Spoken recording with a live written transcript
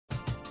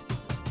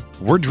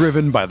We're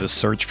driven by the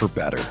search for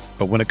better.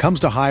 But when it comes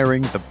to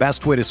hiring, the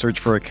best way to search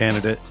for a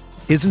candidate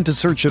isn't to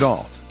search at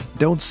all.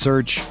 Don't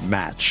search,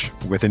 match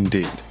with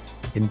Indeed.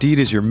 Indeed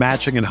is your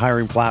matching and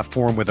hiring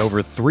platform with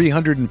over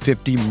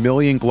 350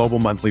 million global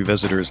monthly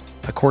visitors,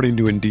 according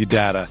to Indeed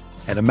data,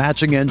 and a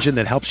matching engine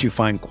that helps you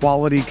find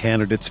quality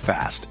candidates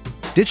fast.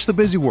 Ditch the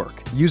busy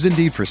work. Use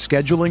Indeed for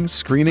scheduling,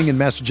 screening, and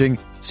messaging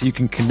so you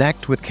can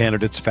connect with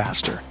candidates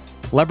faster.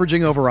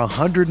 Leveraging over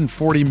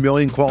 140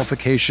 million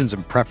qualifications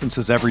and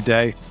preferences every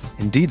day,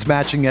 Indeed's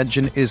matching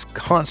engine is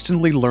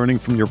constantly learning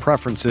from your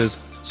preferences,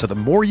 so the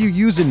more you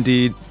use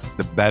Indeed,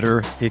 the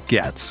better it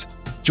gets.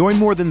 Join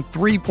more than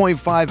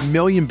 3.5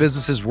 million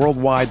businesses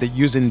worldwide that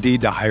use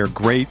Indeed to hire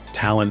great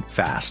talent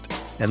fast.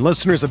 And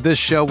listeners of this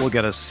show will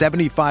get a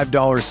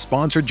 $75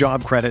 sponsored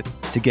job credit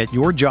to get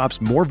your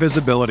jobs more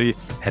visibility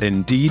at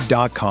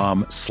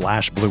Indeed.com/Blue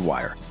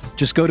Wire.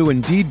 Just go to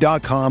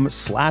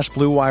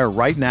Indeed.com/Blue Wire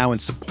right now and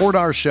support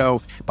our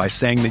show by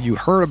saying that you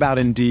heard about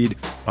Indeed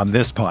on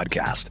this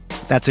podcast.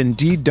 That's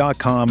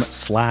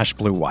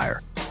Indeed.com/Blue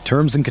Wire.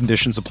 Terms and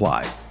conditions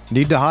apply.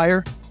 Need to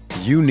hire?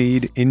 You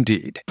need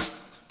Indeed.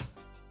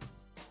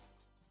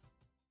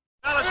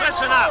 Fellas,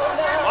 listen up.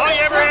 All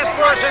you ever asked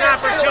for is an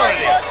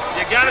opportunity.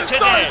 You got it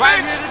today.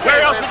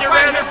 Where else would you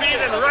rather be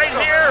than right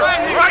here,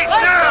 right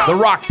now? The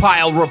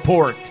Rockpile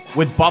Report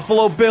with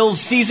Buffalo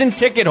Bills season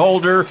ticket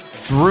holder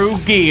Drew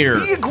Gear.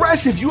 Be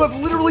aggressive. You have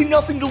literally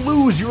nothing to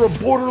lose. You're a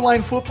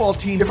borderline football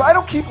team. If I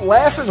don't keep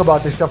laughing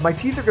about this stuff, my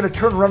teeth are going to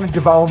turn around and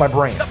devour my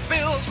brain. The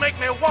Bills make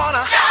me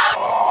wanna.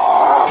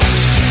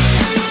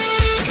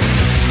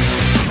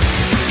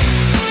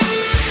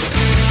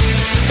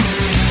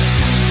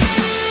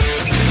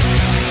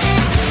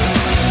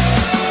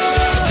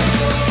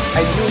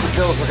 I knew the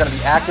Bills were going to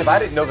be active. I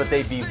didn't know that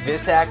they'd be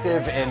this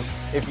active. And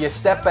if you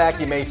step back,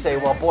 you may say,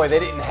 well, boy, they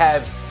didn't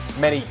have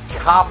many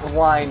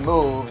top-line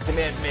moves. I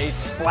mean, they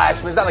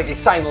splashed. It's not like they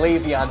signed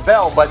Le'Veon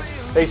Bell, but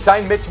they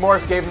signed Mitch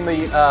Morse, gave him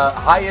the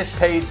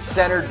highest-paid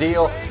center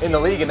deal in the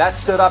league, and that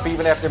stood up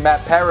even after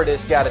Matt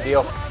Paradis got a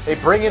deal. They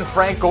bring in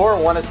Frank Gore,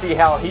 want to see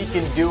how he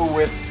can do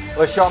with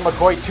LaShawn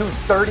McCoy, two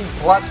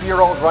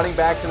 30-plus-year-old running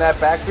backs in that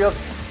backfield.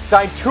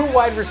 Signed two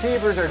wide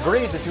receivers, or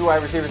agreed to two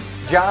wide receivers,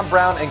 John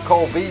Brown and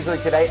Cole Beasley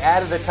today,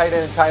 added a tight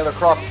end in Tyler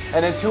Kroft,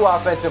 and then two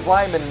offensive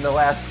linemen in the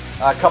last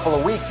couple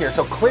of weeks here.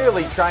 So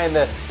clearly trying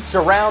to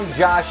surround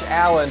Josh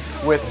Allen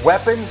with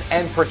weapons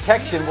and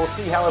protection. We'll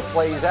see how it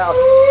plays out.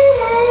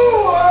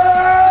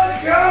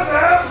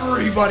 Welcome,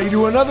 everybody,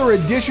 to another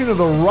edition of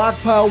the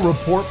Rockpile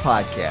Report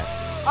podcast.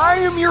 I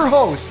am your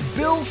host,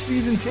 Bills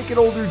season ticket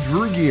holder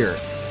Drew Gear.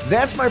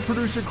 That's my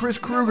producer, Chris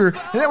Kruger,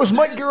 and that was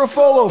Mike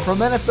Garafolo from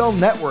NFL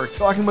Network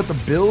talking about the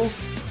Bills'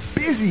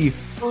 busy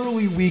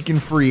early week in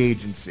free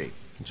agency.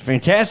 It's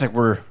fantastic.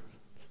 We're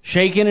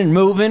shaking and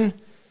moving.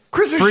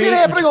 Chris, there's shit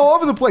happening all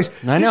over the place.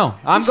 I know.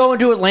 I'm going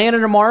to Atlanta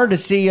tomorrow to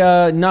see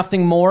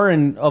Nothing More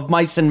of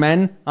Mice and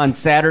Men on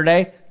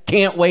Saturday.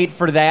 Can't wait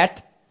for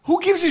that. Who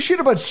gives a shit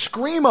about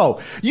Screamo?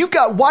 You've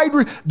got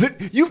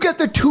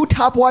the two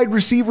top wide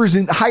receivers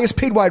and highest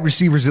paid wide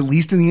receivers, at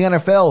least in the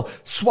NFL,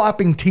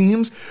 swapping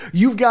teams.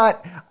 You've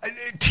got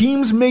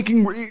teams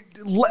making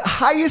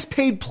highest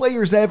paid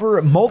players ever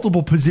at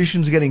multiple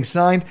positions getting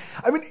signed.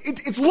 I mean,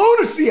 it's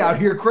lunacy out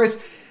here, Chris.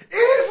 It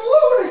is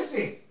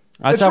lunacy.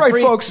 That's right,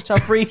 folks.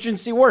 That's how free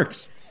agency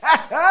works.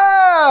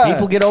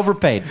 People get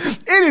overpaid.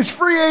 It is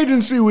free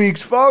agency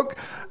weeks, folks.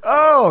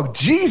 Oh,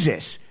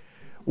 Jesus.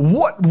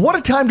 What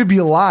a time to be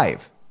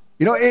alive.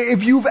 You know,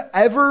 if you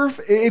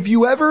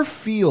ever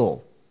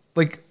feel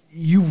like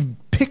you've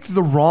picked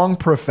the wrong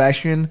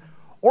profession,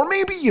 or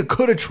maybe you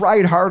could have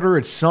tried harder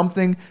at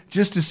something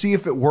just to see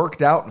if it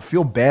worked out and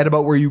feel bad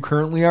about where you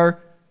currently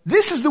are,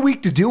 this is the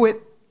week to do it.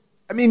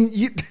 I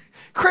mean,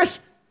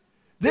 Chris,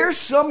 there's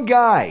some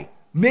guy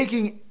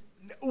making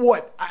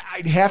what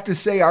I'd have to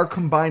say our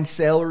combined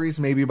salaries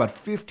maybe about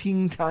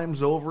 15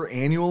 times over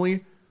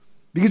annually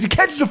because he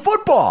catches a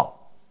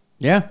football.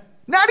 Yeah.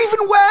 Not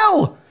even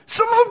well.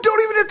 Some of them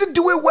don't even have to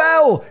do it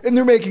well, and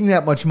they're making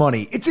that much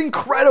money. It's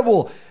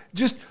incredible.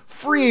 Just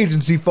free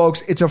agency,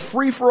 folks. It's a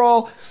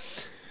free-for-all.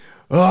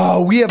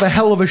 Oh, we have a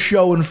hell of a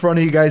show in front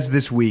of you guys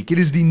this week. It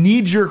is the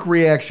Knee Jerk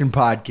Reaction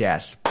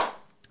Podcast.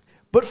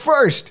 But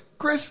first,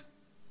 Chris,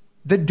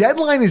 the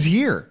deadline is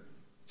here.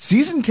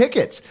 Season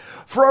tickets.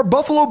 For our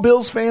Buffalo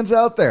Bills fans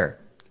out there,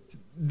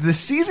 the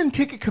season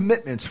ticket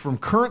commitments from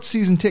current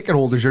season ticket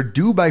holders are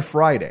due by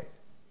Friday.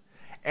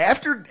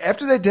 After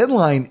that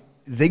deadline,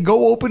 they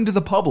go open to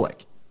the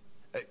public.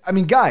 I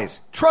mean, guys,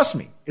 trust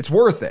me, it's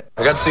worth it.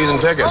 I got season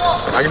tickets.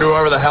 I can do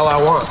whatever the hell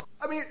I want.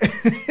 I mean,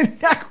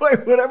 not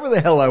quite whatever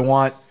the hell I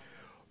want.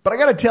 But I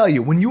got to tell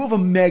you, when you have a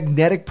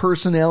magnetic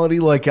personality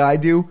like I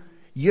do,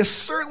 you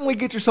certainly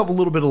get yourself a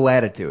little bit of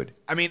latitude.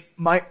 I mean,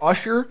 my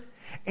usher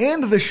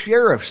and the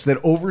sheriffs that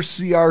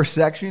oversee our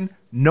section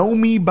know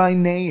me by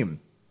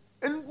name.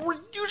 And we're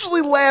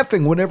usually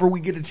laughing whenever we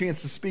get a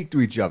chance to speak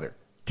to each other.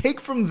 Take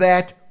from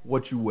that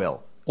what you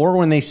will. Or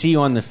when they see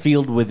you on the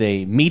field with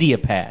a media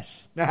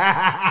pass.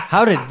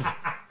 How did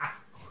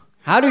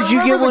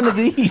you get one of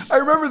these? I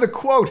remember the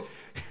quote.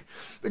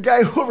 The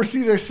guy who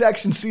oversees our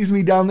section sees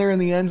me down there in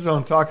the end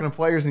zone talking to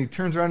players, and he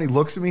turns around, he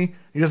looks at me,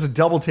 he does a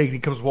double take, and he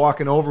comes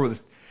walking over with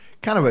this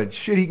kind of a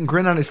shit-eating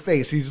grin on his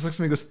face. He just looks at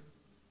me and goes,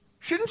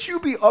 shouldn't you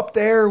be up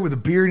there with a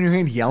beer in your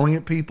hand yelling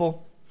at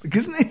people? Like,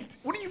 isn't it?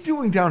 What are you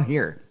doing down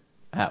here?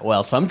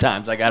 Well,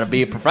 sometimes I got to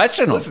be a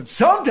professional. Listen,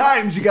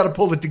 sometimes you got to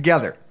pull it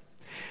together.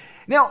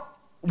 Now,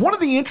 one of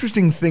the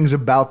interesting things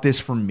about this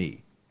for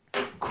me,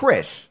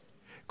 Chris,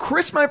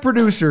 my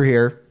producer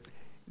here,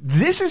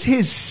 this is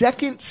his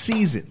second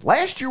season.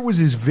 Last year was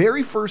his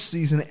very first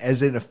season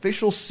as an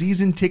official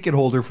season ticket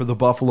holder for the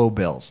Buffalo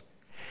Bills.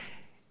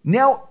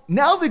 Now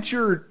that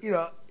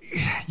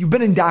you've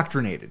been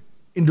indoctrinated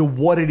into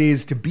what it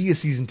is to be a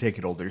season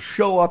ticket holder,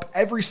 show up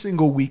every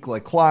single week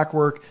like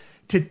clockwork,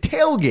 to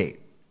tailgate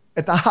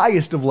at the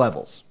highest of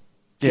levels.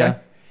 Okay? Yeah.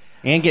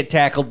 And get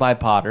tackled by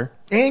Potter.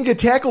 And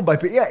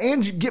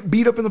get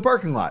beat up in the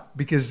parking lot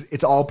because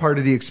it's all part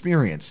of the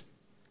experience.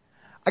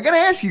 I got to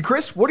ask you,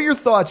 Chris, what are your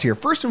thoughts here?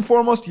 First and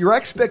foremost, your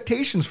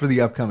expectations for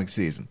the upcoming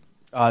season.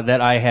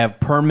 That I have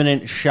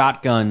permanent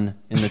shotgun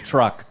in the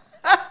truck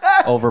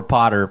over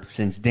Potter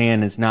since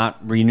Dan is not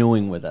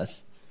renewing with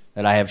us.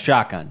 That I have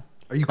shotgun.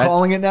 Are you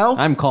calling it now?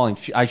 I'm calling.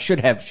 I should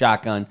have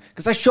shotgun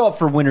because I show up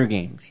for winter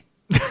games.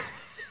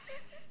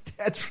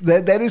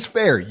 That is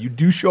fair. You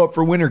do show up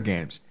for winter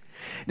games.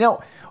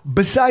 Now,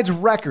 besides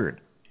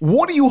record,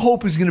 what do you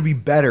hope is going to be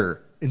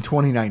better in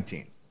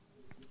 2019?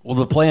 Well,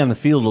 the play on the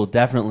field will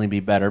definitely be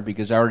better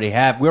because we already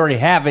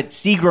have it.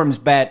 Seagram's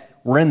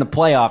bet. We're in the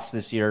playoffs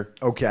this year.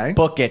 Okay.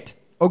 Book it.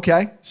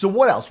 Okay. So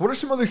what else? What are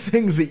some other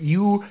things that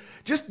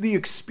just the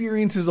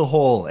experience as a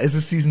whole, as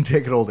a season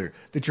ticket holder,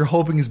 that you're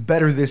hoping is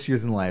better this year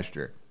than last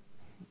year?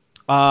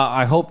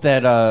 I hope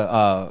that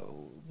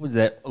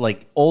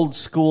like old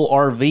school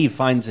RV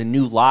finds a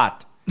new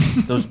lot.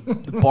 Those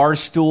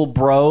Barstool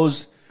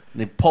Bros,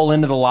 they pull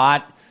into the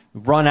lot,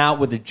 run out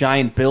with a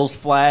giant Bills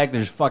flag.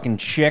 There's fucking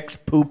chicks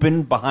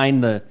pooping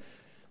behind the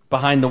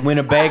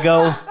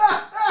Winnebago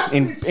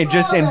in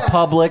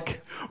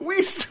public.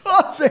 We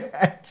saw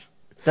that.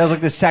 That was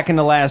like the second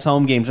to last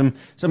home game.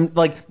 Some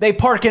like they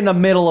park in the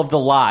middle of the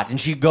lot and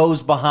she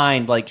goes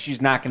behind like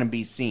she's not going to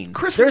be seen.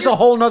 Chris, there's a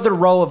whole nother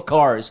row of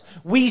cars.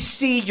 We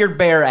see your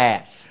bare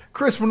ass.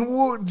 Chris,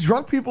 when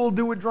drunk people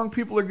do what drunk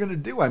people are going to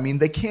do, I mean,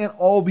 they can't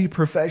all be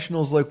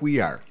professionals like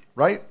we are,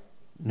 right?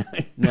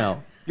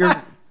 No, you're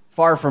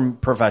far from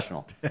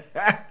professional.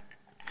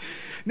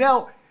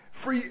 Now,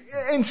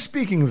 and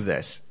speaking of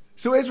this,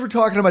 so as we're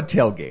talking about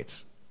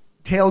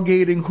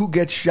tailgating, who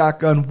gets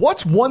shotgun,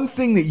 what's one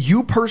thing that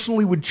you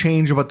personally would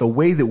change about the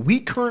way that we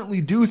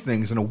currently do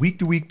things on a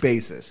week-to-week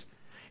basis?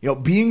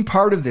 Being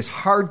part of this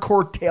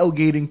hardcore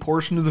tailgating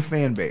portion of the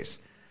fan base.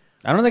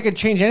 I don't think I'd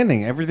change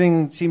anything.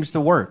 Everything seems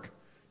to work.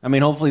 I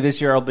mean, hopefully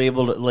this year I'll be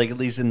able to, like at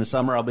least in the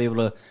summer, I'll be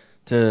able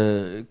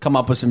to come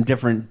up with some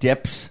different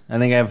dips. I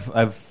think I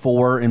have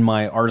 4 in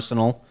my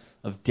arsenal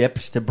of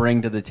dips to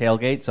bring to the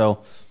tailgate.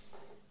 So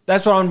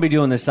that's what I'm going to be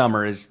doing this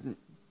summer is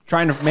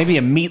trying to maybe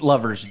a meat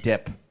lover's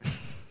dip.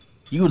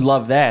 You would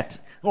love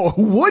that. Oh,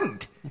 who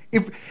wouldn't?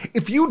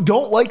 If you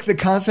don't like the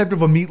concept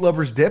of a meat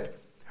lover's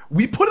dip,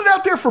 we put it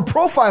out there for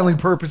profiling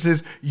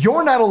purposes.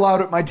 You're not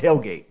allowed at my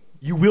tailgate.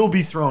 You will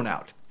be thrown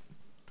out.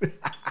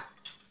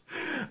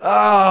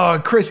 Oh,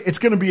 Chris, it's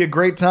going to be a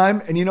great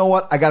time. And you know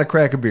what? I got to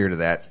crack a beer to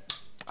that.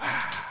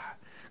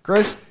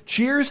 Chris,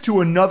 cheers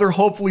to another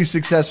hopefully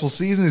successful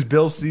season as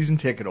Bills season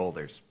ticket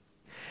holders.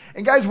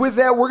 And guys, with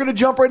that, we're going to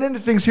jump right into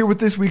things here with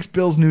this week's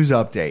Bills News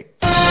Update.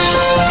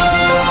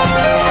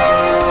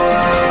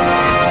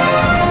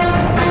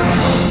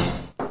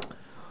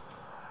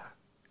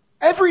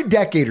 Every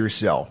decade or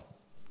so,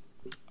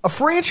 a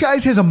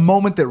franchise has a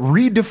moment that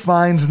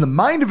redefines in the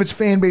mind of its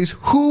fan base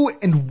who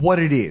and what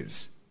it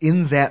is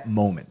in that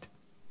moment.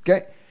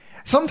 Okay?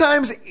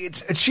 Sometimes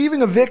it's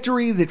achieving a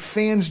victory that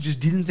fans just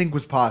didn't think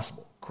was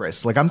possible,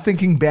 Chris. Like I'm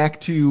thinking back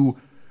to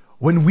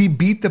when we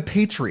beat the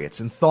Patriots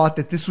and thought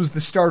that this was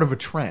the start of a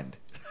trend.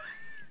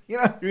 You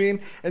know what I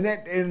mean?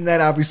 And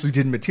that obviously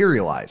didn't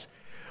materialize.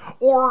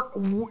 Or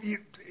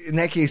in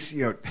that case,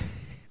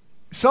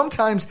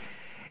 sometimes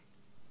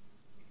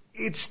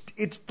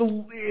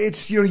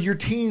it's your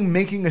team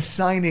making a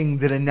signing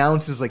that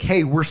announces like,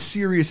 hey, we're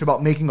serious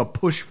about making a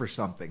push for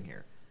something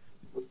here.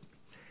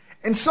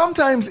 And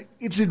sometimes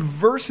it's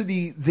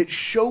adversity that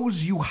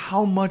shows you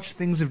how much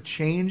things have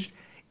changed,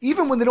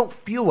 even when they don't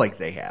feel like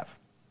they have.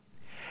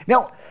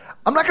 Now,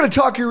 I'm not going to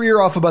talk your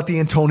ear off about the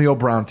Antonio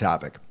Brown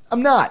topic.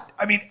 I'm not.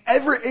 I mean,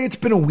 it's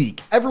been a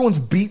week. Everyone's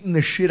beaten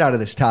the shit out of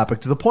this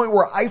topic to the point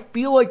where I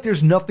feel like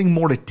there's nothing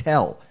more to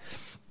tell.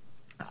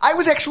 I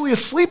was actually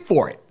asleep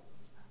for it.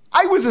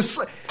 I was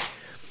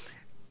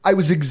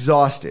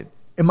exhausted.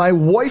 And my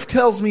wife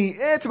tells me,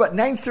 it's about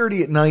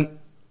 9:30 at night.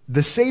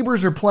 The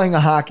Sabres are playing a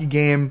hockey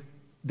game.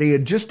 They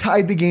had just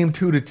tied the game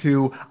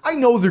 2-2. I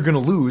know they're going to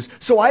lose,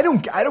 so I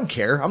don't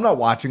care. I'm not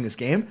watching this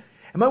game.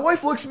 And my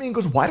wife looks at me and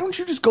goes, why don't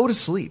you just go to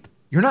sleep?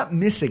 You're not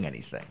missing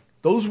anything.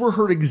 Those were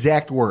her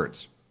exact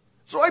words.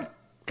 So I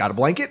got a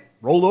blanket,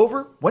 rolled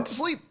over, went to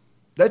sleep.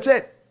 That's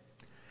it.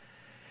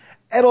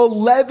 At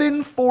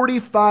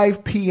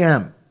 11:45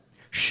 p.m.,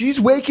 she's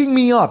waking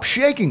me up,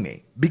 shaking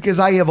me, because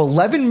I have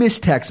 11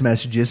 missed text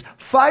messages,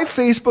 5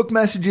 Facebook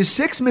messages,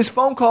 6 missed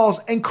phone calls,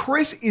 and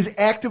Chris is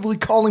actively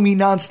calling me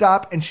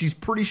nonstop, and she's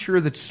pretty sure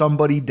that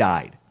somebody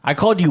died. I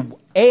called you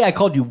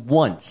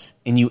once,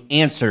 and you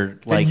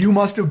answered like... Then you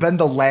must have been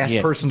the last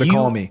person to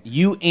call me.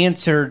 You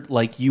answered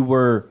like you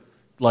were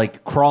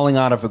like crawling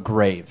out of a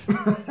grave.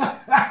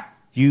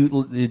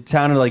 It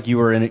sounded like you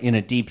were in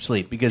a deep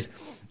sleep, because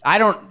I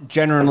don't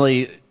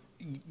generally...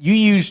 You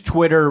use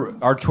Twitter,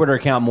 our Twitter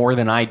account, more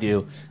than I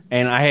do,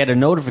 and I had a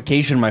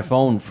notification on my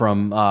phone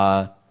from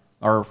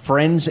our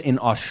friends in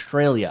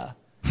Australia.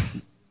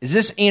 Is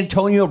this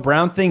Antonio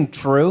Brown thing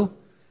true?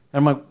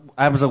 And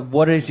I was like,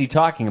 what is he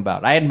talking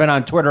about? I hadn't been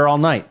on Twitter all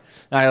night.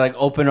 And I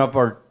open up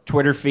our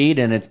Twitter feed,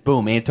 and it's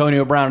boom,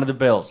 Antonio Brown to the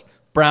Bills,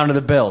 Brown to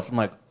the Bills. I'm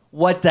like,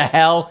 what the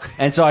hell?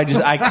 And so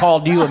I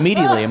called you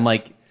immediately. I'm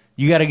like,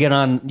 you got to get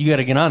on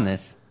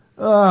this.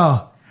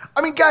 Oh.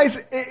 I mean, guys,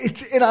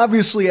 and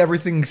obviously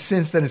everything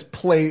since then has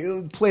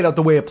played out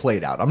the way it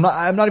played out. I'm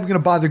not even going to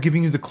bother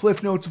giving you the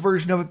Cliff Notes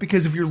version of it,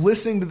 because if you're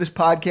listening to this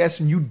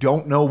podcast and you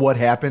don't know what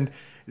happened,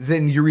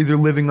 then you're either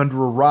living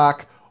under a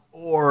rock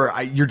or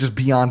you're just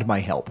beyond my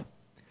help.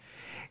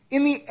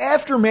 In the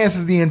aftermath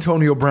of the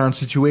Antonio Brown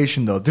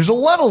situation, though, there's a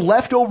lot of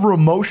leftover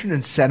emotion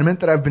and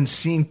sentiment that I've been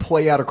seeing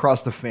play out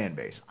across the fan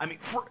base. I mean,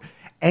 for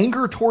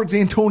anger towards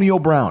Antonio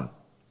Brown,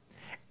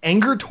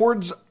 anger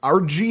towards our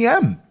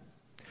GM,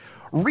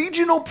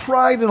 regional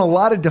pride, and a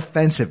lot of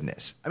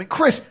defensiveness. I mean,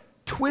 Chris,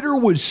 Twitter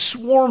was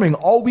swarming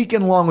all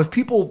weekend long with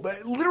people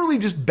literally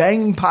just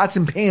banging pots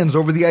and pans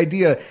over the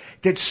idea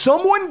that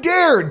someone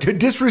dared to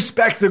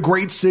disrespect the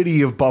great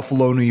city of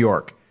Buffalo, New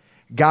York.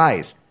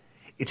 Guys,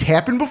 it's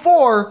happened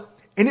before,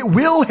 and it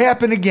will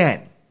happen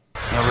again.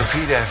 Now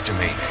repeat after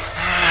me.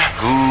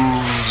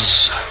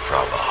 Goose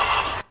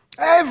fraba.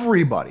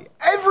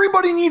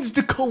 Everybody needs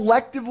to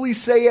collectively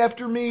say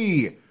after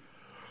me.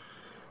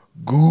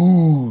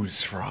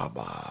 Goose fraba.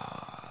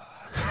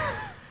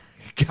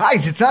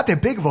 Guys, it's not that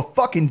big of a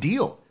fucking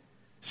deal.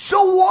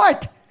 So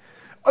what?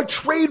 A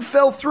trade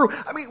fell through.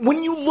 I mean,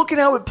 when you look at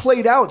how it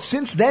played out,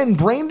 since then,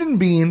 Brandon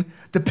Beane,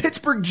 the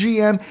Pittsburgh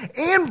GM,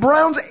 and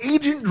Browns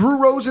agent Drew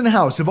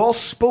Rosenhaus have all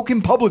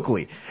spoken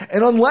publicly.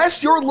 And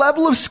unless your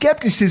level of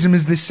skepticism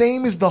is the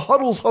same as the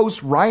Huddle's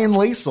host Ryan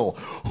Lasel,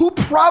 who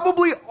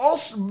probably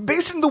also,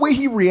 based on the way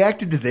he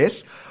reacted to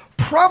this,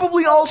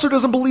 probably also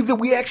doesn't believe that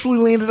we actually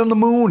landed on the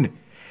moon.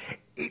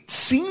 It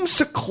seems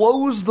to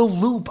close the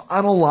loop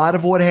on a lot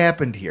of what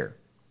happened here.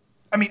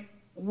 I mean,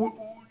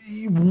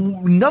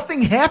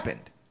 nothing happened.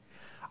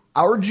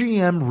 Our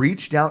GM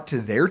reached out to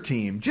their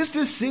team just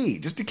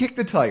to kick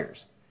the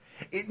tires.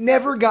 It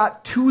never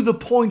got to the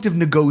point of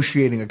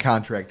negotiating a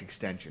contract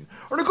extension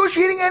or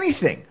negotiating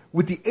anything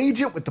with the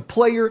agent, with the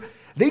player.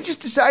 They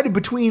just decided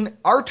between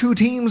our two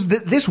teams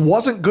that this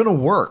wasn't going to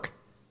work.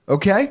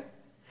 Okay?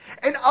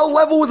 And I'll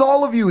level with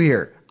all of you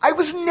here. I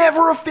was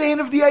never a fan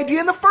of the idea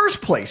in the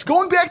first place,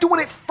 going back to when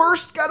it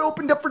first got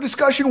opened up for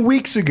discussion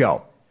weeks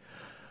ago.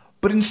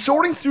 But in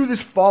sorting through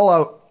this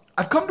fallout,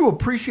 I've come to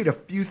appreciate a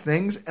few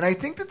things, and I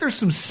think that there's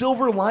some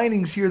silver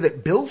linings here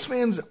that Bills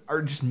fans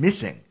are just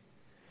missing.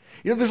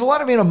 You know, there's a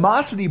lot of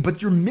animosity,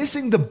 but you're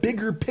missing the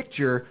bigger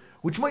picture,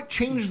 which might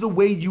change the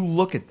way you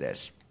look at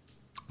this.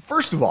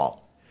 First of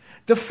all,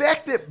 the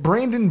fact that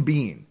Brandon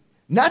Beane,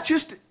 not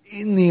just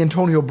in the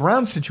Antonio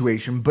Brown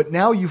situation, but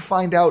now you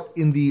find out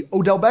in the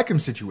Odell Beckham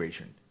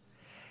situation,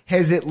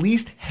 has at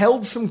least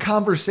held some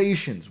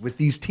conversations with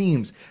these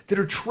teams that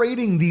are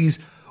trading these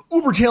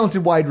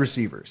uber-talented wide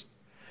receivers,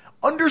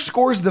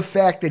 underscores the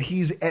fact that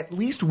he's at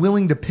least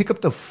willing to pick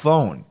up the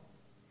phone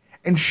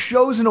and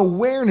shows an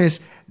awareness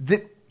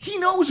that he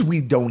knows we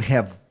don't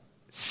have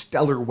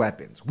stellar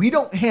weapons. We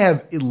don't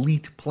have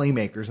elite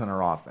playmakers on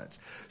our offense.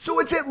 So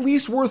it's at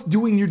least worth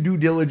doing your due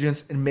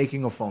diligence and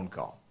making a phone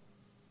call.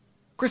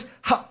 Chris,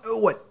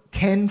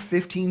 10,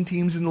 15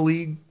 teams in the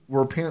league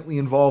were apparently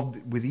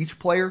involved with each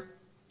player?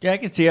 Yeah, I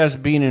could see us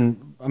being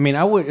in. I mean,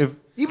 I would have.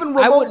 Even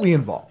remotely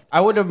involved. I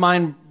would have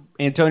mind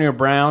Antonio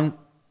Brown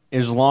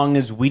as long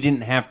as we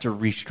didn't have to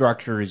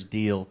restructure his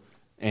deal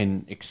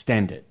and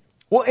extend it.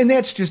 Well, and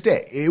that's just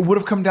it. It would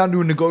have come down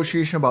to a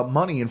negotiation about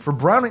money, and for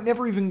Brown, it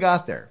never even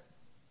got there.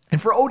 And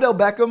for Odell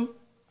Beckham,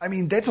 I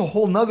mean, that's a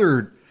whole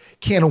nother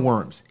can of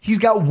worms. He's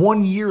got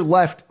 1 year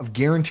left of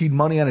guaranteed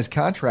money on his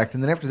contract,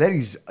 and then after that,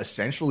 he's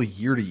essentially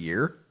year to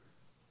year.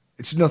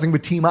 It's nothing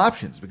but team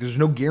options because there's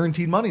no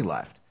guaranteed money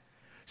left.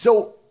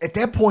 So at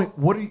that point,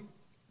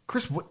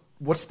 Chris?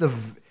 What's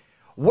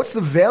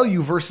the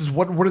value versus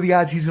what are the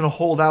odds he's going to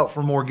hold out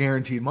for more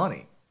guaranteed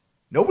money?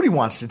 Nobody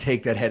wants to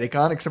take that headache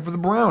on except for the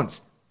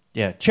Browns.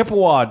 Yeah,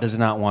 Chippewa does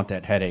not want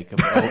that headache of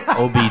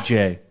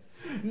OBJ.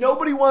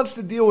 Nobody wants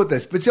to deal with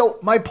this. But so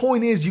my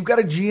point is, you've got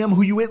a GM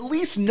who you at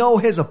least know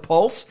has a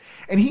pulse,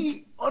 and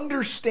he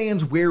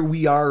understands where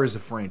we are as a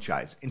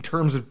franchise in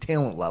terms of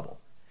talent level.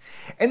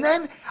 And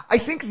then I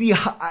think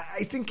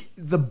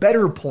the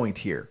better point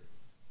here,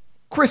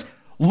 Chris,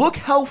 look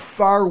how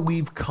far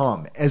we've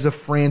come as a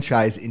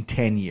franchise in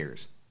 10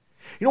 years.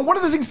 One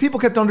of the things people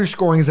kept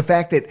underscoring is the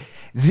fact that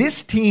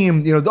this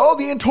team,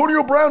 the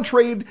Antonio Brown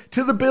trade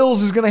to the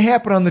Bills is going to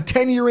happen on the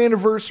 10-year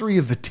anniversary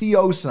of the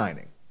T.O.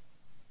 signing.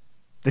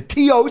 The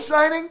T.O.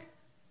 signing?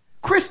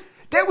 Chris,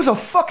 that was a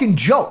fucking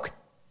joke.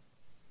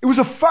 It was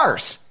a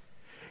farce.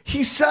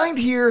 He signed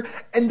here,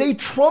 and they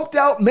trumped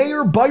out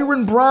Mayor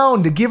Byron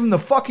Brown to give him the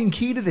fucking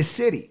key to the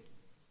city.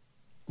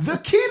 The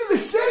key to the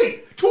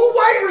city to a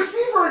wide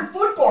receiver in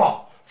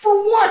football. For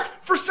what?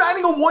 For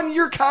signing a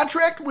 1-year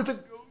contract with a...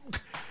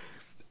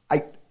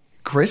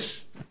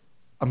 Chris,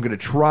 I'm going to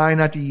try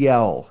not to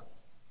yell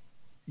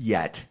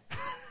yet.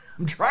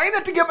 I'm trying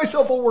not to get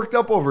myself all worked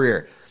up over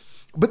here.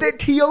 But that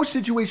T.O.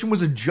 situation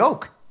was a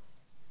joke.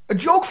 A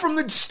joke from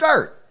the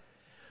start.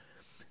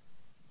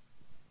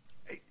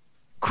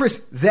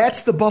 Chris,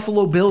 that's the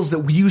Buffalo Bills that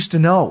we used to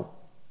know.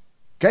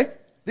 Okay?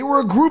 They were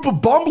a group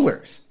of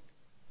bumblers.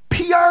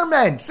 PR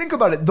men. Think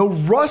about it. The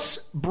Russ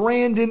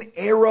Brandon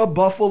era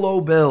Buffalo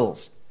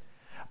Bills.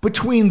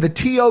 Between the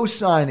T.O.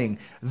 signing,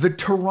 the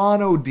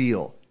Toronto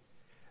deal,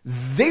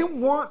 they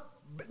weren't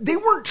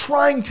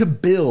trying to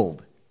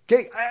build.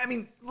 Okay? I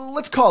mean,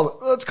 let's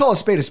call a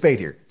spade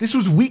here. This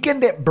was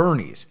Weekend at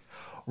Bernie's.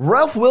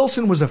 Ralph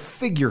Wilson was a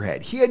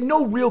figurehead. He had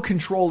no real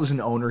control as an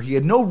owner. He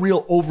had no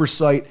real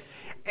oversight.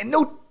 And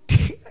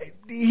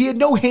he had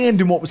no hand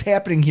in what was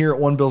happening here at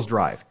One Bills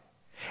Drive.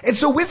 And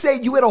so with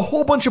that, you had a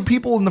whole bunch of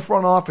people in the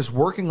front office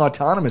working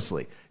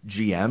autonomously.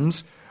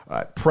 GMs,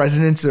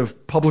 presidents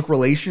of public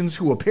relations,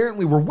 who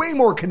apparently were way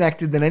more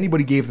connected than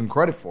anybody gave them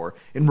credit for,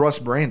 in Russ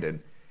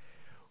Brandon,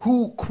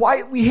 who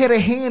quietly had a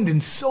hand in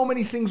so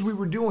many things we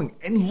were doing.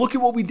 And look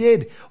at what we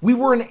did. We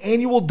were an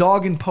annual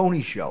dog and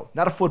pony show,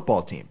 not a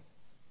football team.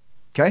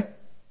 Okay?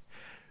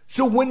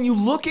 So when you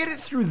look at it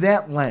through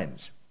that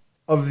lens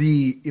of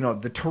the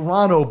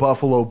Toronto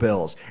Buffalo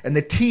Bills and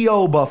the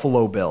T.O.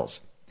 Buffalo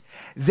Bills,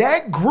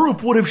 that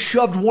group would have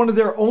shoved one of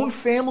their own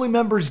family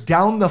members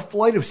down the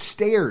flight of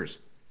stairs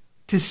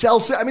to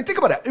sell. I mean, think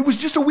about it. It was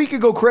just a week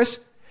ago,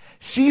 Chris.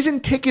 Season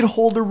ticket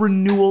holder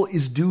renewal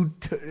is due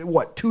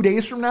to, 2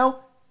 days from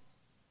now?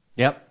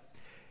 Yep.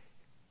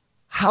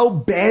 How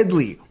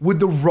badly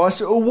would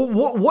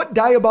what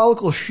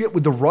diabolical shit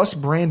would the Russ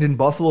Brandon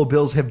Buffalo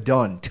Bills have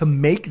done to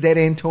make that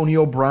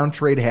Antonio Brown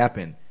trade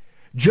happen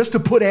just to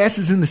put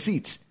asses in the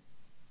seats?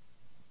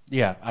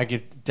 Yeah, I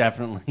could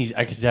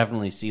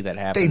definitely see that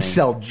happening. They'd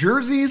sell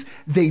jerseys.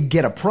 They'd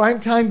get a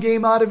primetime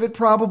game out of it.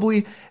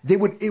 Probably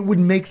it would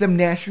make them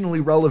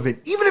nationally relevant,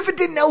 even if it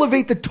didn't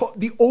elevate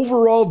the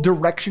overall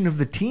direction of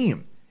the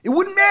team. It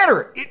wouldn't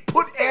matter. It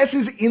put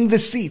asses in the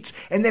seats,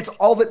 and that's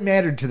all that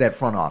mattered to that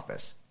front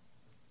office.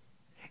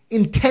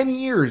 In 10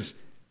 years,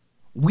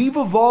 we've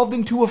evolved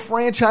into a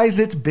franchise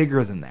that's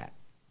bigger than that.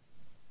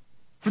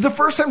 For the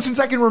first time since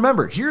I can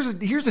remember, here's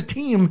a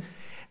team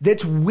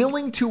that's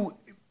willing to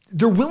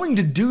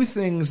do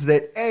things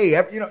that,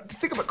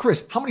 think about,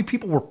 Chris, how many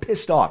people were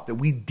pissed off that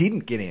we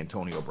didn't get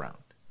Antonio Brown?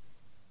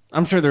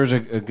 I'm sure there's a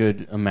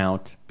good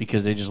amount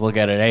because they just look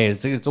at it, hey,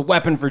 it's a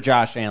weapon for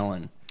Josh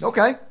Allen.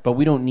 Okay. But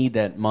we don't need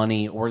that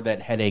money or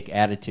that headache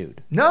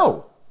attitude.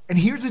 No. And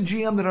here's a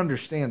GM that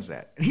understands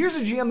that. And here's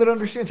a GM that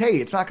understands, hey,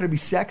 it's not going to be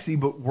sexy,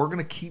 but we're going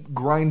to keep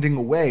grinding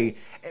away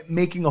at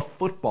making a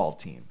football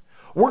team.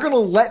 We're going to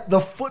let the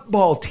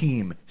football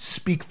team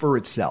speak for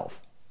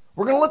itself.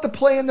 We're going to let the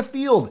play in the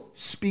field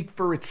speak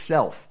for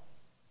itself.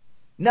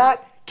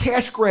 Not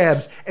cash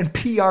grabs and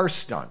PR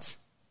stunts.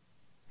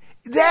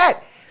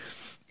 That,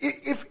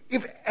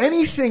 if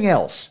anything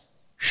else,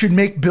 should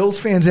make Bills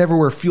fans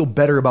everywhere feel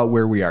better about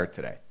where we are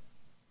today.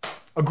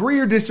 Agree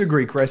or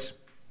disagree, Chris?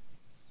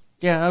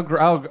 Yeah,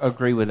 I'll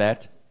agree with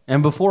that.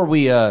 And before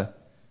we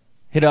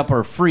hit up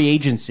our free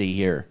agency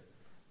here,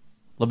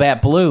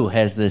 Labatt Blue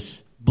has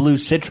this Blue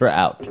Citra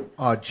out.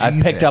 Oh, Jesus.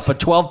 I picked up a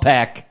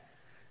 12-pack.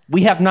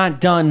 We have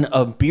not done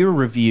a beer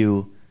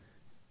review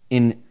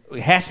it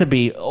has to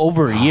be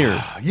over a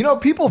year.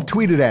 People have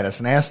tweeted at us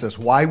and asked us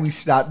why we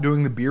stopped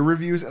doing the beer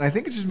reviews, and I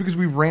think it's just because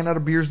we ran out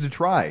of beers to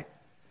try.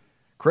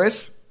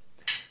 Chris,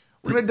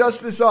 we're going to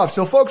dust this off.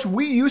 So, folks,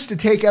 we used to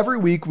take every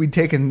week,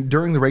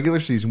 during the regular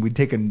season, we'd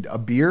take a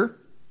beer,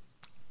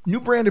 new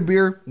brand of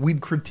beer,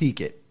 we'd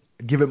critique it,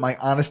 give it my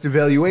honest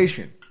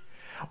evaluation.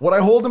 What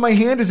I hold in my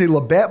hand is a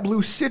Labatt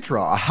Blue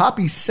Citra, a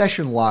hoppy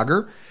session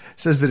lager. It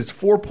says that it's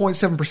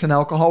 4.7%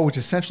 alcohol, which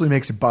essentially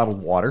makes it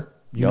bottled water.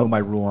 You know my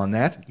rule on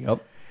that.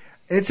 Yep.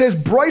 And it says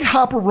bright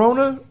hop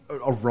arona,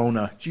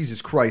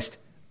 Jesus Christ.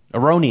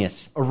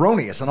 Erroneous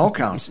on all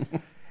counts.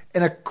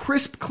 And a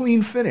crisp,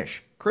 clean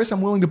finish. Chris,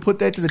 I'm willing to put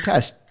that to the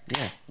test.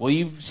 Yeah. Well,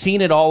 you've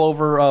seen it all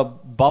over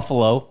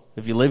Buffalo.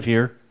 If you live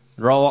here,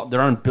 they're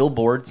on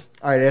billboards.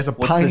 All right, it has a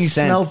piney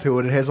smell to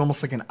it. It has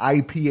almost like an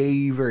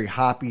IPA, very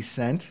hoppy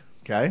scent.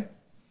 Okay.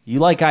 You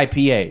like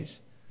IPAs,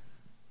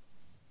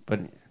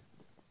 but I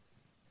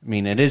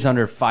mean it is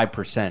under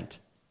 5%.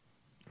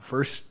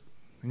 First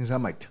thing is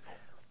on my.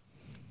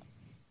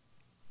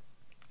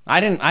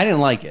 I didn't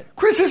like it,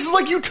 Chris. This is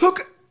like you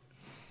took.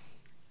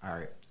 All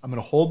right. I'm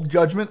going to hold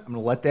judgment. I'm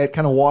going to let that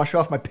kind of wash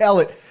off my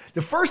palate.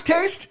 The first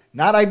taste,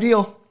 not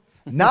ideal.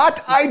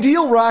 Not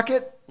ideal,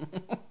 Rocket.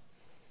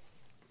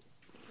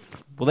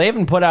 Well, they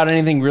haven't put out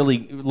anything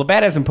really.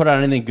 Labatt hasn't put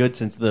out anything good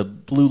since the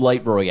Blue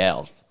Light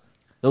Royales.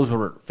 Those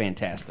were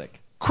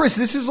fantastic. Chris,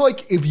 this is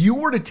like if you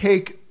were to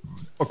take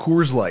a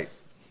Coors Light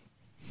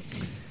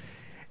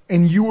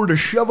and you were to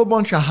shove a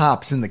bunch of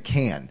hops in the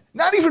can.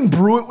 Not even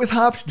brew it with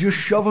hops, just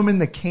shove them in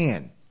the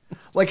can.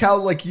 Like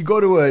how if you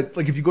go to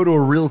a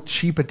real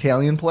cheap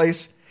Italian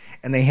place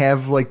and they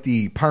have like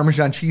the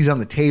Parmesan cheese on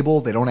the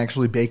table, they don't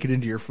actually bake it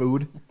into your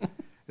food.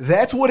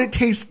 That's what it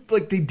tastes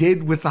like they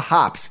did with the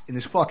hops in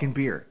this fucking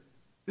beer.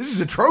 This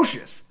is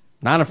atrocious.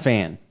 Not a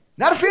fan.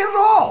 Not a fan at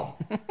all.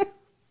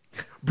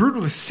 Brewed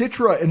with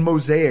Citra and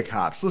Mosaic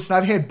hops. Listen,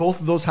 I've had both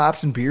of those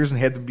hops in beers and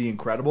had them be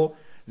incredible.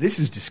 This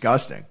is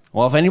disgusting.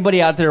 Well, if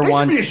anybody out there They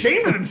wants... should be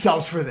ashamed of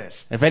themselves for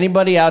this. If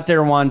anybody out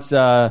there wants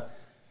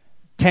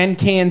 10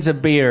 cans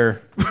of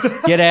beer,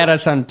 get at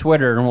us on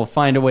Twitter and we'll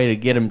find a way to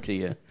get them to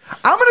you.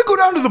 I'm going to go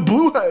down to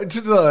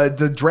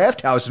the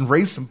draft house and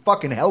raise some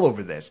fucking hell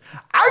over this.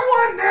 I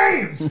want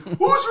names.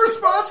 Who's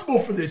responsible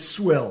for this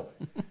swill?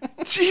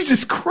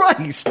 Jesus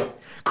Christ.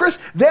 Chris,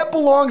 that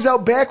belongs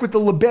out back with the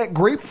Labatt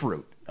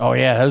grapefruit. Oh,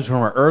 yeah, that was from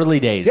our early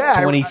days,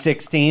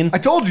 2016. I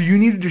told you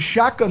needed to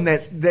shotgun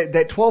that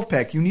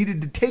 12-pack. You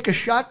needed to take a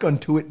shotgun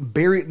to it and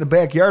bury it in the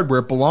backyard where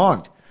it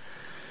belonged.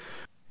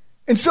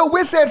 And so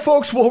with that,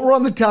 folks, while we're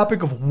on the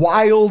topic of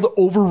wild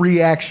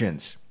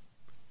overreactions,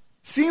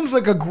 seems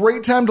like a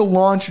great time to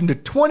launch into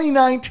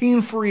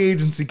 2019 free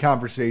agency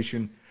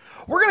conversation.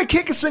 We're going to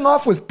kick this thing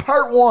off with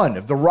part 1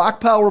 of the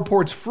Rockpile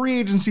Report's free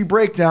agency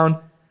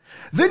breakdown,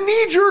 the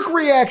Knee-Jerk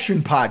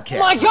Reaction Podcast.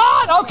 My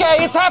God!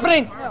 Okay, it's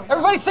happening.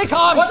 Everybody stay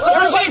calm. What's the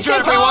procedure,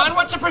 everyone?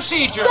 What's the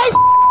procedure? Stay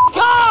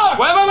calm!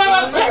 Wait.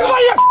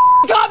 Everybody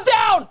calm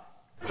down!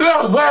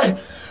 No, wait,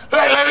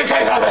 let me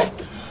say something.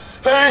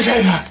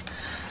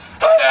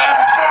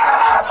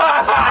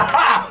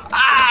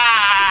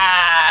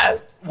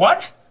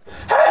 What?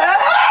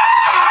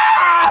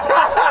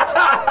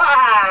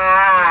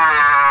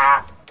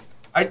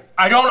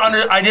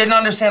 I didn't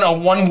understand a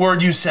one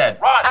word you said.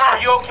 Ron, are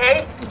you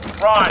okay?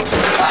 Ron.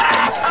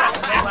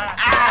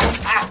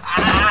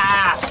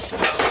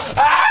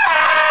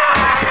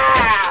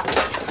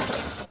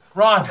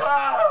 Ron,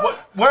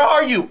 where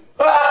are you?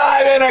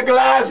 I'm in a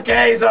glass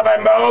case of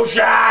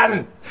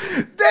emotion.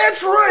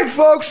 That's right,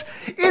 folks.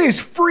 It is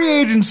free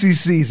agency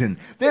season.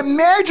 That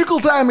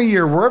magical time of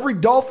year where every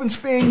Dolphins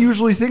fan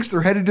usually thinks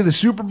they're headed to the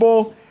Super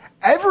Bowl.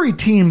 Every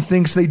team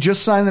thinks they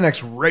just signed the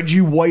next Reggie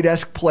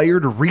White-esque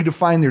player to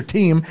redefine their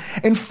team.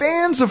 And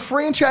fans of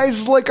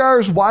franchises like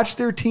ours watch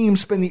their team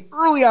spend the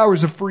early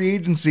hours of free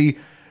agency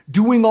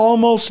doing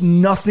almost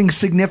nothing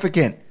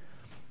significant.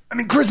 I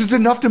mean, Chris, it's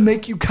enough to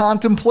make you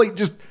contemplate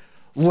just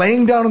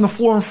laying down on the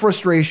floor in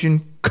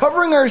frustration,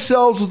 covering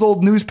ourselves with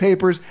old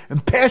newspapers,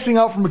 and passing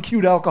out from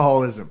acute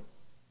alcoholism.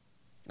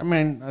 I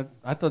mean,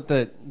 I thought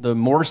that the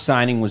Morse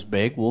signing was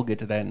big. We'll get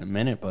to that in a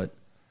minute, but,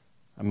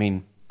 I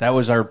mean, that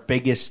was our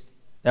biggest,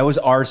 that was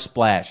our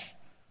splash,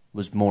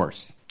 was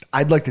Morse.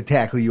 I'd like to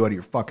tackle you out of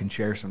your fucking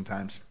chair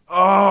sometimes.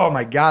 Oh,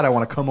 my God, I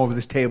want to come over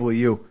this table of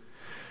you.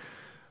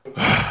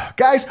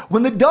 Guys,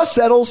 when the dust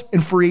settles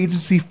and free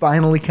agency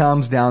finally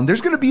calms down,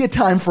 there's going to be a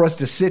time for us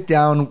to sit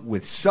down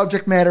with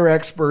subject matter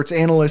experts,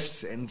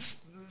 analysts, and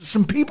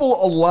some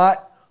people a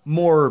lot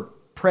more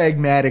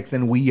pragmatic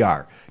than we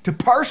are to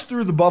parse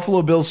through the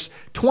Buffalo Bills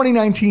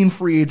 2019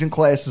 free agent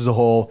class as a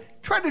whole,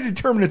 try to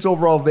determine its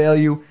overall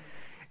value,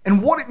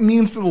 and what it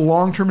means to the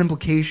long-term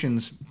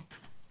implications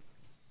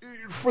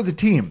for the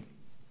team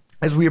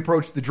as we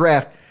approach the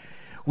draft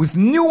with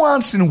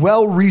nuanced and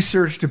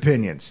well-researched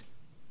opinions.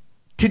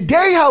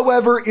 Today,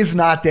 however, is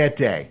not that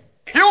day.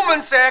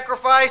 Human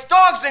sacrifice,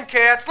 dogs and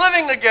cats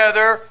living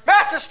together,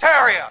 mass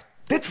hysteria.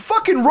 That's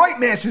fucking right,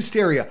 mass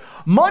hysteria.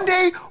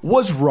 Monday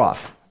was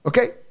rough,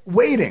 okay?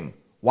 Waiting,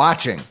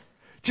 watching.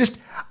 Just,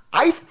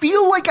 I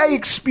feel like I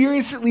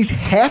experienced at least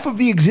half of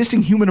the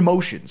existing human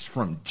emotions,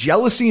 from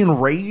jealousy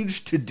and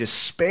rage to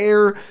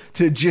despair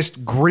to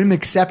just grim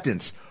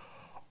acceptance,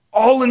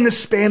 all in the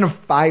span of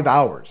 5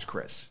 hours,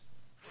 Chris.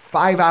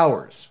 5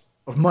 hours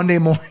of Monday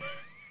morning.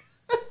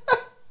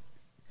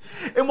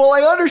 And while I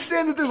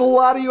understand that there's a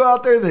lot of you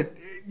out there that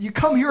you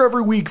come here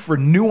every week for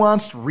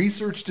nuanced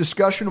research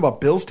discussion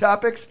about Bills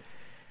topics,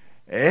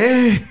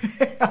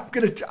 I'm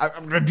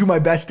gonna do my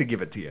best to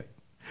give it to you.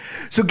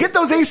 So get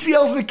those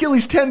ACLs and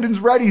Achilles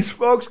tendons ready,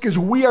 folks, because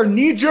we are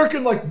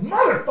knee-jerking like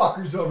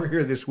motherfuckers over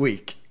here this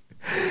week.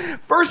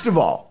 First of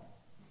all,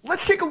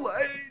 let's take a look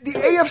at the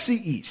AFC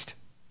East.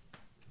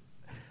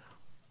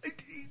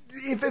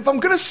 If I'm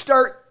going to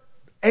start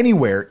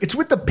anywhere, it's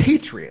with the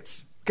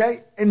Patriots,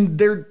 okay? And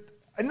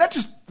not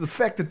just the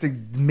fact that they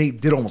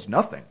did almost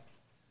nothing,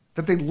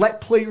 that they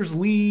let players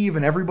leave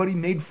and everybody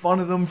made fun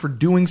of them for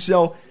doing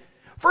so.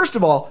 First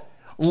of all,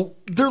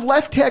 their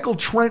left tackle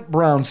Trent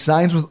Brown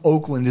signs with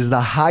Oakland as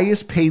the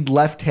highest paid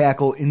left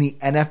tackle in the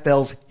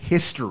NFL's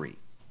history.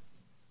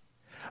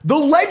 The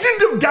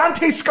legend of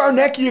Dante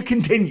Scarnecchia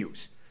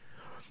continues.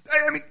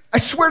 I mean, I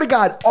swear to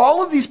God,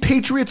 all of these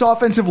Patriots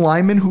offensive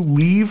linemen who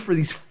leave for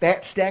these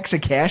fat stacks of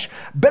cash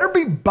better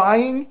be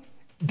buying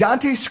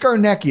Dante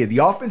Scarnecchia, the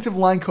offensive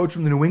line coach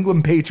from the New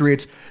England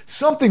Patriots,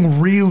 something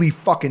really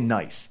fucking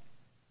nice.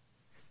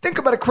 Think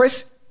about it,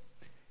 Chris.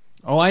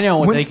 Oh, I know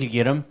what they could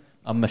get him.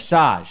 A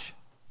massage.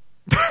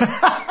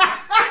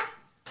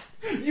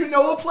 You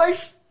know a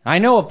place? I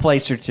know a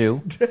place or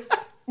two.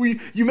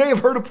 You may have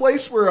heard a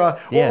place where,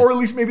 or at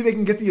least maybe they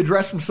can get the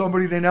address from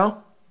somebody they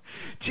know.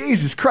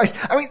 Jesus Christ.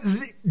 I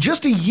mean,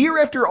 just a year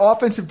after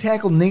offensive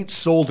tackle Nate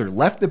Solder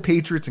left the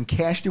Patriots and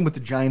cashed in with the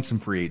Giants in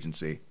free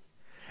agency,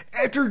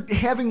 after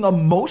having a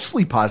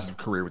mostly positive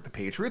career with the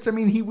Patriots, I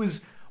mean, he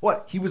was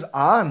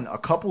on a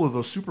couple of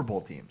those Super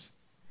Bowl teams.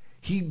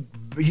 He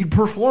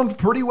performed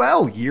pretty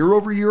well year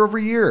over year over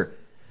year.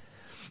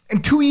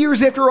 And 2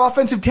 years after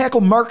offensive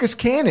tackle Marcus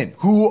Cannon,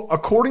 who,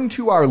 according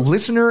to our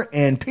listener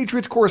and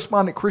Patriots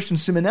correspondent Christian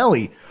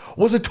Simonelli,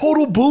 was a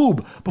total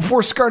boob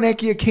before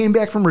Scarnecchia came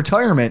back from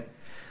retirement,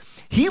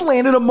 he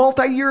landed a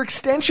multi-year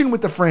extension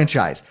with the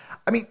franchise.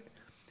 I mean,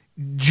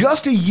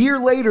 just a year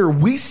later,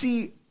 we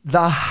see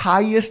the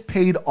highest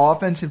paid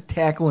offensive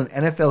tackle in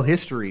NFL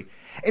history,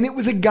 and it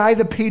was a guy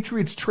the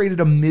Patriots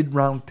traded a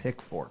mid-round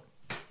pick for.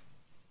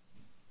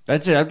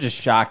 I'm just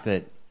shocked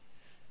that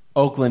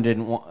Oakland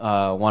didn't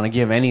want to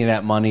give any of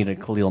that money to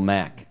Khalil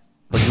Mack,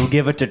 but you'll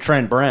give it to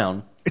Trent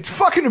Brown. It's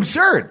fucking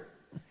absurd.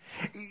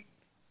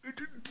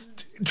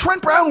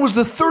 Trent Brown was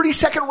the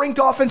 32nd ranked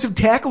offensive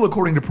tackle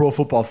according to Pro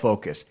Football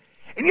Focus.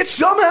 And yet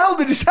somehow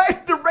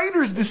the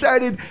Raiders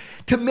decided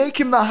to make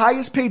him the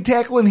highest paid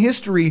tackle in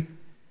history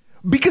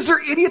because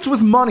they're idiots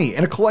with money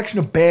and a collection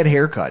of bad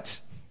haircuts.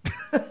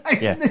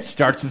 It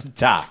starts at the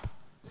top.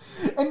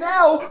 And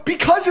now,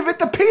 because of it,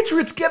 the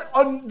Patriots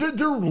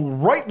they're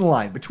right in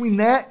line. Between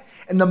that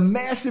and the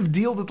massive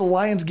deal that the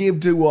Lions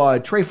gave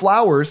to Trey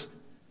Flowers,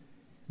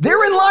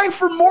 they're in line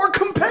for more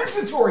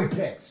compensatory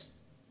picks.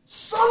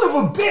 Son of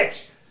a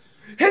bitch.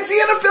 Has the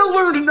NFL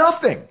learned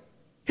nothing?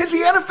 Has the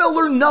NFL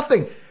learned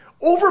nothing?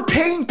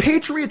 Overpaying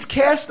Patriots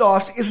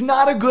cast-offs is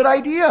not a good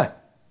idea.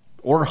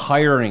 Or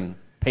hiring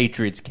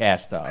Patriots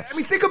cast-offs. I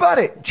mean, think about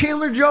it.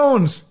 Chandler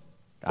Jones.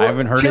 I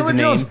haven't heard his name.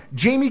 Jones,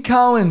 Jamie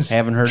Collins.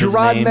 Haven't heard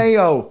Gerard his name.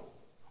 Mayo.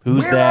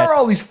 Who's Where that? are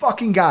all these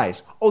fucking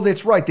guys? Oh,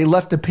 that's right. They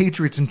left the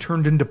Patriots and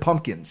turned into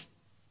pumpkins.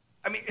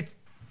 I mean, it's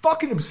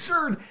fucking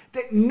absurd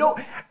that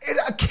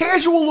a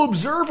casual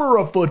observer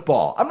of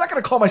football, I'm not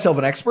going to call myself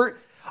an expert,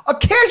 a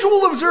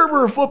casual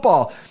observer of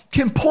football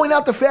can point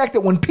out the fact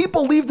that when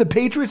people leave the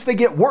Patriots, they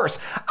get worse.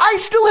 I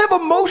still have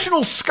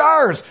emotional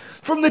scars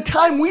from the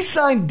time we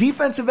signed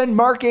defensive end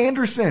Mark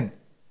Anderson.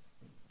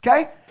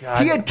 Okay?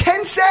 God. He had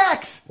 10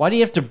 sacks. Why do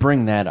you have to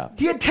bring that up?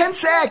 He had 10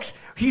 sacks.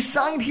 He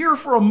signed here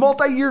for a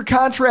multi-year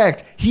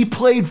contract. He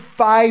played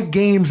 5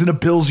 games in a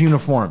Bills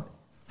uniform.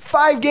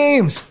 5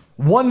 games.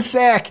 1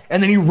 sack.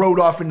 And then he rode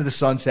off into the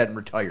sunset and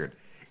retired.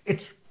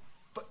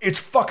 It's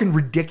fucking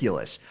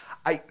ridiculous.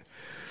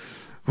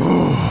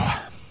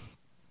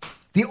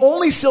 The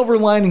only silver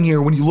lining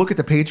here, when you look at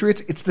the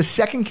Patriots, it's the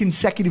second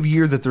consecutive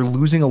year that they're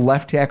losing a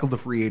left tackle to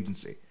free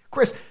agency.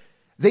 Chris,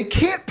 they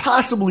can't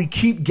possibly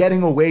keep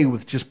getting away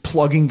with just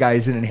plugging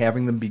guys in and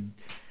having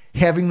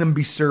them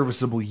be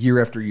serviceable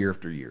year after year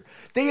after year.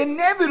 They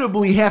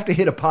inevitably have to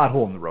hit a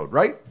pothole in the road,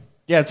 right?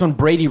 Yeah, it's when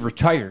Brady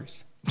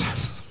retires.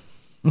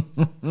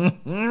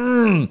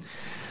 The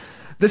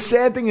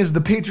sad thing is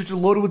the Patriots are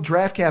loaded with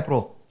draft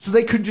capital, so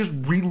they could just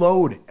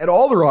reload at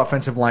all their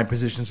offensive line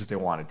positions if they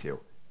wanted to.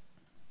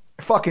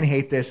 I fucking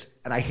hate this,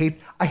 and I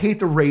hate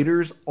the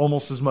Raiders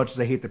almost as much as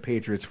I hate the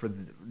Patriots for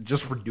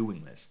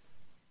doing this.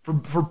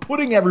 For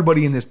putting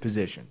everybody in this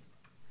position.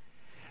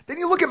 Then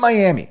you look at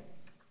Miami.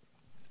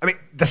 I mean,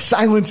 the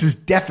silence is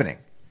deafening.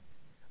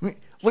 I mean,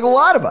 like a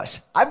lot of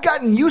us, I've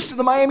gotten used to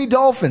the Miami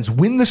Dolphins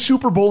win the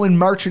Super Bowl in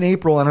March and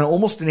April on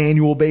almost an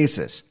annual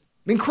basis.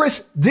 I mean,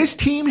 Chris, this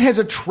team has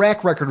a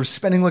track record of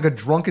spending like a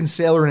drunken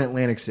sailor in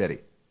Atlantic City.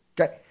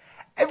 Okay?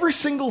 Every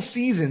single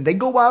season, they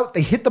go out,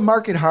 they hit the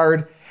market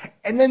hard,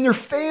 and then their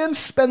fans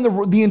spend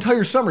the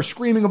entire summer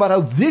screaming about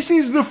how this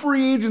is the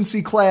free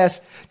agency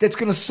class that's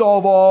going to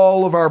solve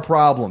all of our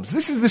problems.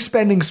 This is the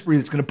spending spree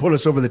that's going to put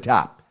us over the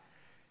top.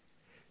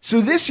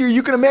 So this year,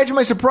 you can imagine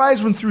my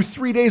surprise when through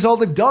 3 days, all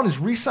they've done is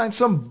re-sign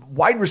some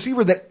wide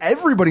receiver that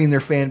everybody in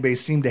their fan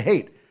base seemed to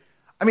hate.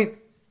 I mean,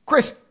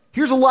 Chris,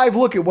 here's a live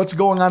look at what's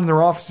going on in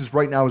their offices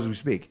right now as we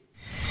speak.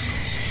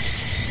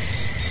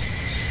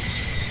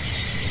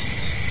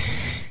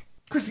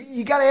 Chris,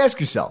 you got to ask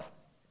yourself,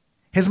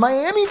 has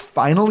Miami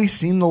finally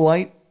seen the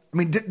light? I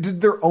mean, did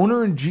their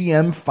owner and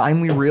GM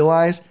finally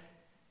realize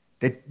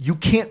that you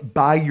can't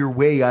buy your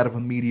way out of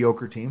a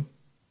mediocre team?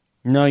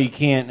 No, you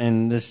can't.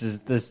 And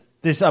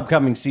this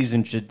upcoming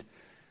season should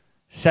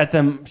set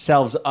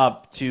themselves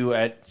up to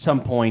at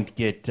some point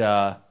get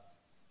Tua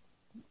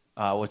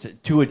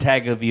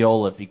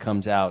Tagovailoa if he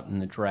comes out in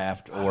the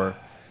draft, or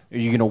are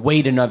you going to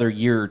wait another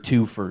year or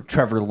two for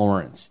Trevor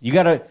Lawrence? You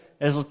got to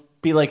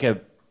be like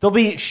they'll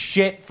be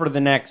shit for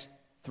the next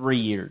 3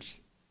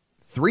 years.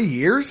 3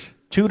 years?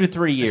 2 to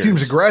 3 years. It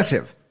seems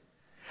aggressive.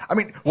 I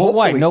mean, well,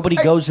 why? Nobody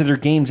goes to their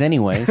games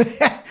anyway.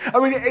 I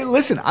mean, hey,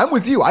 listen, I'm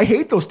with you. I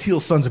hate those teal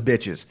sons of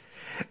bitches.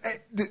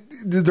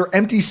 their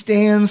empty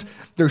stands,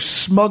 their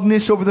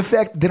smugness over the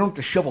fact that they don't have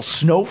to shovel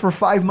snow for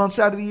 5 months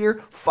out of the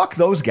year. Fuck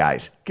those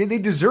guys. Okay, they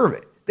deserve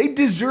it. They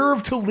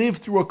deserve to live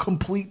through a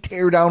complete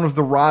teardown of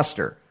the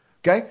roster.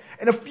 Okay?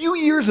 And a few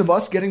years of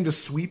us getting to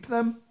sweep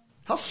them,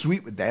 how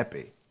sweet would that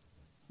be?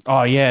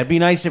 Oh, yeah. It'd be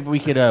nice if we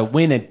could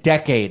win a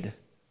decade.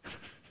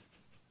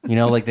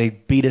 Like they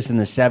beat us in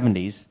the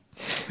 70s.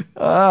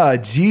 Ah,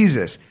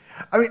 Jesus.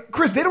 I mean,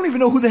 Chris, they don't even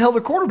know who the hell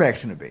their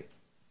quarterback's going to be.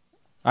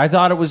 I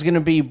thought it was going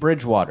to be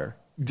Bridgewater.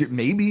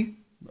 Maybe.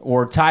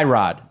 Or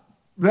Tyrod.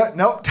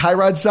 No,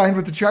 Tyrod signed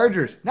with the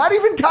Chargers. Not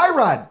even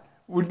Tyrod.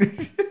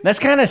 That's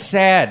kind of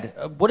sad.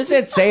 What does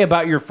that say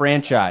about your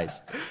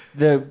franchise?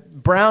 The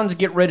Browns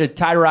get rid of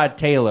Tyrod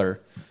Taylor,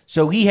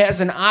 so he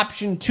has an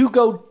option to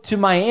go to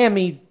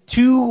Miami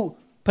to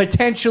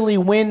potentially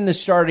win the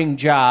starting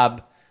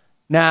job.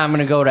 Now I'm going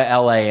to go to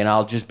L.A. and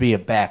I'll just be a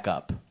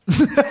backup.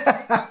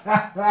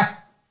 I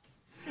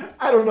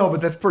don't know,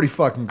 but that's pretty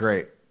fucking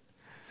great.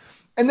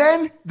 And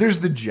then there's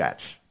the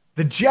Jets.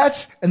 The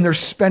Jets and their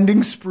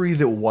spending spree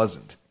that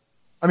wasn't.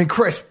 I mean,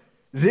 Chris,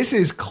 this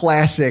is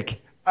classic.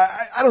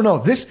 I don't know.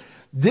 This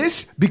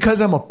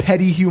because I'm a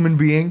petty human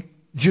being,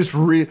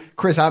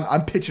 Chris,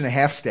 I'm pitching a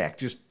half stack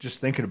just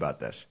thinking about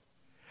this.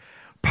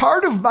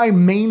 Part of my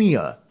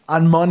mania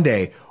on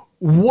Monday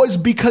was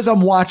because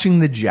I'm watching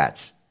the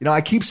Jets.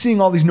 I keep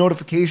seeing all these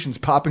notifications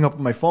popping up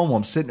on my phone while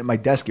I'm sitting at my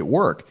desk at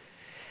work.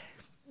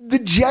 The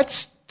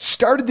Jets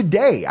started the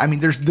day. I mean,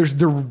 they're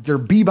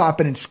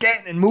bebopping and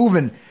scatting and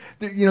moving.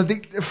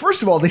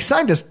 First of all, they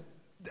signed us.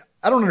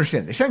 I don't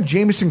understand. They signed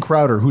Jamison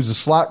Crowder, who's a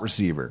slot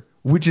receiver,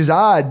 which is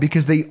odd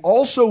because they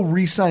also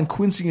re-signed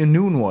Quincy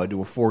Enunwa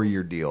to a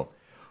 4-year deal,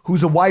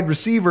 who's a wide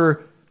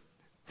receiver,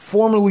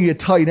 formerly a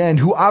tight end,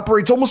 who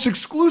operates almost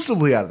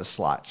exclusively out of the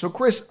slot. So,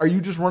 Chris, are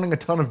you just running a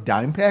ton of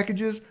dime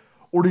packages,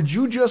 or did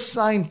you just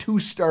sign 2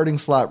 starting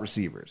slot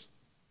receivers?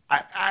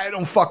 I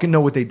don't fucking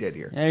know what they did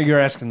here. Yeah, you're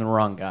asking the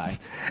wrong guy.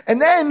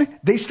 And then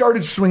they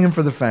started swinging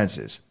for the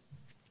fences.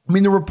 I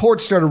mean, the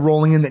reports started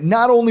rolling in that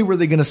not only were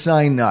they going to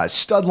sign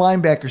stud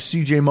linebacker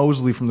C.J.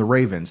 Mosley from the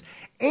Ravens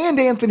and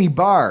Anthony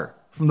Barr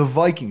from the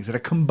Vikings at a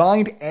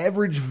combined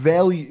average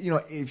value,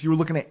 if you were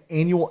looking at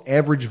annual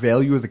average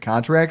value of the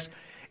contracts,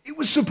 it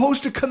was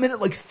supposed to come in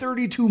at like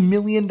 $32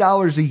 million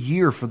a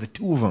year for the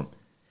two of them.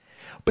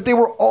 But they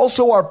were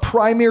also our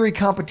primary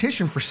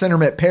competition for center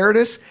Matt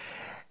Paradis,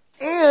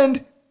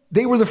 and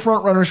they were the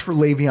front runners for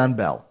Le'Veon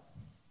Bell.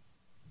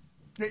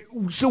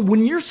 So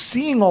when you're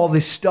seeing all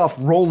this stuff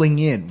rolling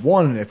in,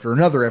 one after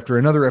another, after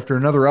another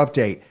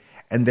update,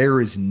 and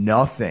there is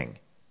nothing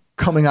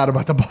coming out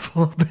about the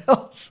Buffalo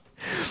Bills,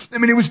 I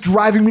mean, it was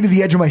driving me to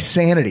the edge of my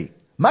sanity.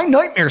 My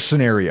nightmare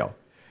scenario.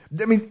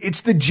 I mean,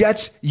 it's the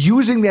Jets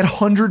using that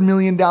 $100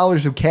 million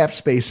of cap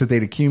space that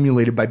they'd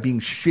accumulated by being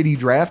shitty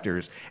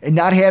drafters and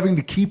not having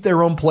to keep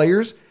their own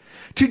players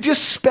to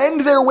just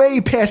spend their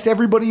way past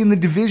everybody in the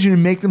division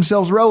and make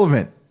themselves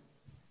relevant.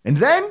 And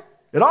then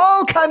it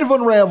all kind of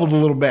unraveled a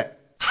little bit.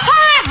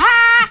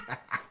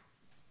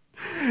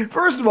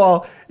 First of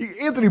all,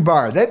 Anthony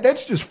Barr,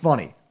 that's just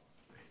funny.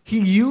 He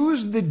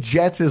used the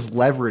Jets as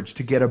leverage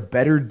to get a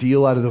better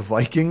deal out of the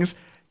Vikings,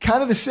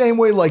 kind of the same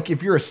way like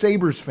if you're a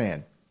Sabres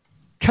fan.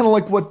 Kind of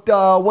like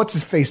what's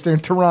his face there in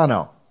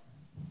Toronto.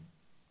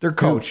 Their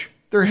coach,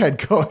 their head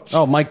coach.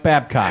 Oh, Mike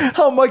Babcock.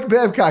 Oh, Mike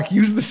Babcock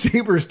used the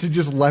Sabres to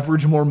just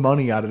leverage more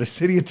money out of the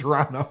city of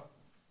Toronto.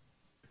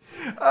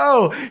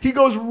 Oh, he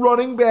goes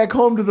running back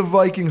home to the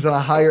Vikings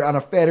on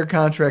a fatter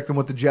contract than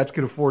what the Jets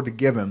could afford to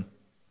give him,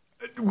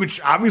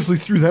 which obviously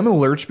threw them in the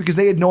lurch because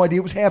they had no idea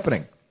what was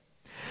happening.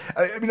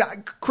 I mean,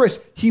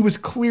 Chris, he was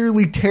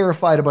clearly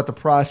terrified about the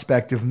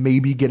prospect of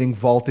maybe getting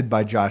vaulted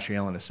by Josh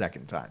Allen a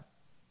second time.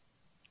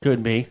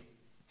 Could be.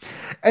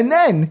 And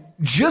then,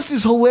 just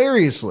as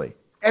hilariously,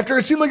 after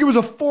it seemed like it was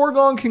a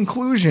foregone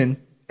conclusion,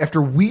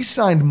 after we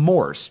signed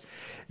Morse,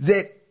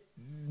 that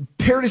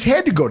Paradis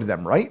had to go to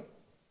them, right?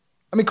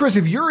 I mean, Chris,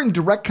 if you're in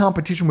direct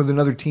competition with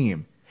another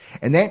team,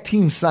 and that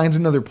team signs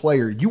another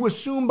player, you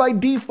assume by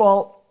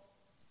default,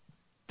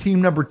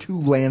 team number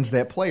 2 lands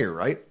that player,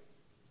 right?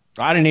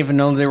 I didn't even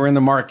know they were in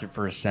the market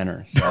for a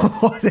center.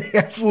 So. They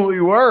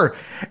absolutely were.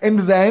 And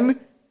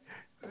then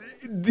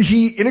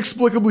he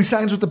inexplicably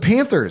signs with the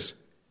Panthers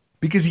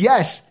because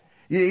yes,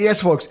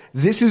 folks,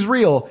 this is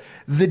real.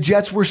 The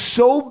Jets were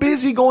so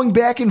busy going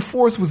back and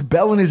forth with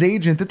Bell and his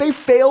agent that they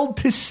failed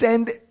to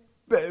send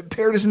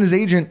Paradis and his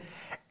agent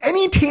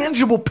any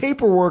tangible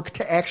paperwork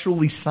to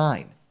actually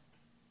sign.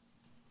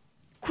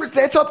 Chris,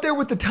 that's up there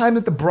with the time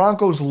that the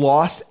Broncos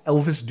lost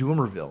Elvis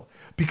Dumervil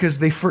because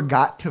they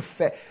forgot to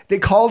they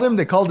called him,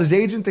 they called his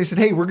agent, they said,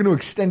 hey, we're going to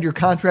extend your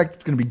contract.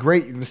 It's going to be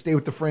great. You're going to stay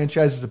with the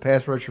franchise as a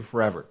pass rusher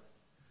forever.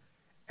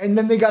 And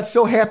then they got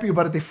so happy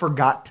about it, they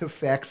forgot to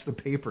fax the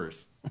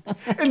papers.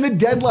 And the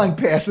deadline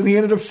passed, and he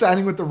ended up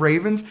signing with the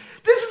Ravens.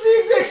 This is the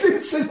exact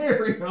same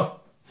scenario.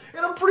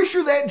 And I'm pretty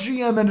sure that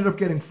GM ended up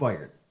getting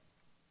fired.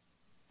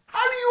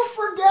 How do you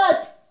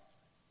forget?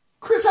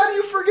 Chris, how do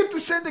you forget to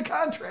send a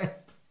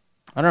contract?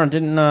 I don't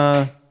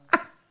know.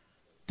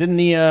 Didn't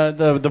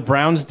the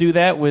Browns do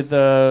that with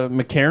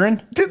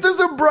McCarron? They're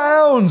the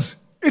Browns.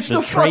 It's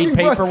the trade fucking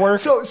paperwork.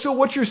 So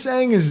what you're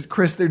saying is,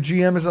 Chris, their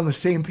GM is on the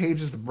same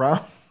page as the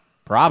Browns?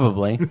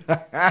 Probably.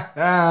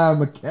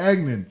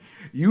 McCagnon,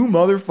 you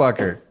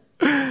motherfucker.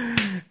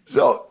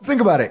 So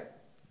think about it.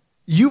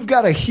 You've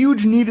got a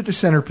huge need at the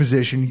center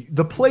position.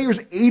 The player's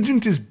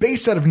agent is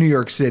based out of New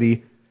York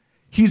City.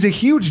 He's a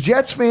huge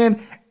Jets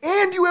fan,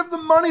 and you have the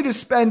money to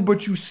spend,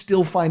 but you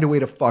still find a way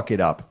to fuck it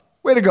up.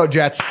 Way to go,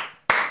 Jets.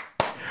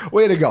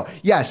 Way to go.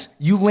 Yes,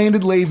 you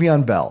landed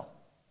Le'Veon Bell.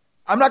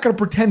 I'm not going to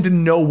pretend to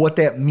know what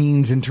that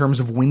means in terms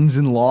of wins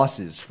and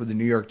losses for the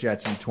New York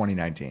Jets in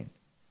 2019.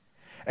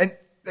 And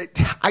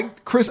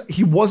Chris,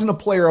 he wasn't a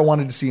player I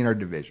wanted to see in our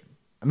division.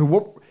 I mean,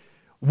 what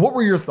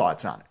were your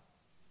thoughts on it?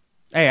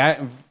 Hey,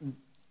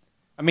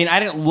 I mean, I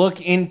didn't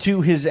look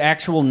into his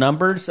actual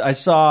numbers. I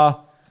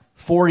saw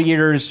 4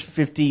 years,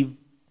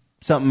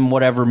 50-something,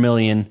 whatever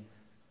million,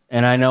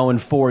 and I know in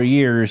 4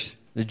 years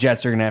the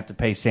Jets are going to have to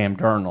pay Sam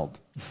Darnold.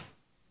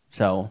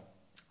 So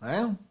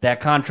that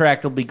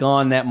contract will be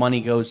gone. That money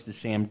goes to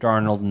Sam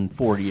Darnold in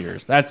 4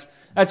 years. That's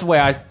the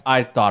way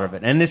I thought of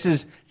it. And it's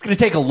going to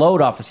take a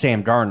load off of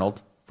Sam Darnold,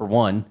 for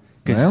one,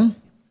 because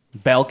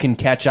Bell can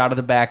catch out of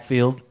the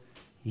backfield.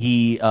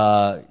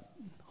 He'll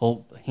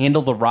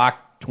handle the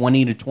rock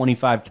 20 to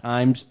 25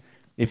 times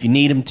if you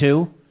need him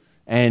to.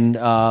 And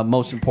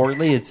most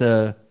importantly, it's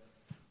a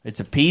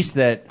piece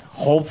that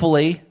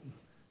hopefully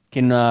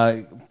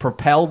can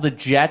propel the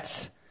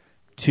Jets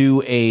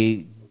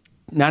to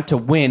not to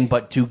win,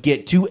 but to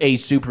get to a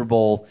Super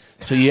Bowl.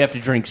 So you have to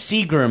drink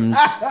Seagrams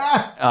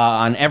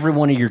on every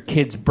one of your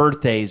kids'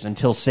 birthdays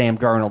until Sam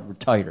Darnold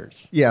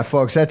retires. Yeah,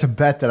 folks, that's a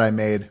bet that I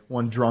made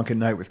one drunken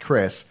night with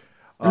Chris.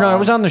 No, I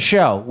was on the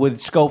show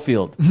with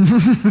Schofield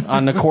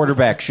on the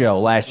quarterback show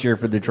last year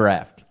for the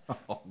draft.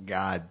 Oh,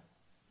 God.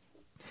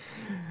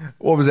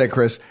 What was that,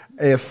 Chris?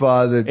 If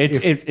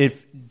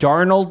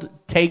Darnold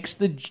takes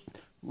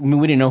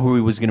we didn't know who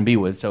he was going to be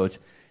with, so it's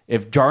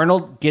if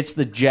Darnold gets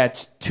the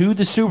Jets to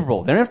the Super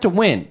Bowl, they don't have to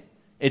win.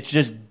 It's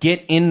just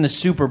get in the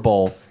Super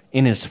Bowl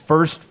in his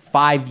first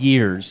 5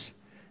 years,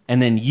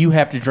 and then you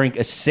have to drink a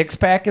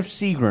 6-pack of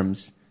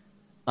Seagrams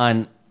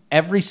on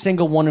every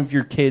single one of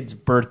your kids'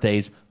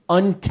 birthdays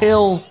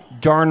until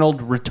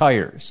Darnold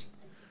retires.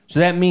 So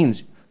that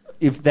means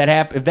if that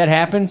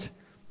happens,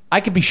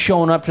 I could be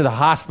showing up to the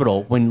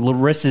hospital when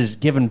Larissa's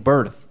giving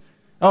birth.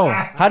 Oh,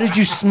 how did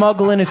you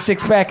smuggle in a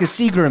 6-pack of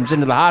Seagrams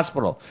into the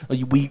hospital?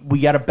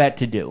 We got a bet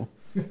to do.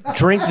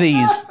 Drink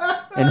these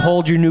and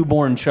hold your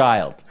newborn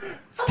child.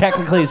 It's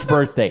technically his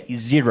birthday.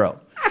 He's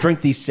 0. Drink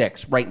these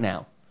 6 right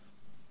now.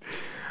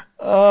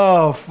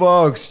 Oh,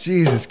 folks,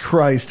 Jesus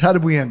Christ. How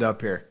did we end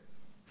up here?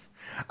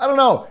 I don't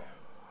know.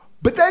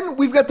 But then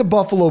we've got the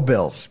Buffalo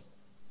Bills.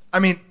 I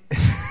mean,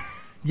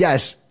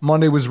 yes,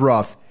 Monday was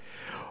rough.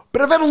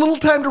 But I've had a little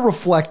time to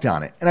reflect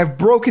on it, and I've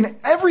broken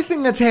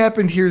everything that's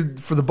happened here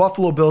for the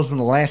Buffalo Bills in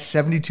the last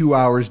 72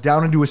 hours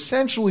down into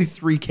essentially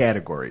 3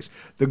 categories.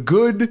 The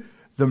good,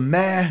 the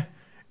meh,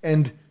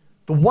 and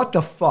the what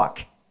the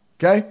fuck.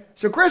 Okay?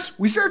 So, Chris,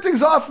 we start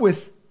things off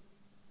with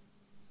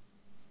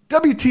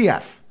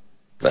WTF.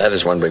 That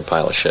is one big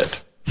pile of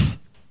shit.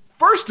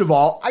 First of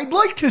all, I'd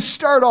like to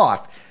start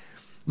off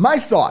my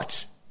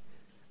thoughts.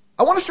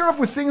 I want to start off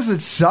with things that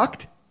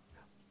sucked.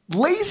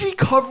 Lazy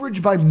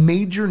coverage by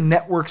major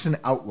networks and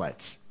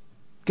outlets.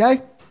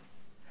 Okay?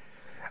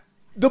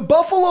 The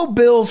Buffalo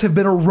Bills have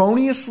been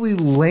erroneously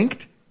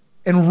linked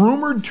and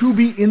rumored to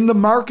be in the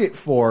market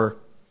for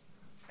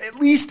at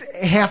least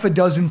half a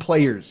dozen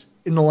players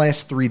in the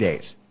last 3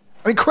 days.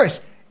 I mean,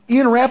 Chris,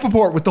 Ian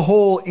Rappaport with the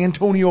whole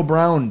Antonio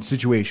Brown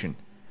situation.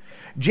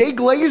 Jay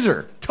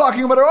Glazer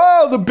talking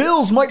about, the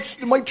Bills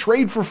might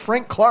trade for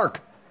Frank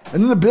Clark.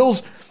 And then the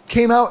Bills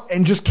came out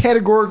and just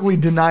categorically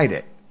denied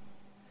it.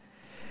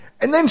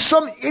 And then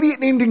some idiot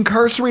named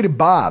Incarcerated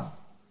Bob,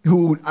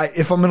 who,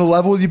 if I'm going to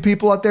level with you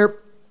people out there,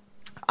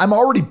 I'm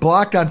already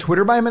blocked on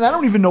Twitter by him, and I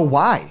don't even know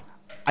why.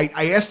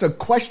 I asked a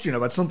question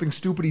about something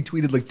stupid he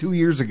tweeted like 2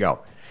 years ago.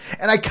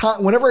 And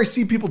whenever I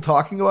see people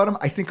talking about him,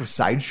 I think of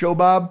Sideshow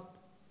Bob.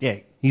 Yeah,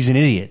 he's an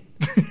idiot.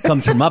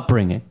 Comes from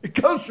upbringing. It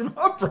comes from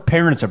upbringing.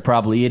 Parents are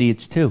probably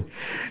idiots too.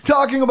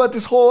 Talking about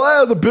this whole,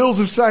 the Bills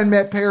have signed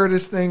Matt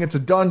Paradis thing. It's a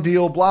done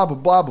deal, blah, blah,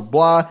 blah, blah,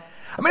 blah.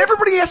 I mean,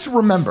 everybody has to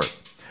remember,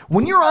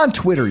 when you're on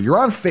Twitter, you're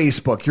on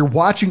Facebook, you're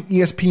watching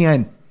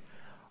ESPN,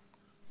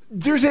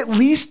 there's at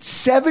least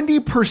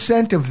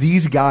 70% of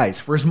these guys,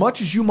 for as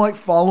much as you might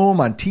follow them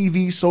on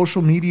TV,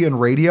 social media, and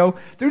radio,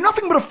 they're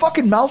nothing but a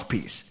fucking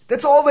mouthpiece.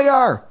 That's all they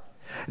are.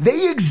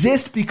 They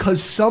exist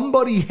because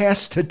somebody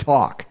has to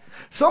talk.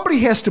 Somebody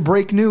has to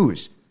break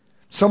news.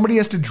 Somebody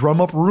has to drum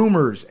up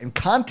rumors and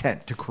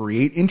content to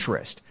create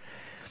interest.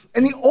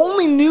 And the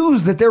only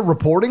news that they're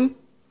reporting,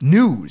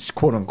 news,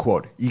 quote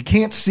unquote, you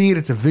can't see it.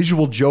 It's a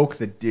visual joke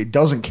that it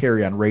doesn't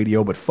carry on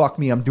radio, but fuck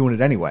me, I'm doing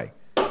it anyway.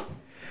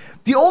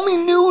 The only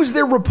news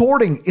they're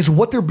reporting is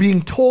what they're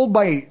being told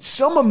by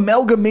some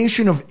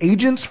amalgamation of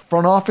agents,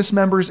 front office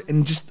members,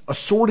 and just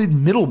assorted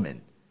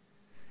middlemen.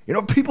 You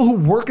know, people who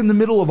work in the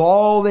middle of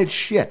all that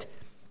shit.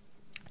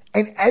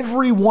 And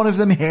every one of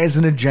them has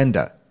an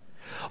agenda.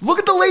 Look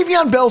at the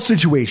Le'Veon Bell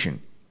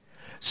situation.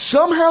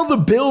 Somehow the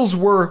Bills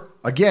were,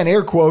 again,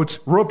 air quotes,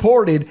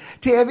 reported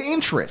to have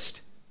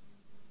interest.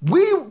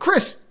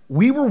 Chris,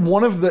 we were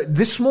one of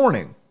this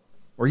morning,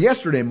 or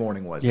yesterday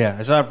morning was it? Yeah,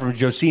 I saw it from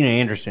Josina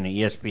Anderson at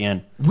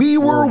ESPN. We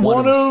were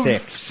one of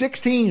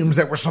six teams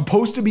that were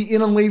supposed to be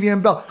in on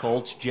Le'Veon Bell.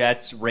 Colts,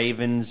 Jets,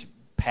 Ravens,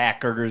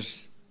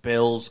 Packers,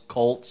 Bills,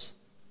 Colts.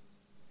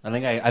 I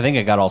think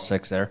I got all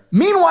 6 there.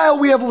 Meanwhile,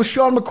 we have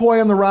LaShawn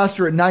McCoy on the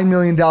roster at $9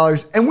 million,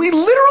 and we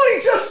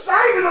literally just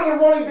signed another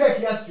running back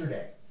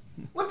yesterday.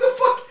 What the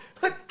fuck?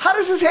 How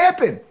does this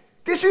happen?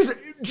 This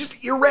is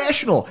just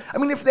irrational. I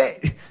mean, if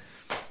that...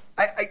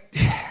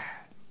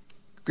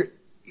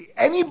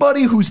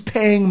 Anybody who's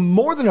paying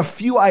more than a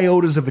few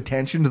iotas of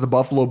attention to the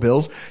Buffalo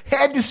Bills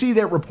had to see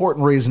that report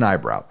and raise an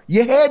eyebrow.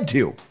 You had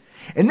to.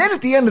 And then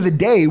at the end of the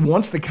day,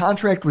 once the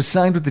contract was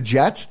signed with the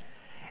Jets,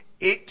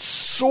 it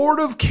sort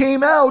of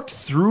came out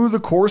through the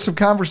course of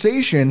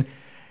conversation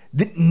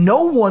that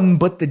no one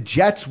but the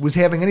Jets was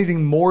having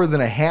anything more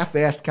than a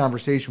half-assed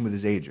conversation with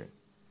his agent.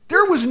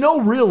 There was no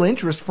real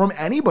interest from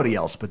anybody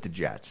else but the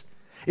Jets.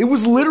 It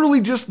was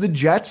literally just the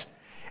Jets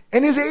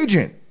and his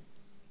agent.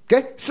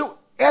 Okay? So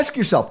ask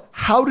yourself,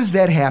 how does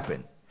that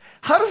happen?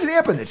 How does it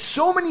happen that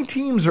so many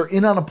teams are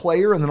in on a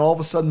player and then all of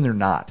a sudden they're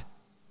not?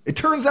 It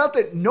turns out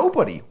that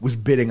nobody was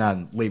bidding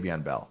on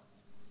Le'Veon Bell.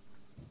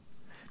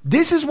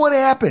 This is what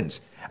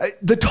happens.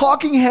 The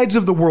talking heads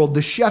of the world,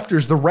 the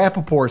Schefters, the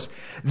Rappaports,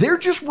 they're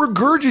just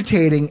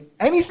regurgitating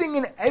anything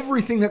and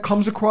everything that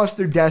comes across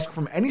their desk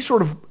from any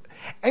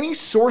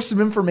source of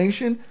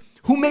information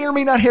who may or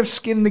may not have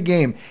skin in the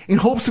game in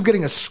hopes of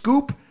getting a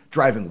scoop,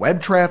 driving web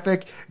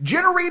traffic,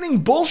 generating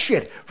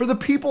bullshit for the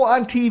people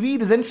on TV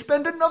to then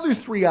spend another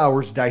 3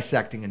 hours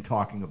dissecting and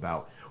talking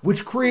about,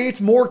 which creates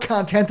more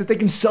content that they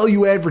can sell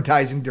you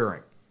advertising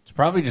during. It's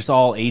probably just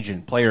all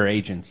player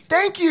agents.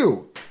 Thank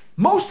you.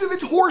 Most of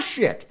it's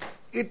horseshit.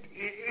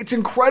 It's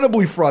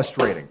incredibly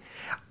frustrating.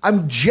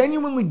 I'm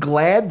genuinely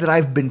glad that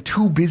I've been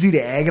too busy to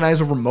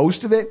agonize over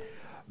most of it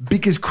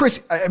because,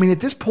 Chris, I mean, at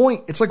this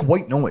point, it's like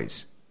white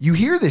noise. You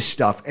hear this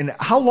stuff, and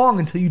how long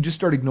until you just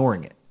start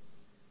ignoring it?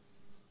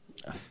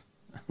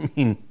 I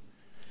mean,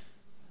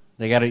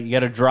 you got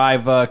to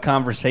drive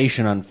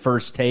conversation on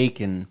First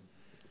Take and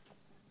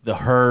The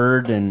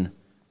Herd and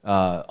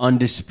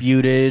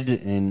Undisputed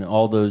and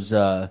all those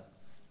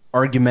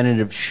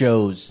argumentative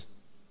shows.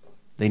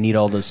 They need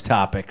all those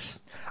topics.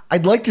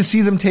 I'd like to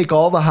see them take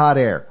all the hot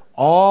air,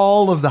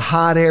 all of the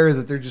hot air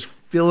that they're just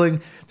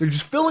filling. They're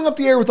just filling up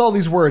the air with all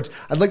these words.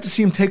 I'd like to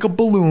see them take a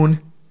balloon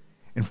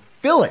and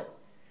fill it,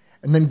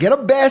 and then get a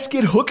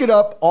basket, hook it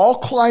up, all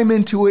climb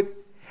into it,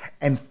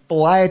 and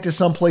fly it to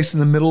someplace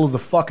in the middle of the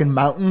fucking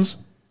mountains,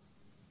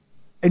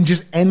 and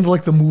just end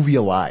like the movie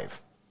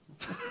Alive.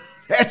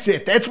 That's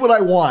it. That's what I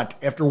want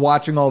after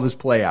watching all this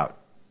play out.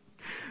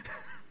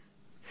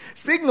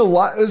 Speaking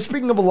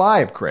of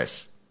Alive,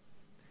 Chris.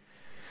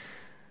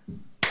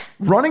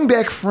 Running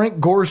back Frank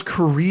Gore's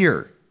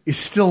career is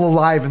still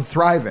alive and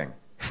thriving.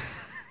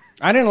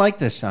 I didn't like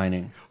this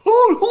signing.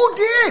 Who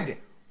did?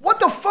 What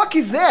the fuck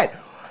is that?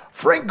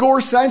 Frank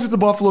Gore signs with the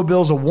Buffalo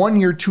Bills a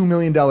 1-year, $2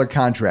 million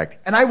contract.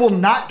 And I will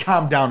not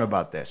calm down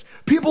about this.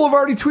 People have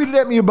already tweeted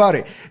at me about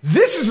it.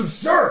 This is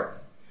absurd.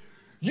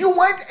 You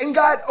went and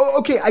got...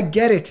 Okay, I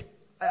get it.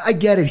 I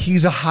get it.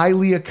 He's a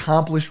highly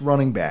accomplished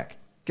running back.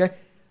 Okay?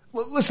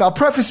 Listen, I'll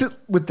preface it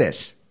with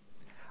this.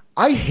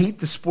 I hate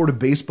the sport of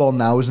baseball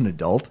now as an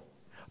adult.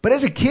 But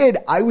as a kid,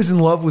 I was in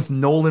love with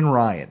Nolan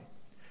Ryan.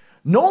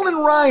 Nolan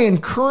Ryan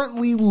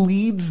currently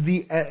leads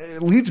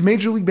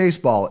Major League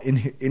Baseball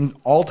in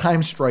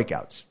all-time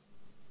strikeouts.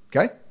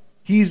 Okay?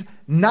 He's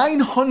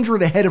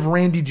 900 ahead of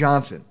Randy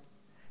Johnson.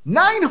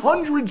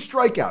 900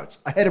 strikeouts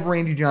ahead of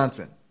Randy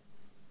Johnson.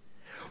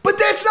 But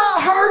that's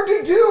not hard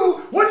to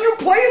do when you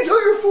play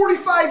until you're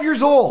 45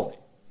 years old.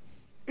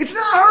 It's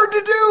not hard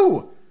to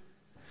do.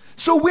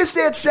 So with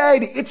that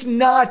said, it's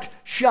not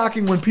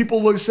shocking when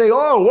people say,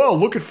 oh, well,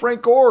 look at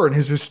Frank Gore and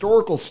his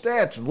historical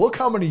stats and look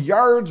how many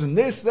yards and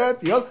this, that,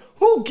 the other.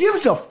 Who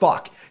gives a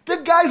fuck? The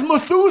guy's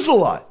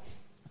Methuselah.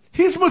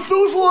 He's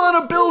Methuselah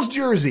in a Bills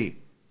jersey.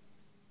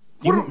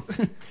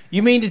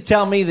 You mean to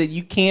tell me that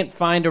you can't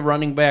find a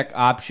running back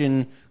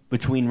option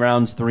between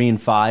rounds 3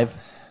 and 5?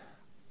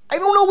 I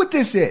don't know what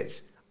this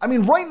is. I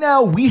mean, right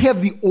now we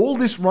have the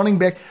oldest running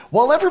back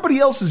while everybody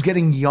else is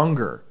getting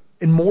younger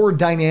and more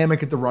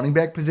dynamic at the running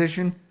back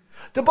position.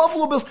 The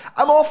Buffalo Bills,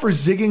 I'm all for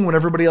zigging when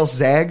everybody else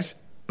zags,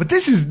 but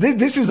this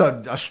is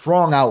a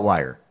strong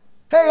outlier.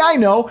 Hey, I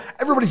know,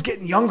 everybody's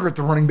getting younger at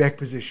the running back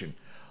position.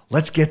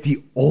 Let's get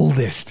the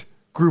oldest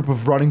group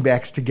of running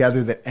backs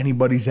together that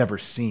anybody's ever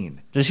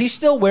seen. Does he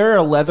still wear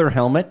a leather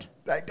helmet?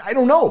 I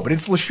don't know, but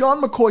it's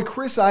LaShawn McCoy,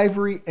 Chris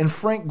Ivory, and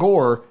Frank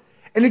Gore,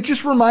 and it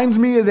just reminds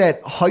me of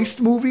that heist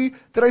movie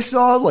that I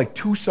saw like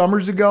 2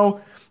 summers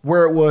ago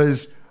where it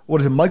was,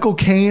 Michael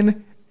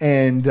Caine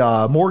and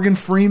Morgan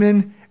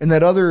Freeman and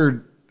that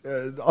other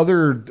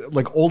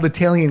like old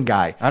Italian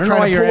guy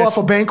trying to pull off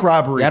a bank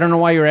robbery. I don't know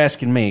why you're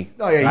asking me.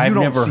 Oh, yeah, I've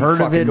never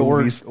heard of it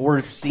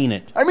or seen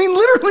it. I mean,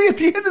 literally at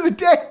the end of the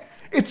day,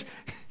 it's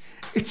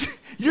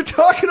You're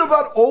talking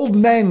about old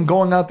men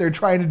going out there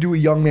trying to do a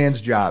young man's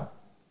job.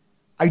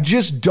 I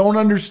just don't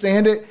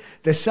understand it.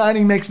 The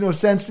signing makes no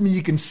sense to me.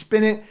 You can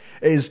spin it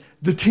as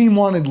the team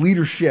wanted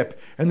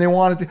leadership and they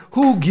wanted to.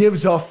 Who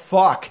gives a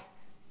fuck?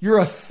 You're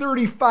a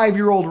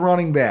 35-year-old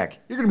running back.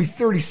 You're going to be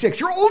 36.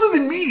 You're older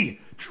than me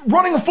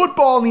running a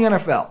football in the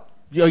NFL.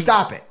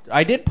 Stop it.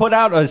 I did put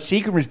out a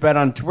Seagram's bet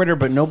on Twitter,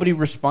 but nobody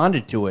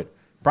responded to it.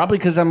 Probably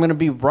because I'm going to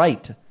be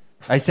right.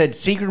 I said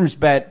Seagram's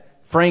bet,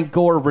 Frank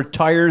Gore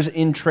retires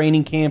in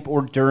training camp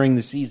or during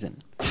the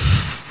season.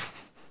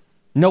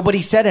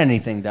 Nobody said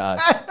anything to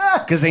us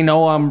because they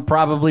know I'm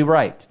probably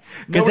right.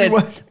 Because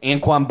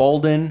Anquan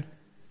Bolden,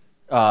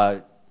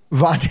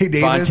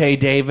 Vontae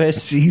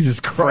Davis. Jesus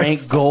Christ.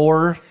 Frank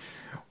Gore.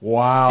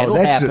 Wow.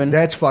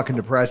 That's fucking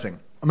depressing.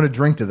 I'm going to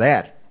drink to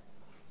that.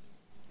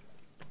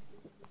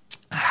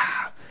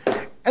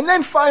 And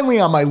then finally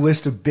on my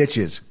list of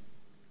bitches,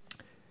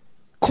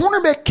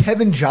 cornerback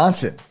Kevin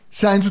Johnson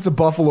signs with the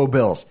Buffalo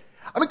Bills.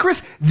 I mean,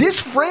 Chris, this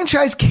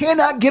franchise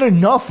cannot get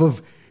enough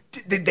of,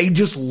 they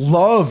just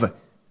love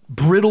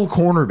brittle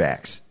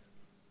cornerbacks.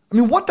 I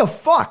mean, what the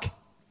fuck?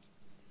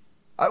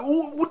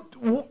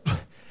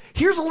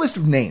 Here's a list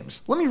of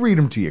names. Let me read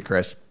them to you,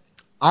 Chris.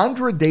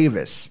 Andra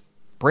Davis,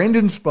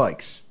 Brandon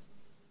Spikes,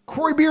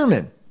 Corey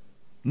Bierman,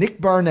 Nick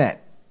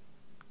Barnett,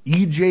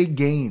 E.J.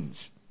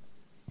 Gaines.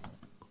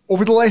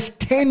 Over the last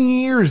 10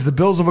 years, the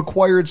Bills have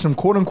acquired some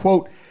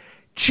quote-unquote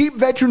cheap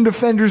veteran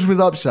defenders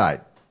with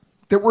upside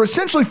that were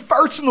essentially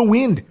farts in the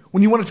wind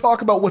when you want to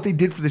talk about what they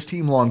did for this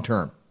team long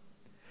term.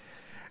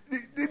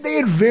 They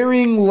had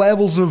varying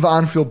levels of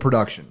on-field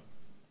production.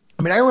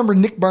 I mean, I remember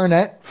Nick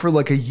Barnett for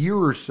like a year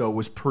or so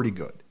was pretty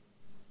good.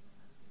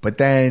 But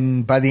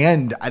then by the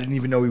end, I didn't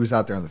even know he was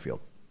out there on the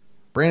field.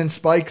 Brandon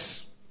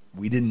Spikes,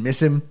 we didn't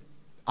miss him.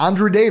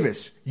 Andrew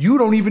Davis, you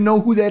don't even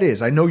know who that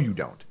is. I know you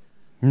don't.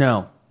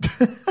 No,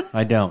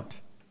 I don't.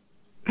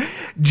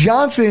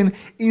 Johnson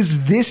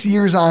is this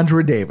year's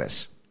Andrew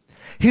Davis.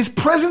 His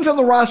presence on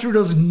the roster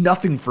does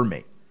nothing for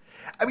me.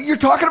 I mean, you're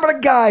talking about a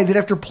guy that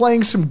after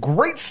playing some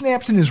great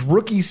snaps in his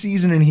rookie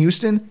season in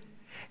Houston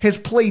has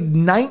played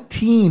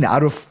 19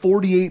 out of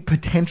 48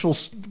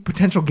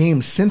 potential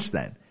games since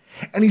then.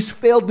 And he's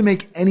failed to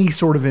make any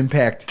sort of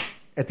impact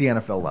at the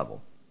NFL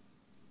level.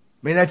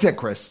 I mean, that's it,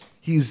 Chris.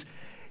 He's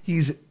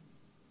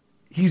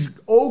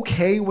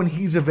okay when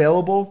he's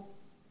available,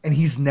 and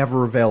he's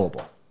never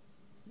available.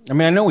 I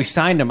mean, I know we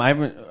signed him.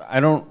 I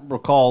don't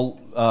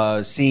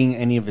recall seeing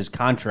any of his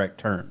contract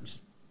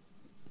terms.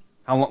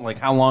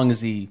 How long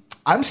is he?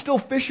 I'm still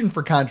fishing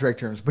for contract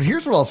terms, but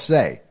here's what I'll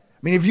say. I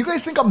mean, if you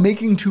guys think I'm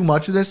making too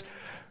much of this,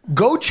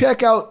 go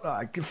check out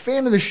a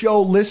fan of the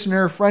show,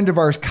 listener, friend of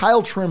ours,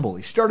 Kyle Trimble.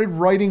 He started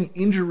writing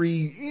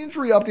injury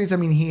updates. I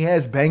mean, he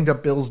has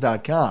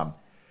bangedupbills.com,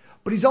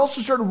 but he's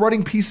also started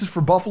writing pieces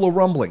for Buffalo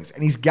Rumblings,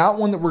 and he's got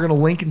one that we're going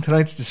to link in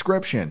tonight's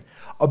description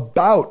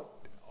about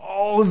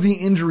all of the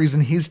injuries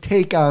and his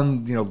take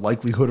on,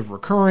 likelihood of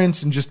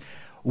recurrence and just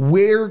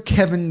where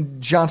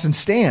Kevin Johnson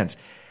stands.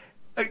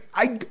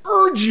 I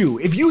urge you,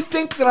 if you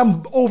think that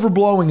I'm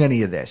overblowing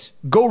any of this,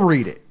 go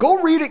read it.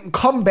 Go read it and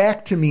come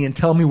back to me and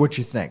tell me what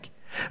you think.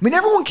 I mean,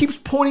 everyone keeps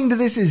pointing to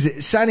this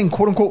as signing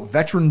quote-unquote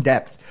veteran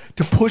depth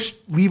to push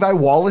Levi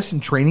Wallace in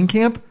training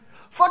camp.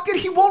 Fuck it,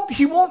 he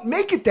won't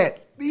make it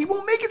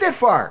that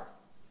far.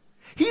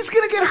 He's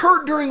going to get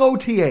hurt during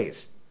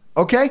OTAs.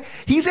 Okay?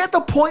 He's at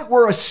the point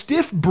where a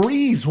stiff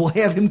breeze will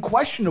have him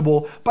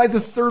questionable by the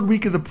third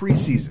week of the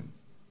preseason.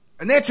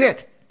 And that's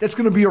it. That's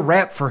going to be a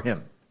wrap for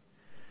him.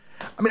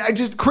 I mean,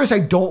 Chris, I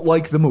don't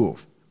like the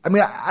move. I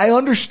mean, I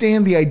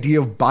understand the idea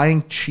of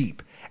buying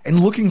cheap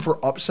and looking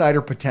for upside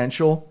or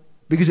potential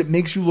because it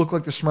makes you look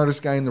like the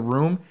smartest guy in the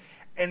room.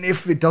 And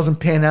if it doesn't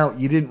pan out,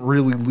 you didn't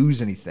really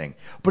lose anything.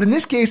 But in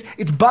this case,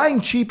 it's buying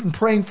cheap and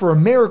praying for a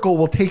miracle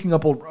while taking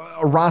up a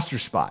roster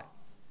spot.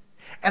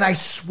 And I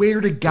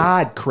swear to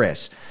God,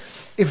 Chris,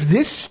 if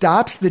this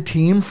stops the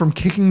team from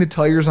kicking the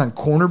tires on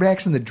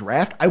cornerbacks in the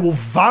draft, I will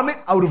vomit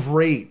out of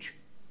rage.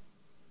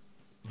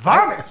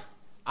 Vomit!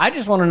 I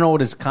just want to know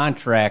what his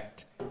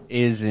contract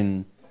is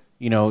and,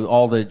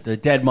 all the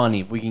dead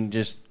money. If we can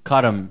just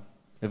cut him.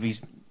 If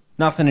he's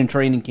nothing in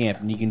training camp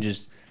and you can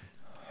just,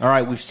 all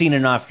right, we've seen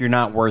enough. You're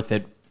not worth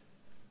it.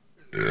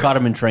 Cut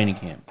him in training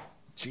camp.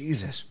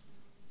 Jesus.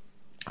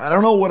 I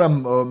don't know what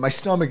my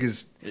stomach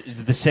is.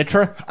 Is it the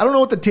Citra? I don't know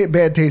what the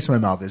bad taste in my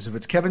mouth is. If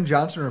it's Kevin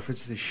Johnson or if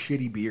it's the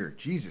shitty beer.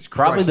 Jesus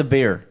Christ. Probably the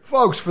beer.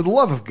 Folks, for the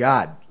love of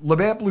God,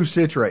 Labatt Blue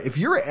Citra, if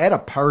you're at a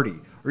party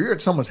or you're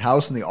at someone's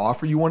house and they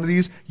offer you one of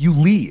these, you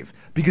leave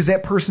because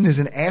that person is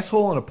an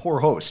asshole and a poor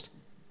host.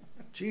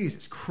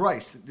 Jesus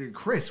Christ.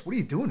 Chris, what are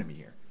you doing to me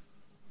here?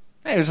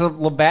 Hey, there's a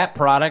Labatt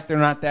product. They're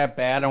not that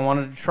bad. I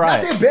wanted to try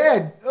it. Not that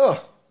bad. Ugh.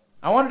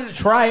 I wanted to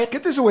try it.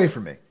 Get this away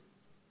from me.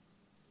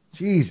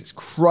 Jesus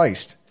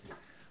Christ.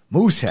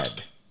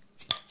 Moosehead.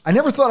 I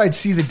never thought I'd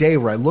see the day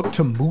where I look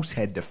to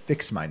Moosehead to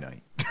fix my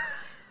night.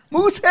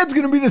 Moosehead's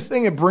going to be the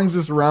thing that brings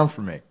this around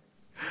for me.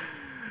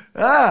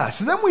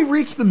 So then we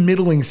reach the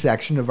middling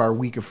section of our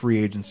week of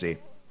free agency.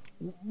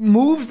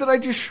 Moves that I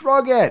just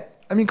shrug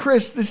at. I mean,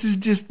 Chris, this is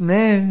just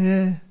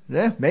meh.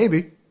 Yeah,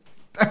 maybe.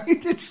 I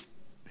mean, it's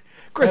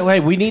Chris.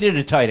 Wait, we needed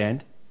a tight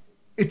end.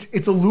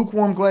 It's a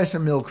lukewarm glass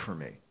of milk for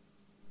me.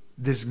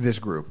 This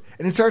group,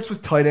 and it starts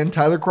with tight end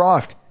Tyler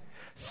Kroft.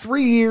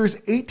 3 years,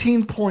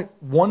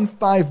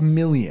 $18.15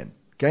 million.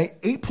 Okay,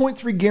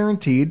 8.3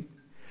 guaranteed,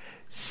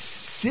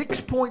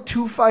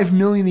 $6.25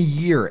 million a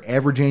year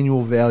average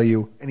annual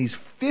value, and he's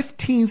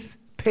 15th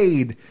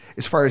paid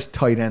as far as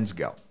tight ends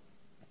go.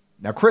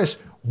 Now,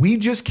 Chris, we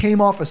just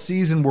came off a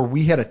season where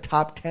we had a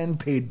top 10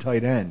 paid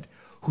tight end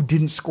who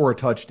didn't score a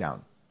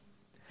touchdown.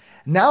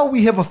 Now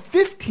we have a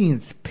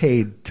 15th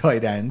paid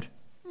tight end,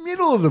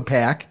 middle of the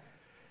pack,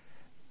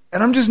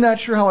 and I'm just not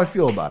sure how I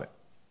feel about it.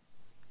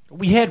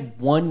 We had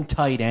one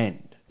tight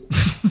end.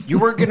 You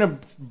weren't going to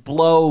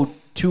blow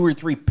 2 or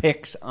 3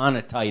 picks on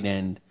a tight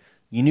end.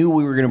 You knew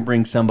we were going to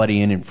bring somebody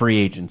in free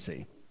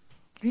agency.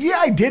 Yeah,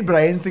 I did, but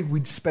I didn't think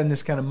we'd spend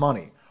this kind of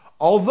money.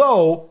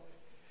 Although,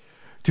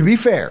 to be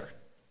fair,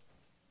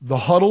 the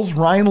Huddle's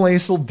Ryan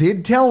Lasel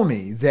did tell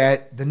me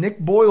that the Nick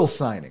Boyle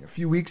signing a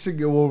few weeks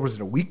ago, what was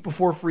it, a week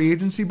before free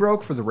agency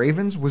broke for the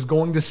Ravens, was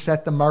going to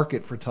set the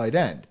market for tight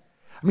end.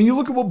 I mean, you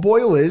look at what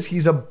Boyle is.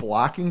 He's a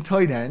blocking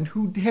tight end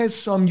who has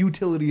some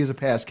utility as a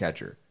pass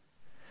catcher.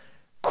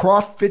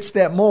 Kroft fits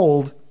that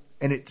mold,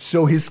 and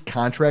so his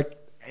contract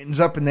ends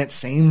up in that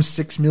same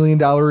 $6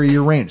 million a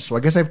year range. So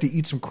I guess I have to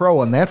eat some crow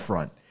on that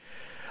front.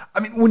 I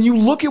mean, when you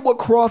look at what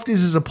Kroft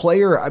is as a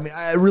player, I mean,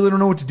 I really don't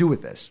know what to do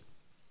with this.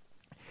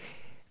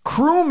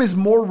 Kroom is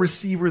more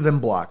receiver than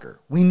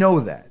blocker. We know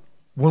that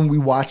when we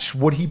watch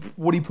what he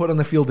put on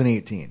the field in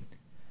 18.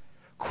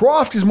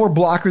 Kroft is more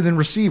blocker than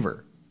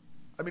receiver.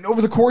 I mean,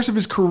 over the course of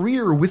his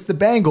career with the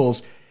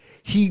Bengals,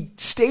 he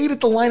stayed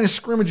at the line of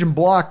scrimmage and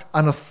blocked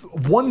on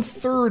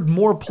 1/3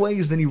 more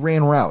plays than he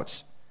ran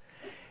routes.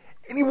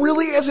 And he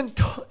really hasn't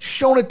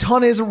shown a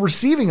ton as a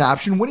receiving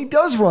option when he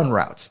does run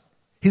routes.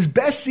 His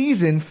best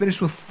season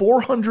finished with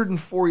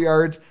 404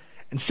 yards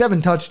and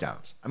 7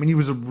 touchdowns. I mean, he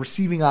was a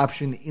receiving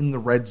option in the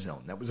red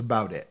zone. That was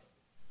about it.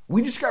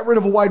 We just got rid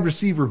of a wide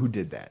receiver who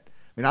did that.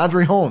 I mean,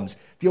 Andre Holmes,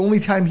 the only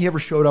time he ever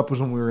showed up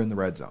was when we were in the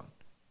red zone.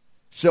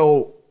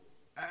 So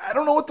I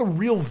don't know what the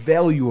real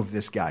value of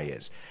this guy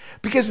is.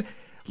 Because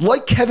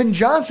like Kevin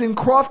Johnson,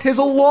 Kroft has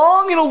a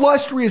long and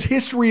illustrious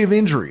history of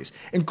injuries,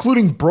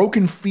 including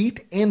broken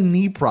feet and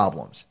knee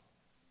problems.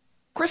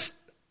 Chris,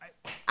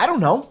 I don't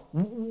know.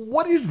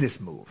 What is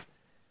this move?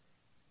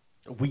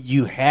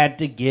 You had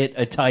to get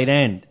a tight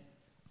end.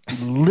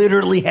 You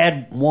literally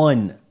had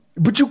one.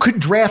 But you could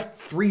draft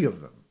 3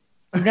 of them.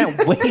 You're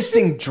not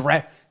wasting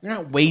draft. You're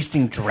not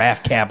wasting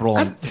draft capital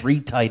on 3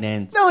 tight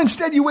ends. No,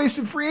 instead you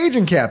wasted free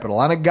agent capital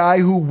on a guy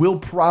who will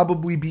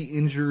probably be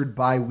injured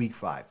by week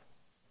 5.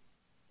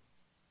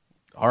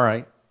 All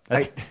right,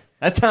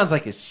 that sounds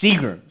like a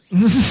Seagrams.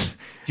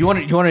 Do you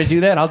want to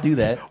do that? I'll do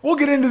that. We'll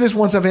get into this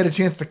once I've had a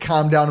chance to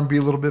calm down and be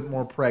a little bit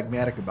more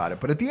pragmatic about it.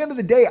 But at the end of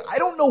the day, I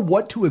don't know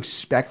what to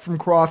expect from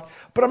Kroft,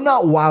 but I'm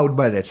not wowed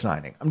by that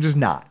signing. I'm just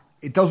not.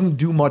 It doesn't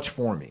do much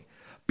for me.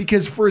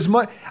 Because for as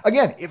much,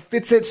 again, it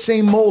fits that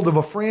same mold of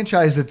a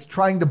franchise that's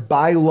trying to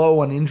buy low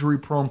on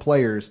injury-prone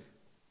players,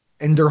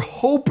 and they're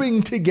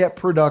hoping to get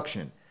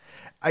production.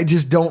 I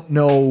just don't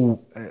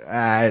know.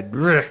 I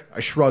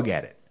shrug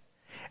at it.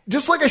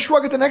 Just like I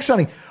shrug at the next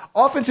signing.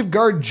 Offensive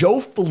guard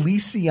Joe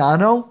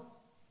Feliciano.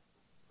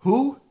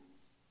 Who?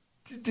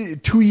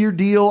 2-year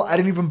deal. I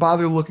didn't even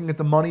bother looking at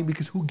the money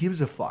because who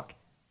gives a fuck?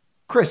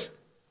 Chris,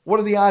 what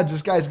are the odds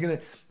this guy's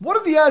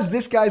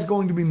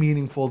going to be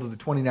meaningful to the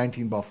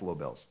 2019 Buffalo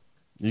Bills?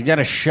 You got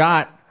a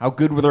shot. How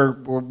good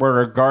were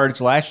our guards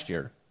last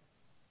year?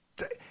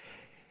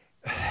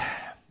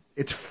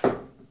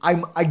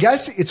 I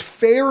guess it's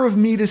fair of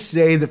me to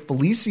say that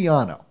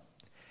Feliciano,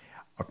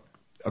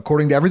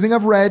 according to everything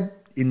I've read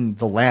in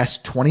the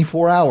last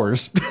 24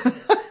 hours,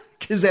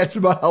 because that's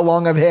about how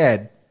long I've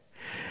had,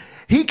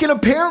 he can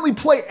apparently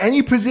play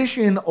any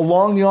position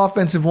along the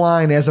offensive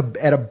line at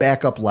a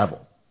backup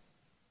level.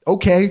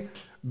 Okay,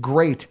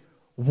 great.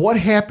 What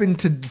happened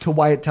to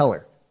Wyatt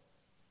Teller?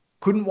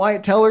 Couldn't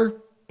Wyatt Teller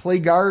play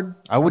guard?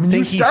 I would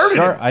think he start.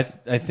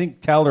 I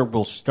think Teller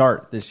will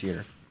start this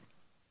year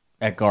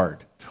at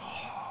guard.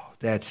 Oh,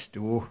 that's...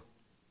 Ooh.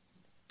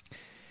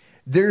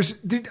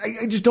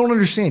 I just don't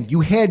understand.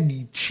 You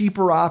had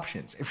cheaper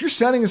options. If you're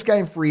signing this guy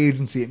in free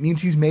agency, it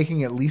means he's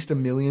making at least $1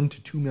 million to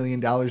 $2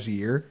 million a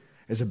year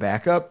as a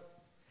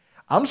backup.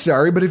 I'm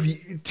sorry, but if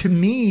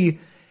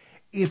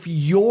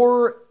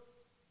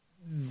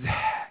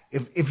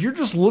you're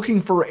just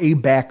looking for a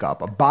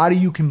backup, a body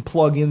you can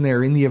plug in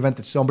there in the event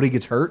that somebody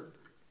gets hurt,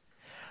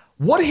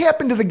 what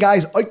happened to the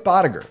guys Ike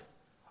Bodiger?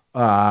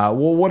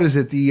 What is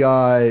it?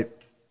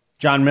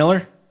 John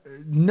Miller?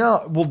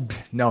 No,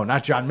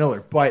 not John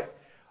Miller, but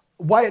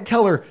Wyatt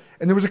Teller,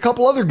 and there was a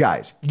couple other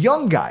guys,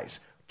 young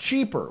guys,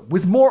 cheaper,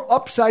 with more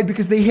upside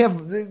because they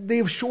have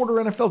shorter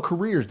NFL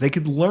careers. They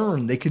could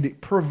learn. They could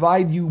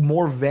provide you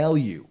more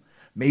value.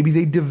 Maybe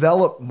they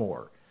develop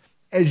more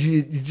as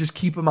you just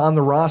keep them on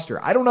the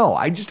roster. I don't know.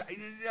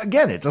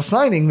 Again, it's a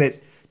signing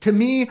that, to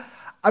me,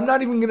 I'm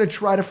not even going to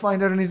try to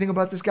find out anything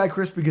about this guy,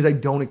 Chris, because I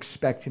don't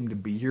expect him to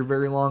be here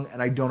very long,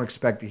 and I don't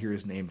expect to hear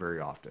his name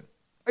very often.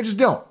 I just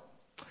don't.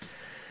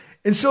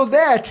 And so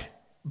that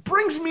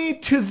brings me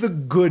to the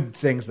good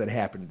things that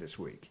happened this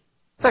week.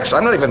 Actually,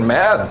 I'm not even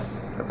mad.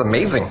 That's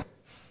amazing.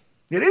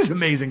 It is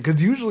amazing,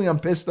 because usually I'm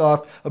pissed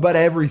off about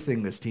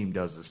everything this team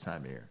does this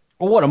time of year.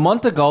 Well, what, a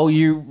month ago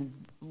you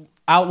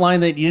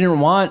outlined that you didn't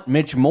want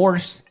Mitch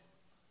Morse,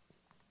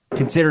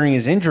 considering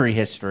his injury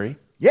history.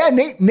 Yeah,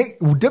 Nate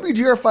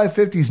WGR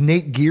 550's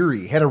Nate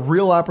Geary had a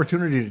real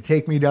opportunity to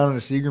take me down in a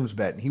Seagram's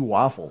bet, and he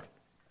waffled.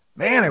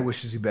 Man, I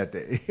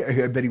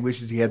bet he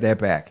wishes he had that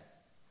back.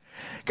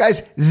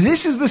 Guys,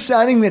 this is the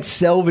signing that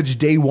salvaged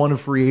day one of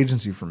free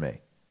agency for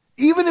me,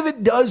 even if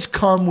it does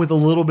come with a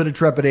little bit of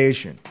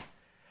trepidation.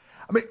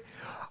 I mean,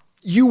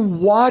 you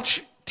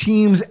watch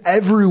teams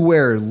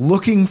everywhere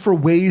looking for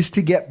ways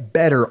to get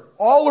better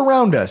all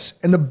around us.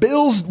 And the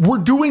Bills were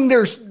doing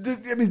their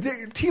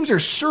teams are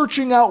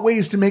searching out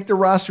ways to make their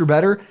roster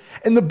better.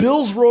 And the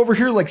Bills were over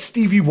here like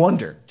Stevie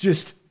Wonder,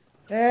 just,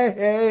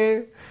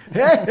 hey,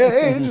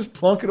 just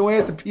plunking away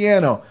at the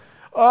piano.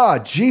 Oh,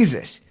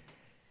 Jesus.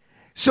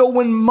 So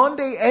when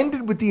Monday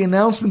ended with the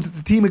announcement that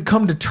the team had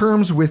come to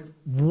terms with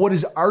what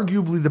is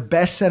arguably the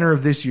best center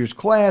of this year's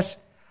class,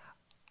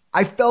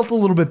 I felt a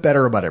little bit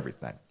better about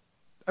everything.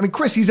 I mean,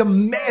 Chris, he's a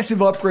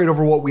massive upgrade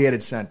over what we had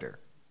at center.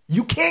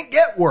 You can't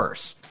get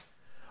worse.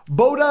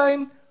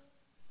 Bodine,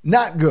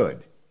 not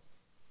good.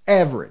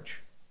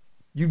 Average.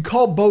 You'd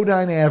call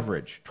Bodine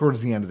average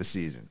towards the end of the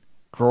season.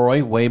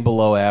 Groy, way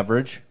below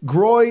average.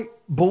 Groy,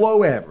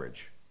 below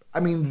average.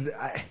 I mean,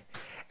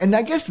 and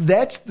I guess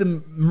that's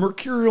the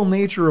mercurial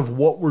nature of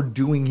what we're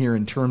doing here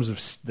in terms of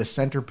the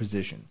center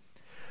position.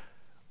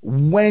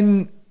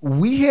 When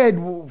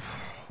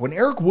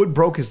Eric Wood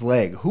broke his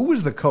leg, who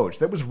was the coach?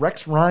 That was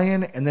Rex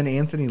Ryan and then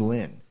Anthony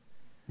Lynn.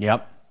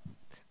 Yep.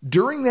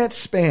 During that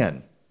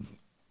span,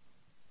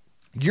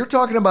 you're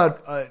talking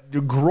about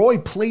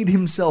Groy played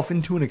himself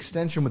into an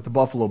extension with the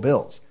Buffalo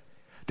Bills.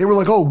 They were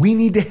like, oh, we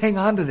need to hang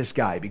on to this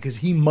guy because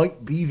he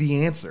might be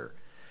the answer.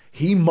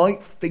 He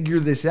might figure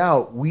this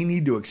out. We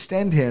need to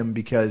extend him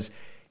because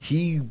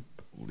he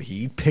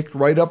picked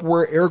right up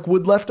where Eric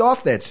Wood left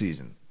off that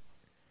season.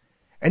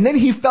 And then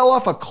he fell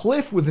off a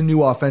cliff with a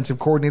new offensive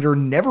coordinator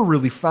and never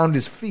really found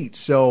his feet.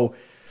 So,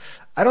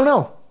 I don't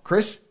know,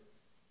 Chris.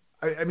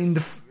 I mean,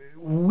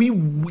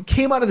 we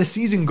came out of the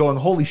season going,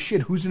 holy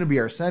shit, who's going to be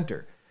our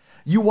center?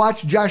 You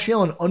watch Josh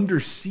Allen under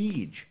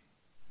siege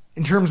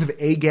in terms of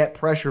A-gap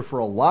pressure for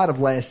a lot of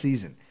last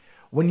season.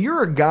 When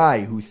you're a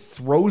guy who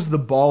throws the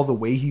ball the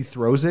way he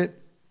throws it,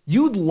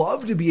 you'd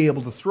love to be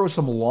able to throw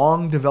some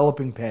long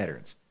developing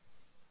patterns.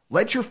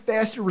 Let your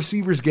faster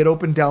receivers get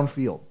open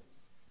downfield.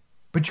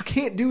 But you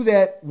can't do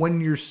that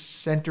when your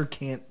center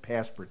can't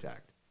pass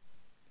protect.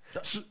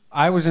 So,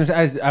 I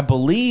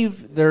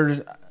believe there's.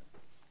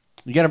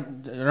 I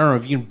don't know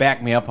if you can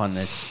back me up on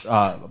this,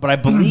 but I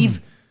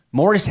believe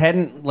Morris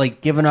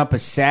hadn't given up a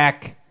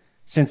sack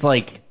since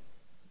I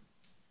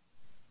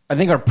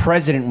think our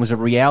president was a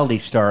reality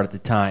star at the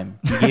time.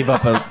 He gave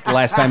up the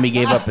last time he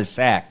gave up a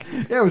sack.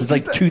 Yeah, it was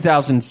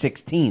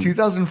 2016.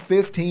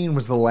 2015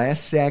 was the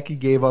last sack he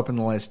gave up in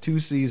the last two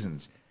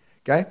seasons.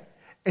 Okay.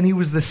 And he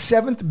was the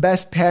 7th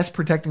best pass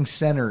protecting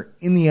center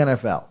in the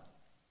NFL.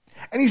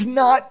 And he's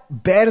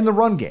not bad in the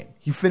run game.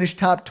 He finished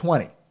top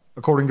 20,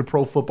 according to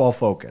Pro Football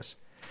Focus.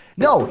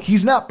 No,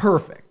 he's not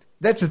perfect.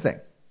 That's the thing.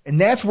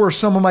 And that's where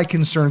some of my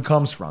concern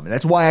comes from. And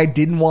that's why I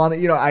didn't want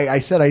it. I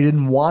said I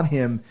didn't want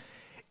him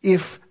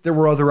if there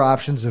were other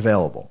options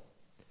available.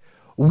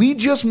 We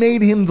just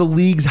made him the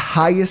league's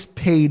highest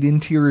paid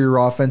interior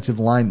offensive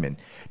lineman,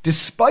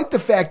 despite the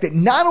fact that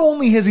not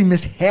only has he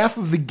missed half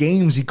of the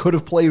games he could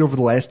have played over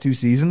the last 2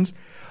 seasons,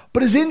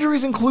 but his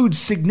injuries include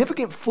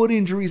significant foot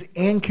injuries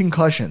and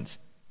concussions.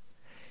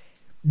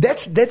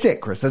 That's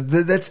it, Chris.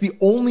 That's the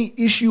only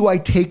issue I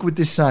take with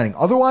this signing.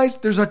 Otherwise,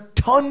 there's a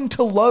ton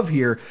to love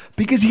here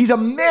because he's a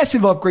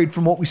massive upgrade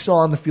from what we saw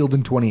on the field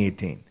in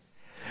 2018.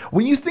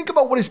 When you think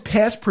about what his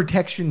pass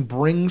protection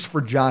brings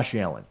for Josh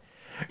Allen,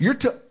 you're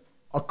to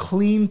a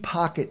clean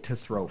pocket to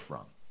throw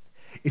from.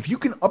 If you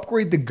can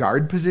upgrade the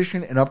guard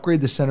position and upgrade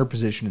the center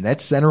position, and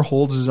that center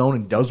holds his own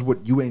and does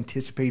what you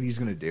anticipate he's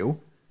going to do,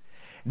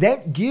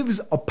 that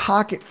gives a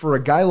pocket for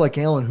a guy like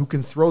Allen who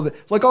can throw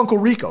like Uncle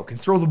Rico can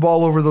throw the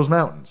ball over those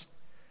mountains.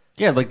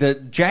 Yeah, like the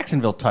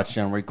Jacksonville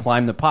touchdown where he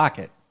climbed the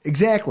pocket.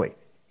 Exactly.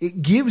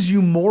 It gives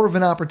you more of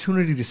an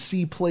opportunity to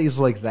see plays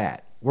like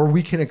that, where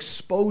we can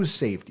expose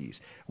safeties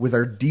with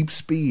our deep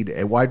speed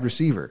at wide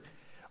receiver,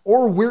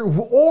 or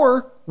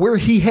where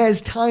he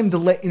has time to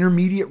let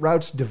intermediate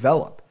routes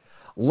develop.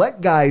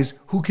 Let guys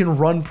who can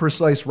run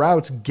precise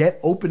routes get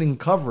opening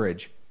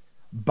coverage.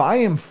 Buy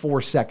him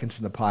 4 seconds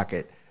in the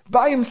pocket.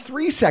 Buy him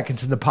 3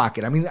 seconds in the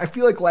pocket. I mean, I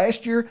feel like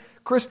last year,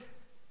 Chris,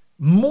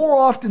 more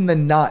often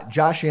than not,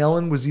 Josh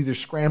Allen was either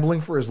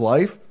scrambling for his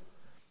life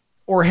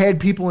or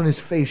had people in his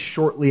face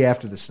shortly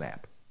after the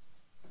snap.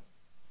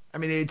 I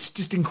mean, it's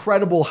just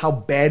incredible how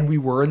bad we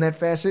were in that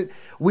facet,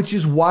 which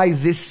is why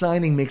this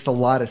signing makes a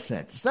lot of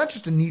sense. It's not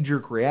just a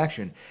knee-jerk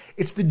reaction.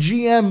 It's the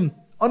GM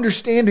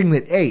understanding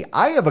that, hey,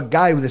 I have a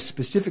guy with a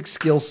specific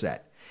skill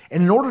set.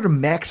 And in order to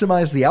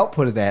maximize the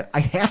output of that, I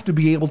have to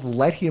be able to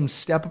let him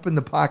step up in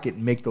the pocket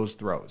and make those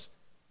throws.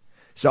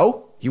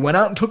 So he went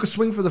out and took a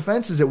swing for the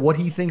fences at what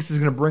he thinks is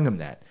going to bring him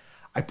that.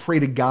 I pray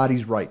to God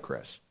he's right,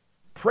 Chris.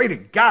 Pray to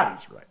God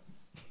he's right.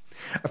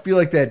 I feel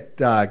like that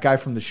guy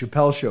from the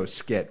Chappelle Show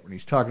skit when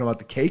he's talking about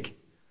the cake.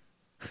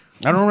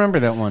 I don't remember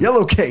that one.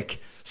 Yellow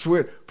cake.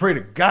 Swear, pray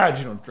to God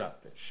you don't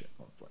drop that shit.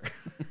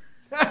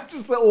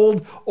 Just the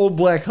old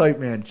black hype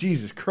man.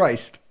 Jesus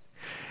Christ.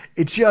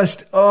 It's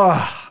just,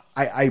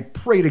 I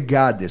pray to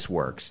God this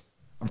works.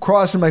 I'm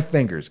crossing my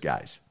fingers,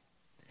 guys.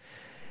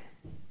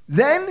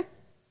 Then,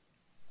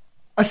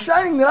 a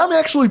signing that I'm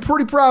actually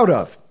pretty proud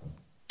of.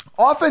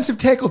 Offensive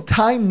tackle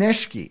Ty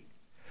Neshke.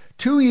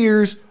 2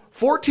 years,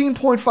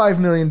 $14.5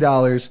 million,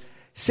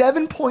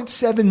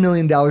 $7.7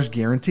 million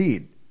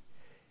guaranteed.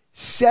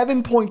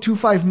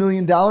 $7.25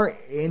 million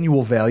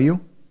annual value.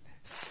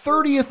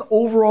 30th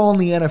overall in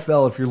the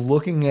NFL if you're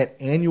looking at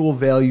annual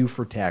value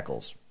for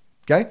tackles.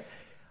 Okay?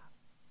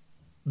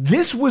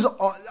 This was,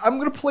 I'm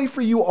going to play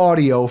for you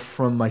audio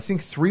from, I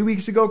think, 3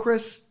 weeks ago,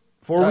 Chris?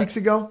 4 weeks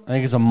ago? I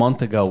think it's a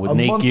month ago with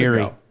Nate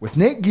Geary. With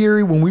Nate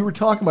Geary when we were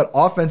talking about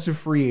offensive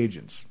free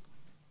agents.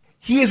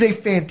 He is a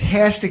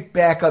fantastic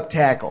backup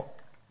tackle.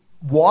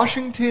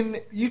 Washington,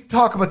 you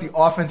talk about the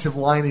offensive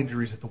line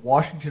injuries that the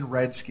Washington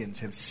Redskins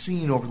have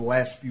seen over the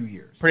last few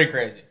years. Pretty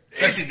crazy.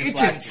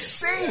 It's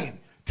insane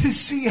to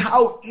see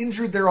how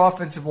injured their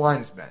offensive line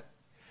has been.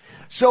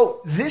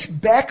 So this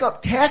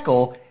backup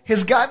tackle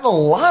has gotten a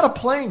lot of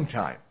playing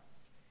time.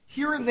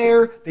 Here and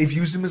there, they've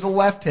used him as a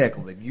left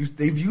tackle.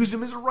 They've used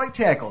him as a right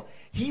tackle.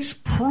 He's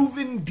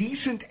proven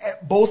decent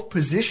at both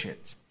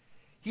positions.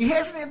 He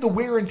hasn't had the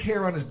wear and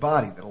tear on his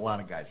body that a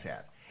lot of guys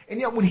have. And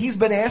yet when he's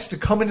been asked to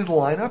come into the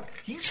lineup,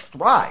 he's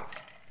thrived.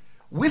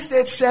 With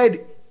that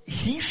said,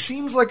 he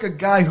seems like a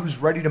guy who's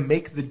ready to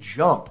make the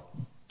jump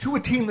to a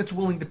team that's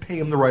willing to pay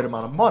him the right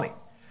amount of money.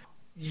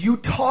 You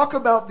talk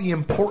about the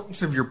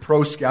importance of your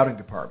pro scouting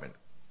department.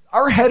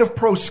 Our head of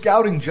pro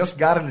scouting just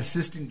got an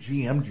assistant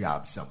GM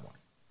job somewhere.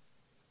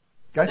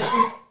 Okay?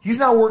 He's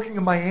now working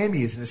in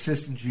Miami as an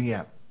assistant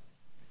GM.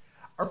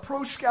 Our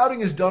pro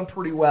scouting has done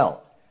pretty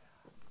well.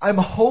 I'm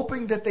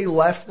hoping that they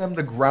left them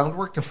the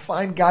groundwork to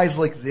find guys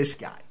like this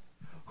guy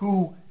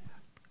who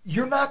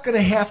you're not going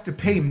to have to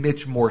pay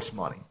Mitch Morse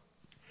money.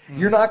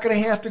 You're not going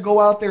to have to go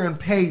out there and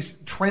pay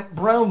Trent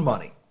Brown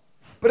money.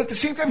 But at the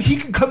same time, he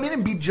can come in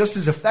and be just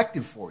as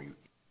effective for you.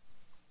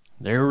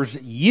 There was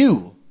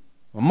you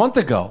a month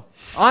ago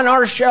on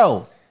our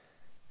show.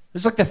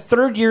 It's like the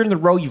third year in a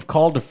row you've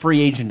called a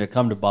free agent to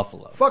come to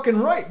Buffalo. Fucking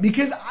right,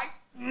 because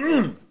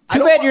Too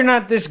bad you're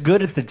not this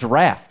good at the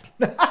draft.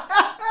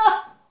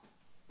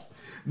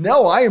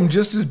 No, I am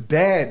just as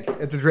bad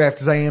at the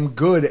draft as I am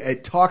good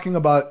at talking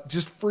about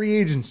just free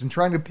agents and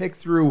trying to pick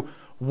through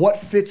what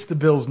fits the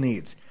Bills'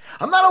 needs.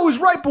 I'm not always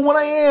right, but when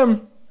I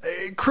am,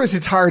 Chris,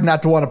 it's hard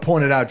not to want to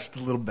point it out just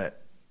a little bit.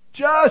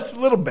 Just a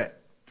little bit.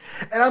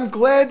 And I'm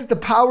glad that the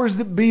powers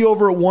that be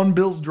over at One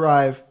Bills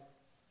Drive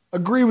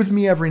agree with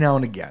me every now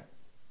and again.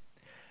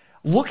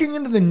 Looking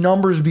into the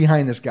numbers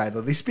behind this guy,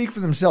 though, they speak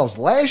for themselves.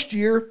 Last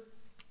year,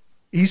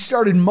 he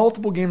started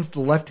multiple games at the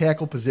left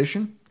tackle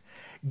position,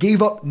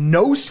 gave up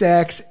no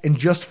sacks and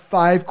just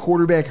 5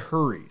 quarterback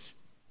hurries.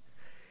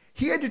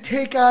 He had to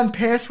take on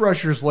pass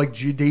rushers like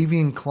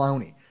Jadeveon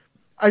Clowney.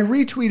 I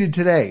retweeted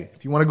today,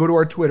 if you want to go to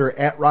our Twitter,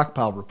 at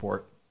Rockpile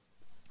Report.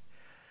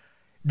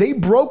 They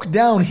broke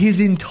down his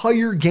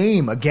entire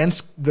game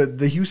against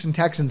the Houston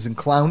Texans and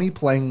Clowney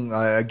playing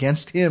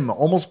against him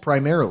almost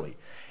primarily.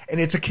 And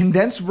it's a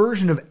condensed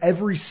version of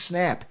every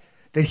snap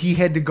that he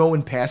had to go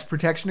in pass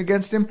protection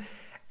against him.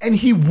 And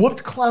he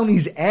whooped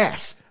Clowney's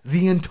ass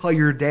the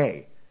entire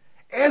day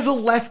as a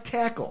left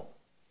tackle,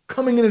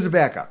 coming in as a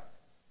backup.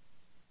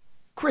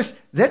 Chris,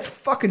 that's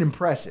fucking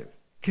impressive,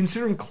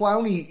 considering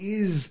Clowney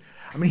is,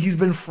 he's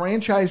been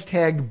franchise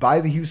tagged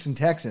by the Houston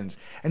Texans,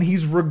 and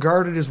he's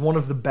regarded as one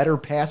of the better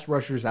pass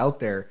rushers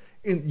out there,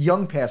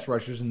 young pass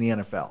rushers in the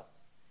NFL.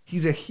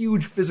 He's a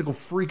huge physical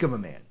freak of a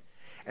man.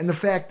 And the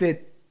fact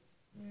that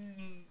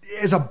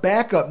as a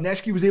backup,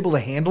 Neshke was able to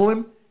handle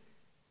him,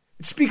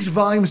 it speaks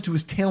volumes to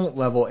his talent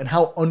level and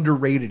how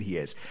underrated he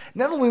is.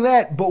 Not only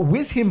that, but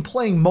with him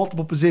playing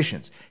multiple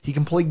positions, he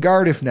can play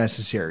guard if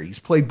necessary. He's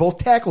played both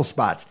tackle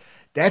spots.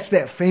 That's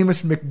that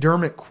famous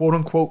McDermott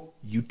quote-unquote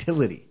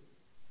utility,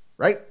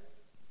 right?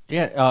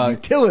 Yeah.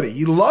 Utility.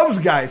 He loves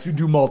guys who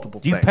do multiple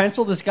things. Do you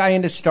pencil this guy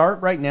in to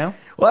start right now?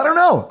 Well, I don't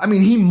know.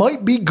 He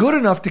might be good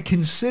enough to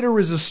consider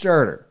as a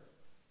starter.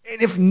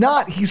 And if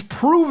not, he's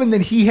proven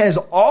that he has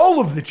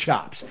all of the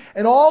chops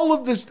and all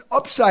of this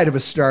upside of a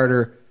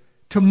starter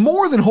to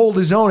more than hold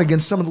his own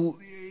against some of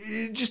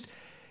the... Just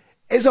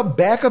as a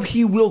backup,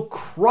 he will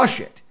crush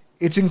it.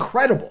 It's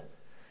incredible.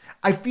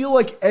 I feel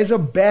like as a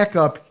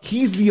backup,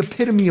 he's the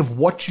epitome of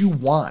what you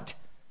want.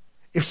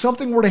 If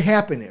something were to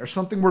happen or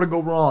something were to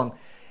go wrong,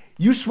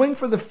 You swing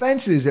for the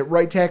fences at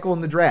right tackle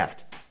in the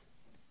draft.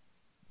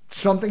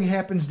 Something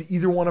happens to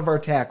either one of our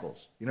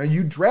tackles.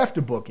 You draft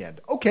a bookend.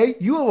 Okay,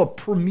 you have a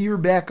premier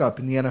backup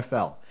in the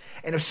NFL.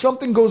 And if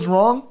something goes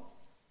wrong,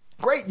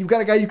 great, you've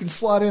got a guy you can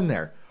slot in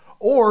there.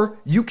 Or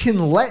you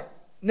can let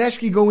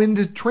Neshke go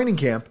into training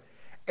camp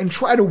and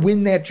try to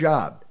win that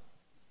job.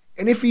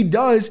 And if he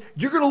does,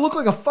 you're going to look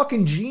like a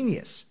fucking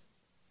genius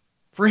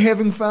for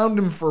having found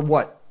him for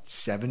what,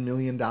 $7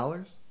 million?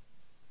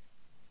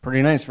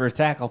 Pretty nice for a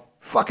tackle.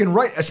 Fucking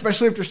right,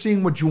 especially after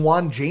seeing what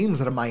Juwan James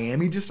out of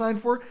Miami just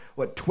signed for.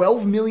 What,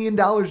 $12 million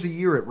a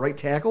year at right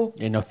tackle?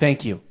 Yeah, no,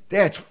 thank you.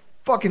 That's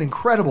fucking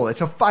incredible.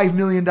 It's a $5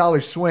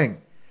 million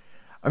swing.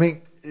 I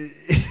mean,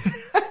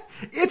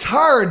 it's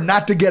hard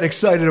not to get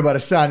excited about a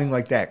signing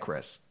like that,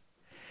 Chris.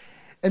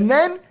 And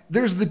then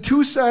there's the two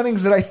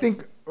signings that I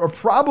think are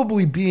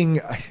probably being,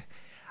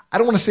 I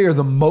don't want to say are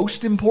the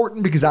most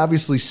important because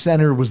obviously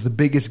center was the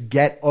biggest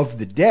get of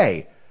the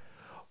day.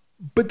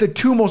 But the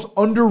two most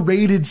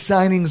underrated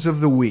signings of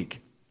the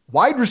week,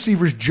 wide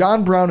receivers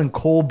John Brown and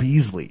Cole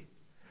Beasley.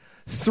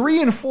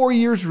 3 and 4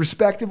 years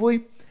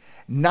respectively,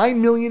 $9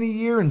 million a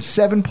year and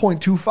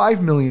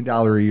 $7.25 million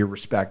a year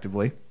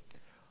respectively.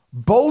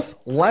 Both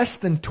less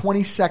than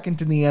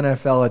 22nd in the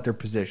NFL at their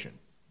position.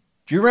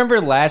 Do you remember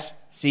last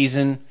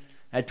season,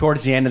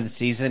 towards the end of the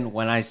season,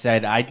 when I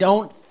said, I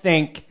don't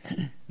think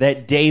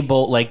that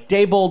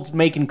Daboll's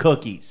making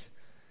cookies.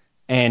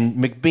 And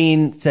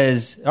McBean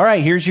says, all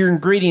right, here's your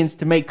ingredients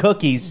to make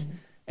cookies.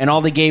 And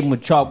all they gave him was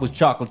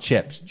chocolate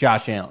chips,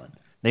 Josh Allen.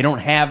 They don't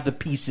have the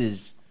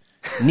pieces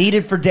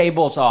needed for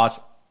Daboll's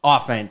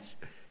offense.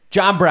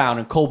 John Brown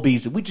and Cole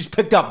Beasley. We just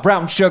picked up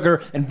brown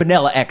sugar and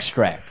vanilla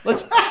extract.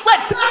 Let's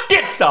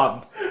get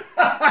some.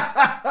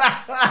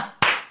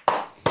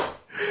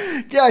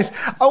 Guys,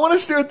 I want to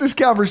start this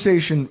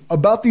conversation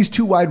about these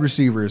two wide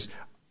receivers.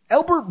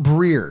 Albert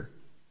Breer,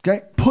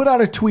 okay, put out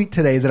a tweet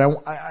today that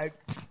I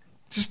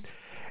just...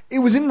 It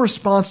was in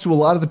response to a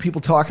lot of the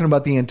people talking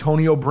about the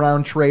Antonio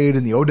Brown trade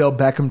and the Odell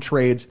Beckham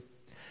trades.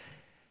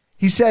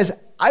 He says,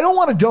 I don't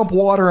want to dump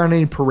water on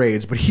any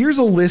parades, but here's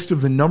a list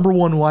of the number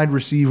one wide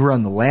receiver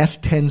on the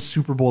last 10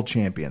 Super Bowl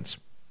champions.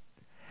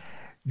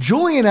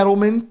 Julian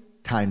Edelman,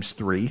 times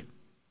 3.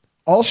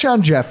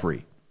 Alshon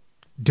Jeffrey,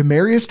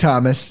 Demaryius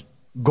Thomas,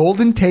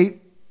 Golden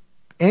Tate,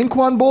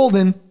 Anquan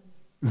Bolden,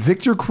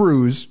 Victor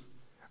Cruz,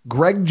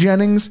 Greg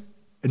Jennings,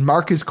 and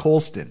Marcus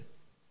Colston.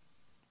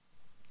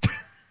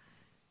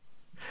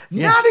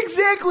 Yeah. Not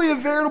exactly a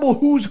veritable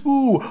who's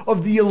who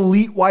of the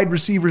elite wide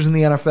receivers in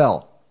the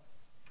NFL.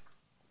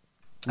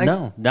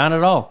 No, not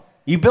at all.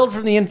 You build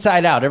from the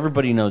inside out.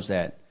 Everybody knows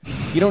that.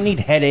 You don't need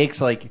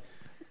headaches like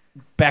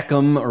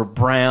Beckham or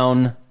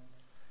Brown.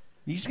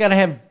 You just got to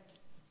have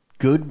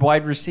good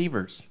wide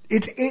receivers.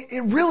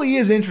 It really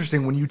is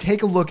interesting when you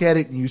take a look at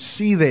it and you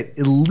see that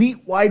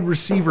elite wide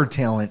receiver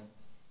talent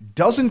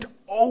doesn't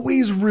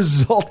always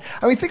result.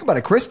 I mean, think about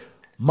it, Chris.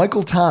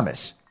 Michael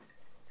Thomas,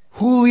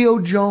 Julio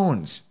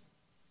Jones.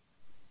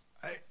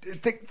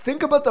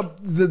 Think about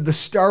the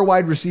star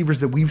wide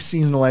receivers that we've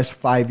seen in the last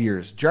 5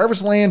 years.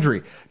 Jarvis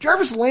Landry.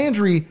 Jarvis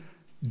Landry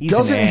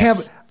doesn't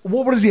have,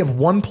 what does he have,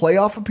 one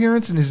playoff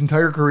appearance in his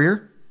entire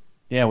career?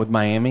 Yeah, with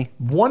Miami.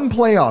 One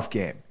playoff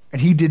game,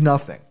 and he did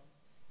nothing.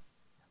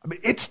 I mean,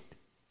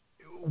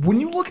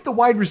 when you look at the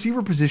wide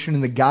receiver position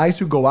and the guys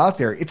who go out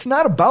there, it's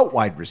not about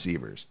wide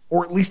receivers,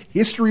 or at least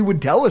history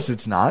would tell us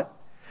it's not.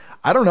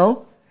 I don't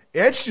know.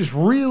 It's just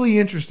really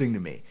interesting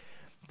to me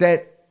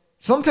that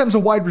sometimes a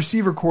wide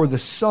receiver core, the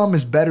sum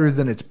is better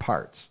than its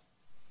parts.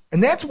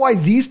 And that's why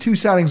these two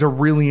signings are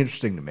really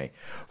interesting to me.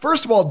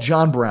 First of all,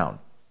 John Brown.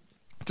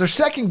 It's our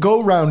second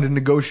go-round in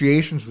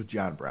negotiations with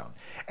John Brown.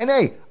 And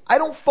hey, I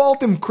don't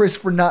fault him, Chris,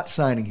 for not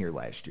signing here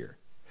last year.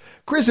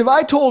 Chris, if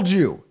I told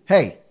you,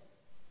 hey,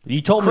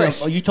 you told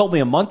me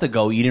a month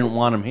ago you didn't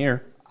want him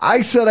here.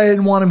 I said I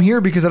didn't want him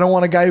here because I don't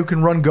want a guy who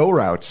can run go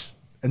routes.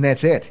 And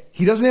that's it.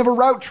 He doesn't have a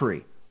route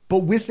tree.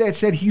 But with that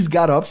said, he's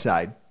got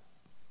upside.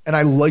 And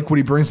I like what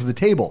he brings to the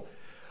table.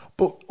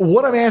 But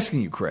what I'm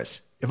asking you, Chris,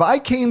 if I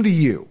came to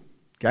you,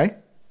 okay,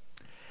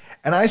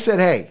 and I said,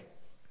 hey,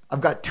 I've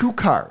got 2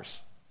 cars.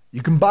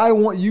 You can buy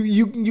one.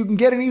 You can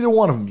get in either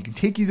one of them. You can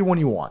take either one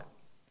you want.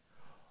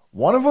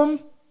 One of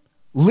them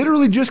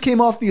literally just came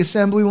off the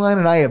assembly line,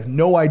 and I have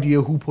no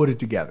idea who put it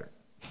together.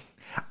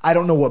 I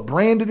don't know what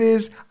brand it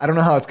is. I don't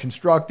know how it's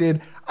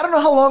constructed. I don't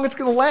know how long it's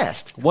going to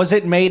last. Was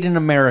it made in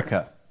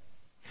America?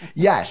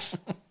 Yes.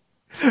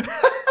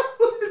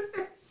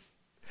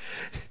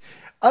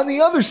 On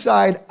the other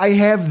side, I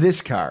have this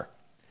car.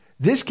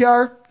 This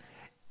car,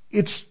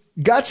 it's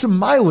got some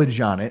mileage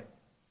on it,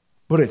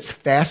 but it's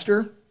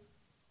faster,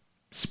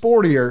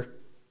 sportier.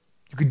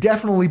 You could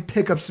definitely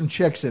pick up some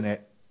chicks in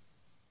it.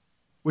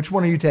 Which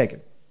one are you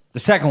taking? The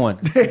second one.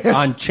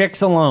 On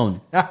chicks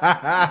alone.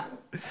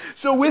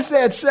 So with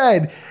that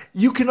said,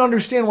 you can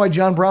understand why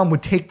John Brown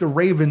would take the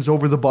Ravens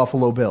over the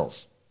Buffalo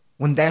Bills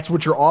when that's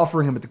what you're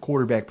offering him at the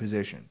quarterback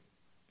position.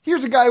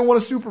 Here's a guy who won a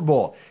Super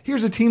Bowl.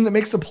 Here's a team that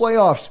makes the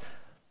playoffs.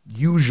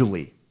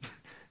 Usually.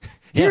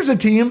 Here's a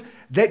team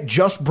that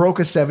just broke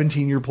a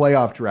 17-year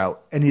playoff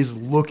drought and is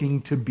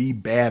looking to be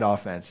bad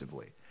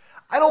offensively.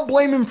 I don't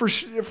blame him for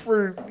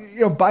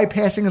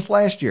bypassing us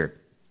last year.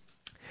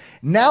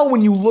 Now,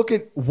 when you look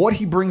at what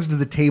he brings to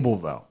the table,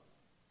 though,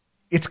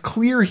 it's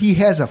clear he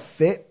has a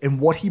fit, and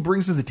what he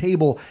brings to the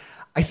table,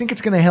 I think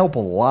it's going to help a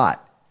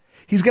lot.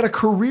 He's got a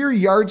career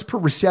yards per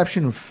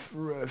reception of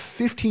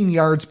 15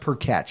 yards per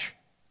catch.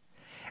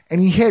 And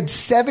he had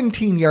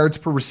 17 yards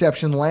per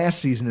reception last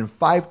season and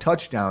 5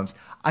 touchdowns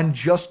on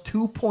just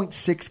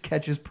 2.6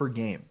 catches per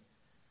game.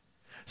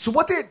 So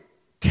what that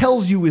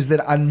tells you is that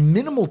on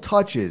minimal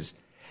touches,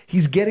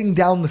 he's getting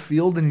down the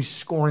field and he's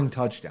scoring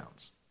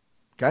touchdowns.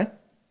 Okay?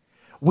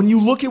 When you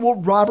look at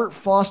what Robert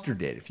Foster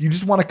did, if you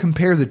just want to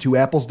compare the two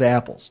apples to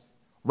apples,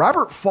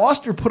 Robert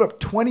Foster put up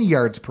 20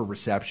 yards per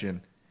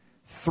reception,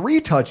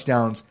 3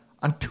 touchdowns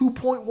on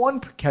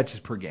 2.1 catches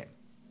per game.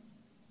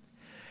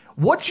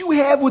 What you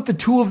have with the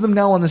two of them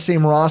now on the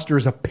same roster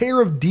is a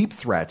pair of deep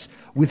threats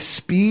with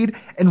speed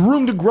and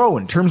room to grow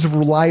in terms of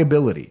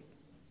reliability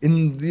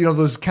in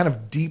those kind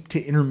of deep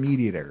to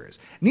intermediate areas.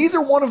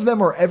 Neither one of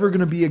them are ever going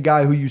to be a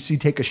guy who you see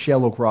take a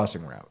shallow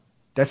crossing route.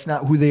 That's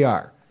not who they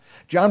are.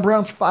 John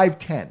Brown's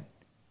 5'10".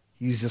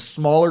 He's a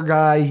smaller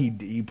guy.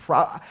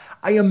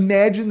 I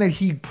imagine that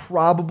he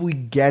probably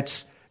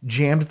gets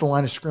jammed at the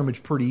line of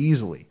scrimmage pretty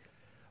easily.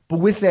 But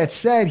with that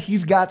said,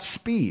 he's got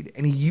speed,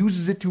 and he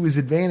uses it to his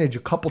advantage a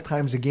couple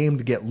times a game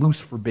to get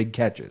loose for big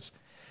catches.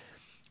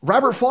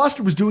 Robert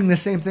Foster was doing the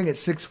same thing at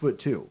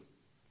 6'2".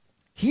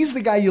 He's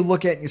the guy you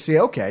look at and you say,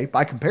 okay,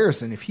 by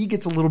comparison, if he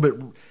gets a little bit,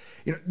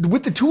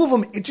 with the two of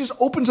them, it just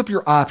opens up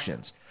your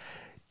options.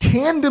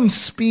 Tandem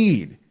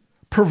speed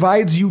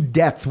provides you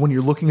depth when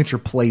you're looking at your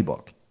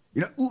playbook.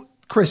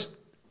 Chris,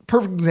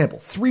 perfect example,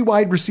 3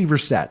 wide receiver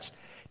sets.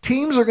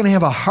 Teams are going to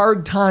have a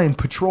hard time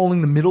patrolling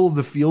the middle of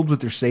the field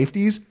with their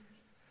safeties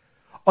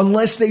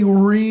unless they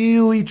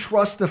really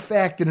trust the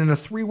fact that in a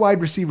 3 wide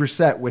receiver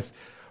set with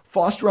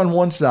Foster on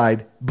one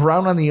side,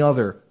 Brown on the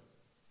other,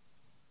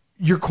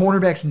 your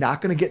cornerback's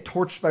not going to get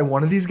torched by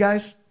one of these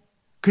guys.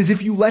 Because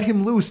if you let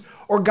him loose,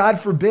 or God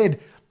forbid,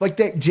 like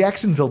that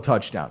Jacksonville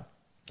touchdown.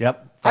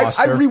 Yep. I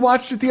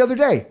rewatched it the other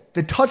day.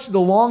 The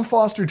long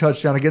Foster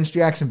touchdown against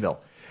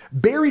Jacksonville.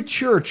 Barry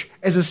Church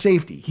as a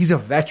safety. He's a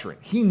veteran.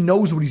 He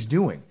knows what he's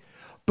doing.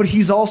 But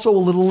he's also a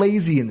little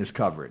lazy in this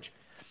coverage.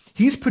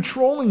 He's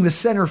patrolling the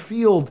center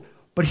field,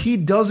 but he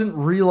doesn't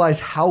realize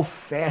how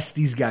fast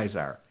these guys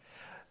are.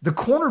 The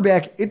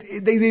cornerback,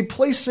 they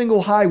play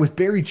single high with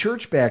Barry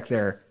Church back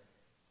there.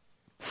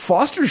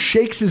 Foster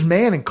shakes his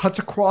man and cuts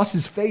across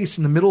his face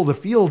in the middle of the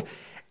field,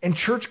 and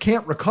Church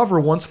can't recover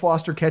once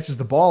Foster catches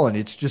the ball, and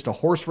it's just a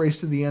horse race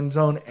to the end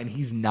zone, and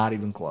he's not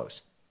even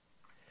close.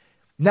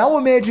 Now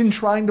imagine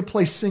trying to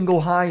play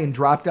single high and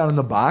drop down in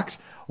the box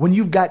when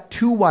you've got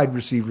 2 wide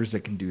receivers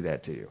that can do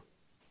that to you.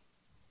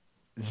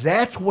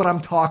 That's what I'm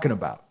talking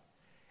about.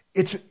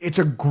 It's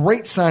a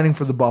great signing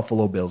for the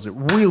Buffalo Bills. It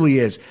really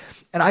is.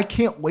 And I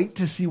can't wait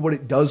to see what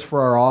it does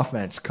for our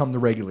offense come the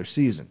regular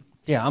season.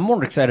 Yeah, I'm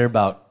more excited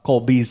about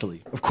Cole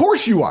Beasley. Of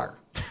course you are.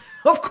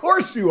 Of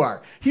course you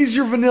are. He's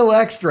your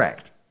vanilla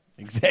extract.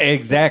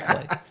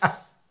 Exactly.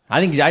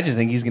 I just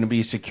think he's going to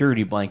be a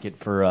security blanket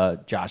for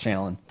Josh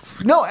Allen.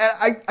 No,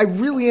 I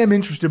really am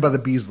interested by the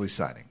Beasley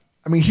signing.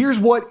 I mean, here's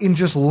what in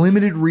just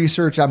limited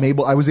research I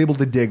was able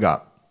to dig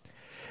up.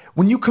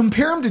 When you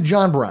compare him to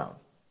John Brown,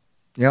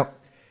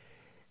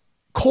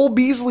 Cole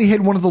Beasley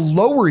had one of the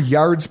lower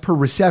yards per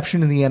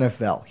reception in the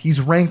NFL.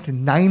 He's ranked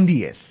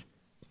 90th.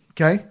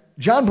 Okay?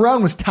 John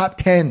Brown was top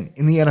 10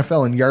 in the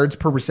NFL in yards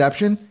per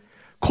reception.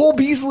 Cole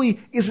Beasley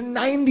is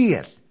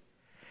 90th.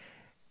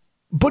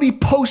 But he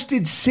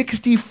posted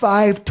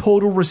 65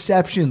 total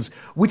receptions,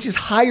 which is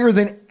higher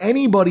than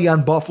anybody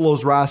on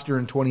Buffalo's roster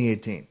in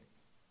 2018.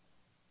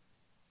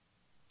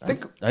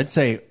 I'd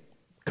say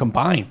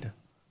combined.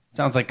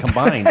 Sounds like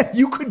combined.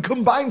 You could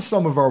combine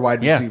some of our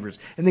wide receivers,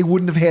 and they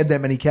wouldn't have had that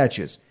many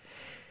catches.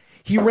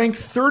 He ranked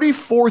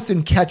 34th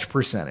in catch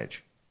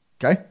percentage.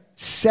 Okay?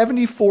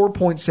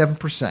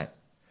 74.7%.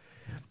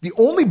 The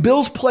only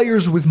Bills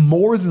players with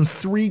more than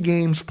 3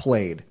 games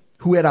played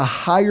who had a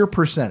higher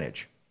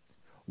percentage,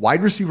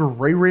 wide receiver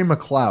Ray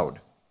McLeod.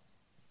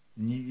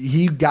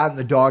 He got in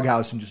the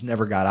doghouse and just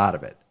never got out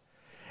of it.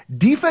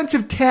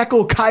 Defensive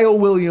tackle Kyle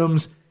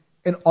Williams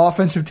and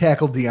offensive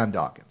tackle Deion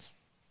Dawkins.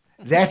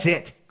 That's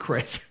it,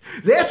 Chris.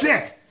 That's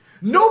it.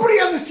 Nobody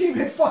on this team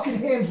had fucking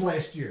hands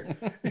last year.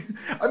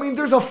 I mean,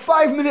 there's a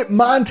 5-minute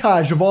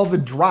montage of all the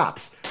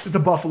drops that the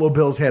Buffalo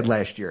Bills had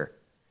last year.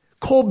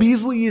 Cole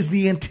Beasley is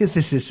the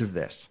antithesis of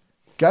this.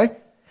 Okay?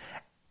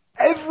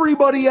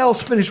 Everybody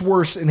else finished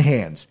worse in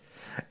hands.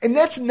 And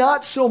that's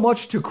not so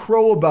much to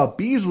crow about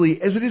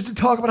Beasley as it is to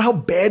talk about how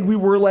bad we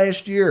were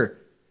last year.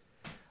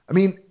 I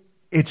mean,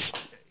 it's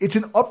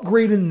an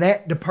upgrade in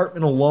that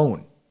department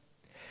alone.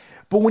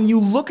 But when you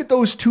look at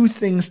those two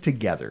things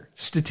together,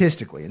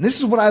 statistically, and this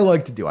is what I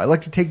like to do. I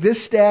like to take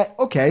this stat,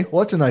 okay,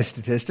 well, that's a nice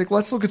statistic.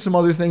 Let's look at some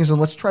other things and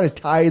let's try to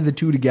tie the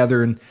two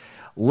together and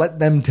let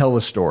them tell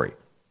a story.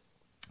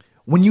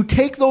 When you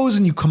take those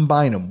and you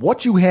combine them,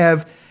 what you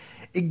have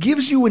It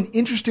gives you an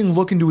interesting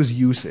look into his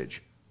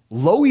usage.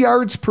 Low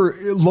yards per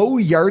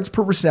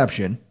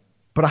reception,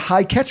 but a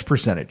high catch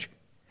percentage.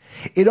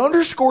 It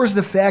underscores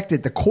the fact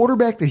that the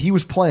quarterback that he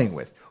was playing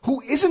with,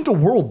 who isn't a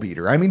world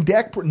beater. I mean,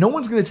 no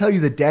one's going to tell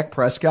you that Dak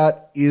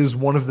Prescott is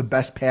one of the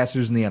best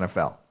passers in the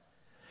NFL.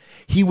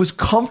 He was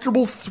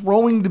comfortable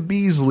throwing to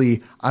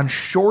Beasley on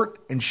short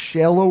and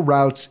shallow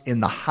routes in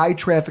the high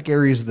traffic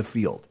areas of the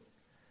field.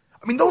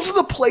 I mean, those are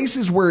the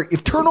places where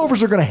if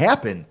turnovers are going to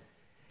happen,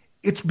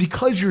 it's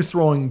because you're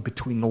throwing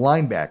between the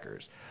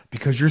linebackers,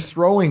 because you're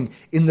throwing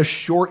in the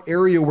short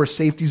area where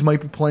safeties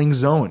might be playing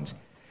zones.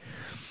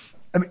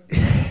 I mean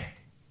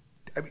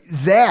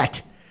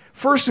that,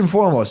 first and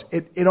foremost,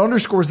 it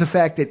underscores the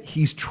fact that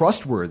he's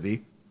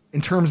trustworthy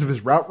in terms of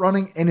his route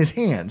running and his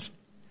hands.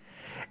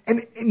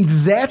 And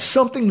that's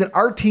something that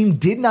our team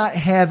did not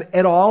have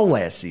at all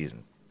last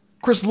season.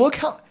 Chris,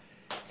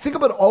 think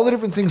about all the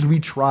different things we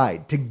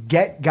tried to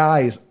get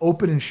guys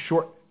open and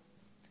short.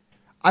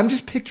 I'm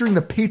just picturing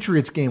the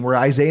Patriots game where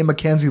Isaiah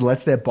McKenzie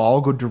lets that ball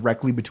go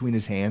directly between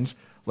his hands.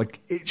 Like,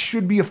 it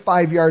should be a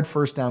 5-yard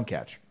first down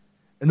catch.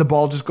 And the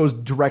ball just goes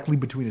directly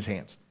between his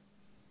hands.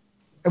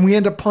 And we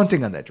end up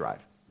punting on that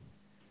drive.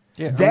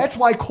 Yeah, that's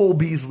why Cole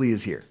Beasley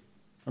is here.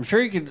 I'm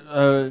sure you could,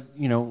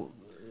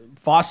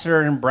 Foster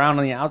and Brown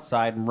on the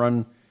outside and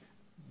run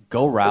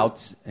go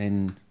routes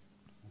and,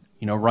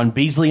 run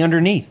Beasley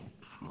underneath.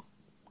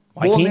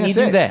 Why can't you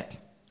do that?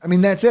 I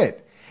mean, that's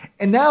it.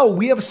 And now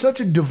we have such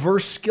a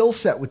diverse skill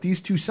set with these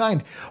two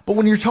signed. But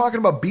when you're talking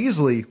about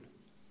Beasley,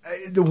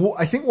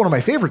 I think one of my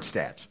favorite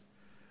stats,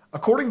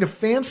 according to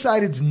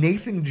Fansided's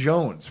Nathan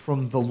Jones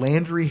from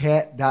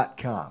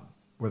thelandryhat.com,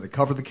 where they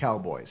cover the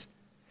Cowboys,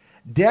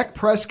 Dak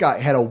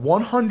Prescott had a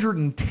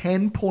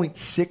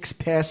 110.6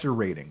 passer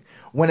rating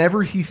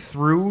whenever he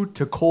threw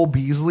to Cole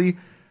Beasley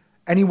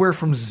anywhere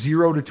from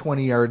 0 to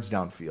 20 yards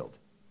downfield.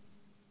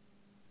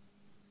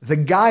 The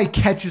guy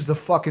catches the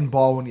fucking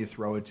ball when you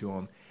throw it to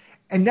him.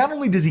 And not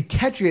only does he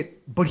catch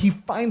it, but he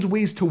finds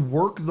ways to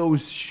work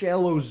those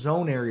shallow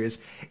zone areas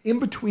in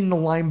between the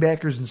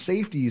linebackers and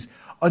safeties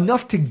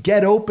enough to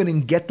get open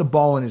and get the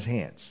ball in his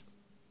hands.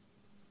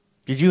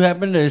 Did you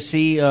happen to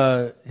see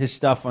his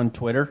stuff on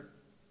Twitter?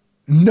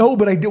 No,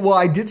 but I did. Well,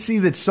 I did see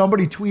that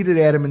somebody tweeted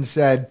at him and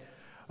said,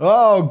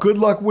 "Oh, good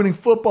luck winning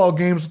football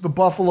games with the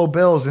Buffalo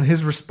Bills." And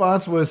his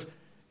response was,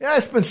 "Yeah, I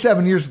spent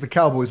 7 years with the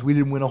Cowboys. We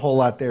didn't win a whole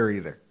lot there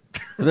either."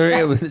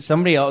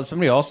 Somebody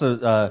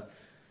also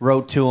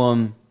wrote to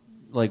him,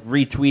 like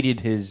retweeted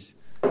his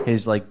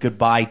like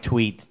goodbye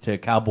tweet to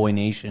Cowboy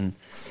Nation,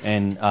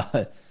 and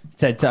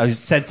said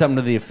something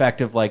to the effect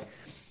of like,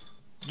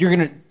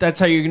 that's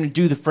how you're gonna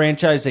do the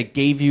franchise that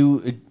gave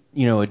you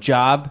a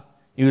job.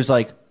 He was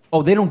like,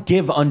 "Oh, they don't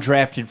give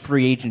undrafted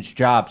free agents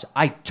jobs.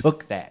 I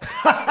took that."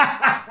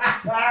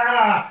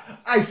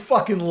 I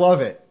fucking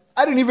love it.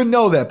 I didn't even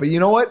know that, but you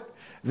know what?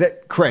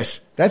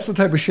 Chris, that's the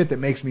type of shit that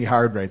makes me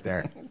hard right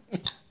there.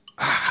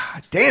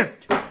 Damn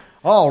it.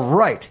 All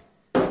right.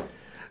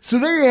 So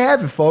there you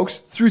have it, folks.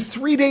 Through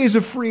 3 days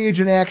of free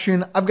agent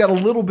action, I've done a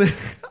little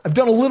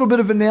bit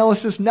of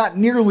analysis, not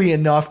nearly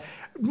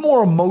enough,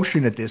 more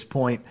emotion at this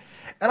point.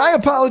 And I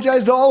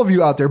apologize to all of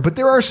you out there, but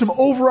there are some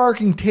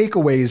overarching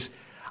takeaways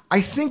I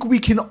think we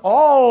can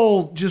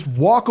all just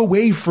walk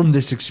away from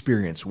this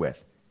experience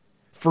with.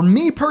 For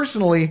me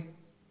personally,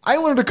 I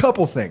learned a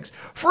couple things.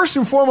 First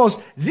and foremost,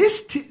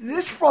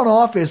 this front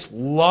office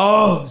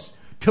loves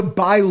to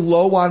buy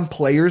low on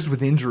players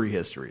with injury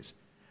histories.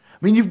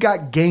 I mean, you've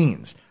got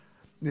Gaines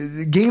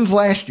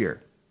last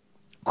year,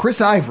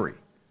 Chris Ivory,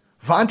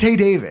 Vontae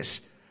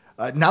Davis,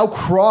 now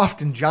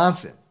Croft and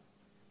Johnson.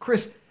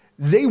 Chris,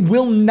 they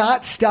will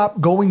not stop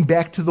going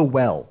back to the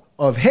well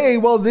of, hey,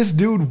 well, this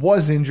dude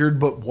was injured,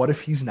 but what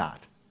if he's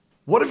not?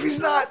 What if he's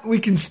not? We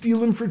can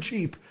steal him for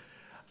cheap.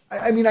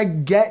 I mean, I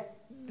get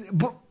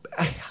the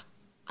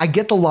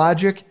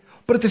logic,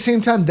 but at the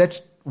same time,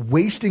 that's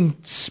wasting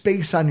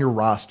space on your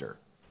roster.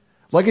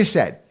 Like I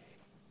said,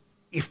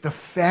 if the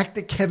fact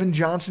that Kevin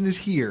Johnson is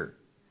here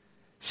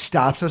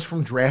stops us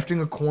from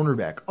drafting a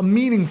cornerback, a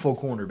meaningful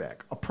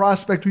cornerback, a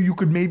prospect who you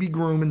could maybe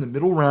groom in the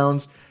middle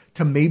rounds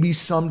to maybe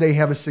someday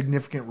have a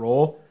significant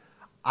role,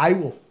 I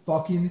will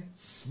fucking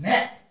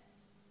snap.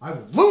 I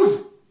will lose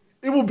it.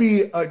 It will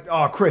be,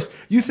 Chris,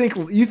 you think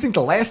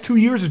the last 2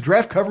 years of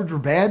draft coverage were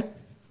bad?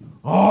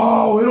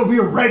 Oh, it'll be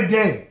a red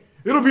day.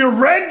 It'll be a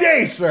red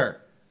day, sir.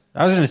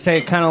 I was going to say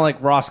kind of like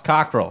Ross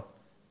Cockrell.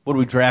 What,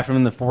 we draft him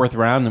in the 4th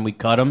round, then we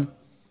cut him,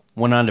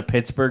 went on to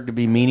Pittsburgh to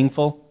be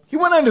meaningful? He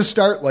went on to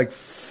start like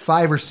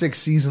 5 or 6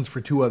 seasons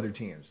for 2 other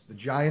teams, the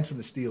Giants and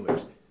the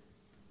Steelers.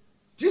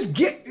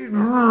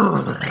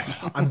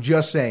 I'm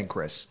just saying,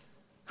 Chris.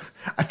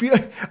 I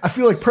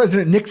feel like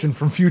President Nixon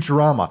from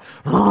Futurama.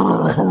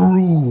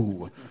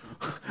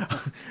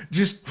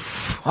 Just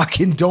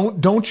fucking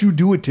don't you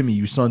do it to me,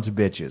 you sons of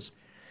bitches.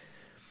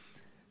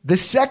 The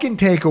second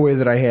takeaway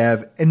that I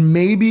have, and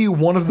maybe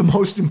one of the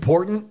most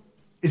important,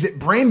 is that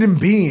Brandon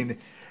Beane,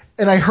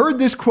 and I heard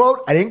this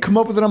quote, I didn't come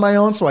up with it on my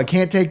own, so I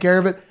can't take care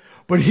of it,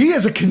 but he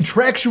is a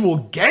contractual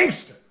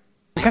gangster.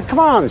 Come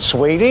on,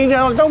 sweetie.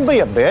 Don't be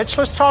a bitch.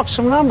 Let's talk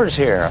some numbers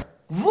here.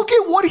 Look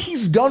at what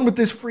he's done with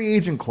this free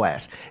agent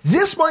class.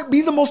 This might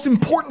be the most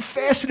important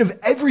facet of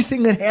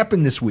everything that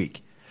happened this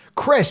week.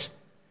 Chris,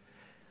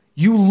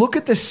 you look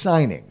at the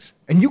signings,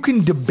 and you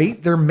can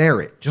debate their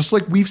merit, just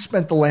like we've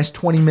spent the last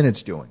 20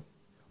 minutes doing.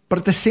 But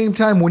at the same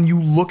time, when you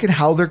look at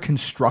how they're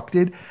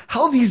constructed,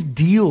 how these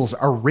deals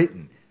are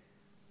written,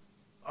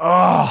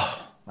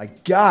 oh, my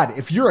God.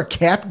 If you're a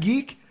cap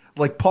geek,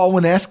 like Paul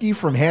Wineski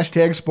from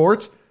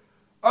 #Sports,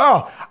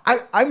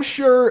 I'm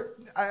sure,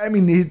 I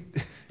mean...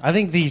 I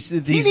think these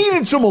he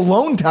needed some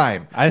alone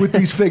time with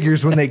these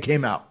figures when they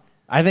came out.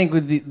 I think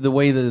with the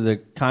way the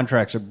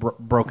contracts are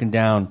broken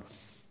down,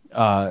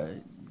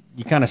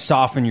 you kind of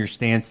soften your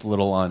stance a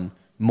little on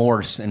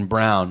Morse and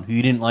Brown, who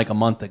you didn't like a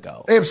month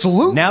ago.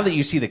 Absolutely. Now that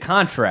you see the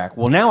contract,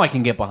 well, now I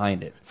can get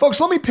behind it.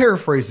 Folks, let me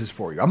paraphrase this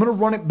for you. I'm going to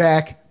run it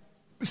back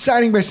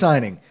signing by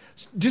signing,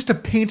 just to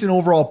paint an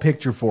overall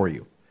picture for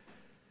you.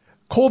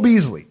 Cole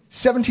Beasley,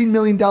 $17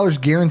 million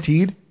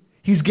guaranteed.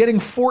 He's getting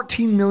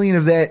 $14 million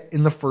of that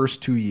in the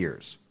first 2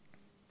 years.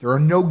 There are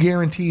no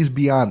guarantees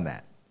beyond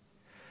that.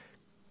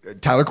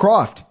 Tyler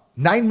Kroft,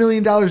 $9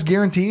 million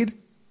guaranteed,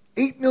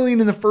 $8 million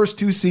in the first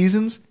 2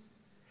 seasons.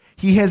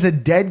 He has a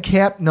dead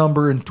cap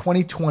number in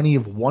 2020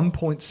 of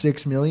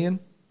 $1.6 million,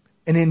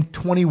 and in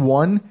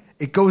 21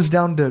 it goes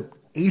down to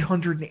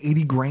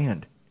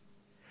 $880,000.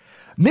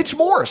 Mitch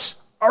Morse,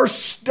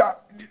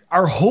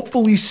 our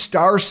hopefully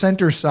star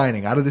center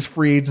signing out of this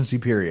free agency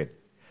period.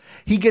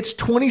 He gets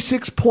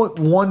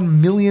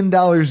 $26.1 million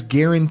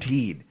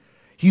guaranteed.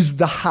 He's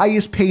the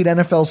highest paid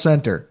NFL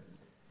center.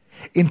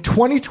 In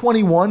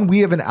 2021, we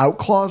have an out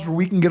clause where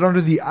we can get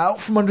out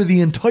from under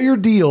the entire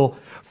deal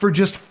for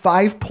just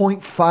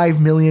 $5.5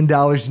 million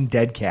in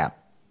dead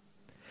cap.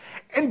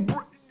 And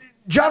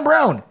John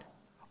Brown,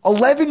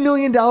 $11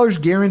 million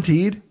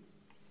guaranteed.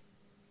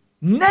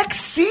 Next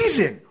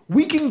season,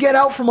 we can get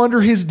out from under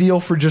his deal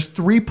for just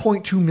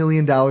 $3.2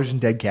 million in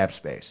dead cap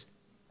space.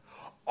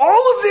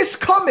 All of this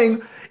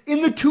coming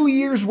in the 2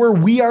 years where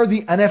we are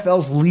the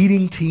NFL's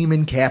leading team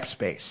in cap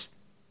space.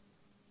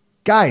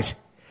 Guys,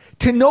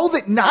 to know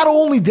that not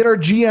only did our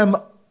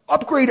GM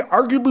upgrade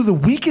arguably the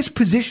weakest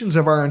positions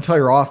of our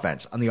entire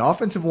offense on the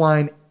offensive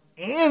line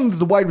and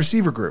the wide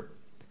receiver group,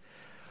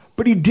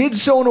 but he did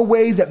so in a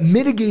way that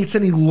mitigates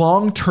any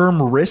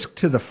long-term risk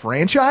to the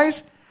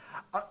franchise.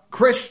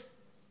 Chris,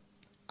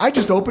 I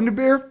just opened a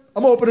beer.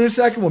 I'm opening a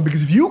second one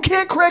because if you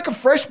can't crack a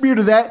fresh beer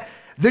to that,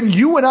 then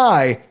you and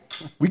I,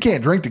 we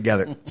can't drink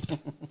together.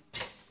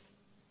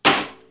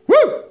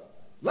 Woo!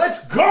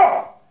 Let's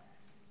go!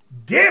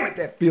 Damn it,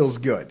 that feels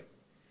good.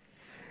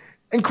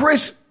 And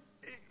Chris,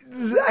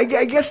 I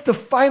guess the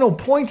final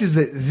point is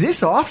that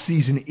this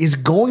offseason is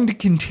going to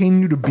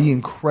continue to be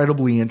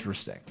incredibly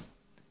interesting.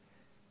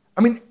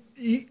 I mean,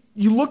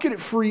 you look at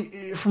it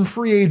from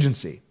free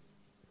agency.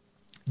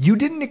 You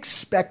didn't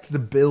expect the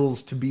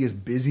Bills to be as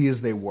busy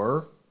as they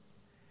were.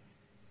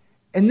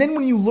 And then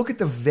when you look at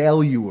the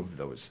value of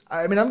those,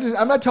 I mean,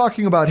 I'm not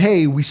talking about,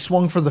 hey, we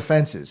swung for the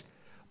fences,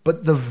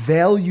 but the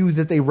value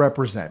that they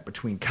represent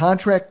between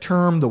contract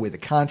term, the way the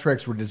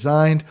contracts were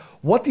designed,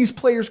 what these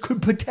players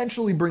could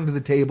potentially bring to the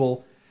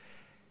table.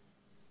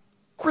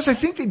 Chris, I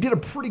think they did a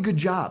pretty good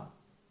job.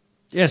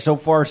 Yeah, so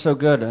far so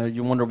good.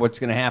 You wonder what's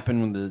going to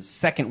happen with the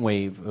second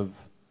wave of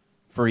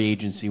free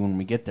agency when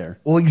we get there.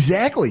 Well,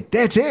 exactly.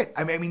 That's it.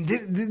 I mean,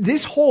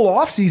 this whole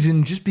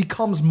offseason just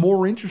becomes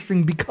more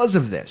interesting because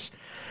of this.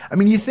 I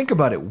mean, you think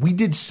about it. We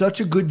did such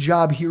a good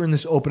job here in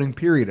this opening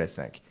period, I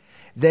think,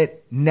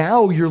 that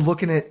now you're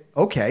looking at,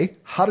 okay,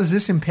 how does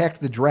this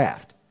impact the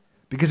draft?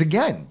 Because,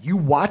 again, you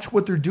watch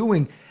what they're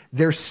doing.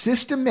 They're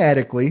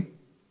systematically,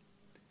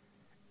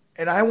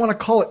 and I want to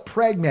call it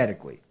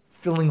pragmatically,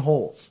 filling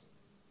holes.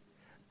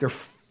 They're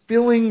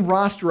filling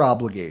roster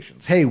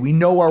obligations. Hey, we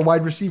know our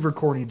wide receiver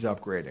core needs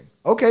upgrading.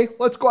 Okay,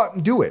 let's go out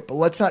and do it, but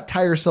let's not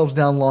tie ourselves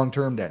down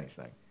long-term to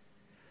anything.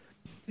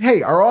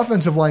 Hey, our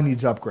offensive line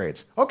needs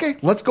upgrades. Okay,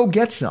 let's go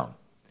get some.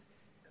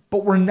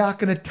 But we're not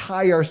going to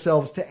tie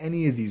ourselves to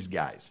any of these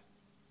guys.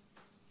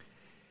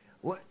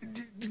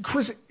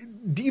 Chris,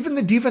 even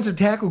the defensive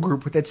tackle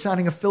group with that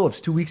signing of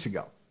Phillips 2 weeks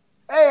ago.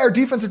 Hey, our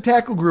defensive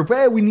tackle group,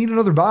 hey, we need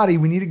another body.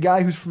 We need a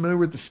guy who's familiar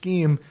with the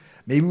scheme,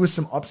 maybe with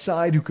some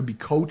upside who could be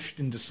coached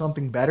into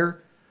something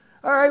better.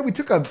 All right, we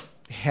took a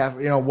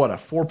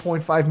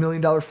 $4.5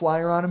 million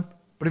flyer on him.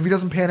 But if he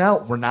doesn't pan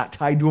out, we're not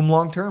tied to him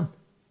long term.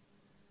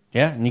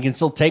 Yeah, and you can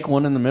still take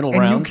one in the middle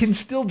round. rounds. And you can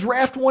still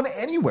draft one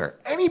anywhere.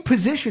 Any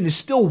position is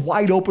still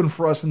wide open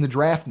for us in the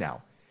draft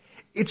now.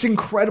 It's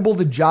incredible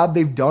the job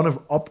they've done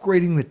of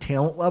upgrading the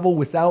talent level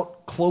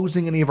without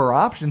closing any of our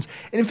options.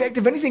 And in fact,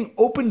 if anything,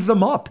 opened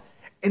them up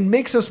and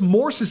makes us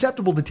more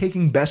susceptible to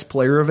taking best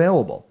player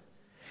available.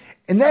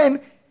 And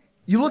then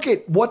you look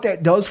at what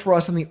that does for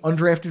us on the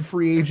undrafted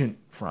free agent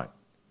front.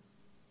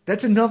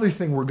 That's another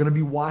thing we're going to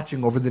be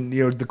watching over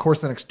the course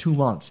of the next 2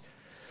 months.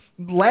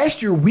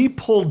 Last year, we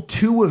pulled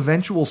 2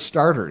 eventual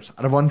starters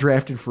out of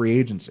undrafted free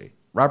agency,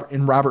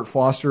 Robert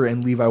Foster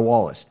and Levi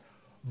Wallace,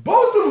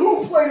 both of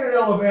whom played at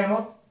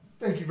Alabama.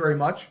 Thank you very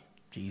much.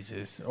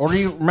 Jesus. Or do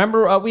you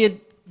remember we had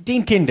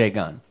Dean Kindig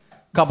on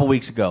a couple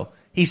weeks ago.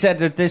 He said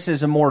that this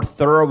is a more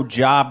thorough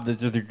job that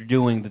they're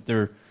doing, that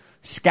they're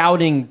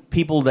scouting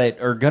people that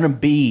are going to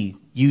be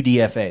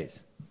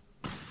UDFAs.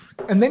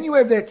 And then you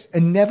have that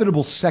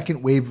inevitable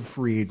second wave of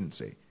free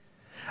agency.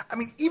 I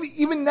mean,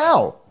 even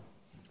now,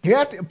 you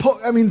have to.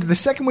 The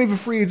second wave of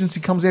free agency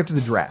comes after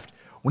the draft.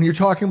 When you're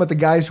talking about the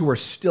guys who are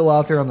still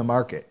out there on the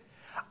market,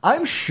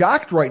 I'm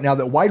shocked right now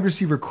that wide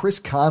receiver Chris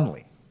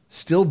Conley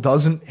still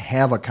doesn't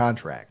have a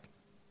contract.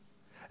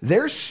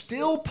 There's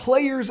still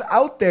players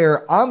out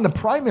there on the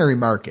primary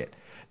market.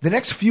 The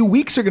next few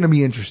weeks are going to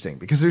be interesting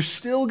because there's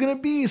still going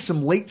to be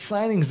some late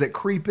signings that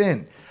creep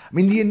in. I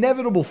mean, the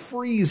inevitable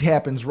freeze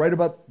happens right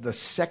about the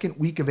second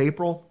week of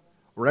April,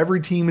 where every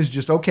team is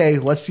just, okay,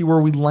 let's see where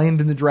we land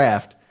in the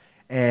draft,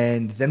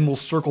 and then we'll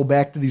circle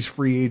back to these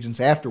free agents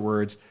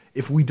afterwards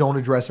if we don't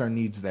address our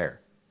needs there.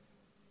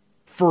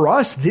 For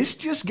us, this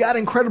just got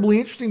incredibly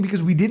interesting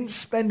because we didn't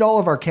spend all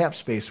of our cap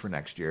space for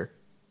next year.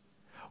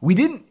 We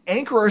didn't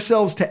anchor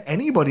ourselves to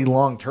anybody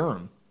long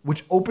term,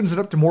 which opens it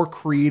up to more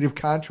creative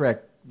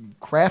contract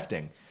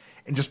crafting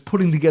and just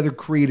putting together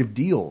creative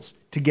deals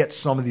to get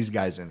some of these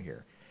guys in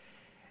here.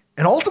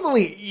 And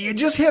ultimately, you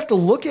just have to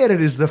look at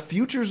it as the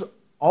future's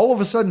all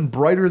of a sudden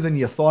brighter than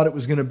you thought it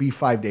was going to be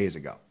 5 days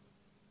ago.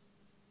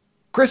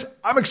 Chris,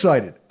 I'm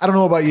excited. I don't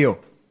know about you.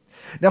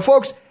 Now,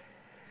 folks,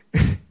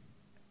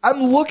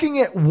 I'm looking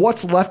at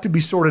what's left to be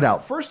sorted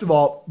out. First of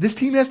all, this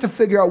team has to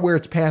figure out where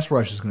its pass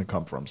rush is going to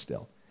come from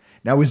still.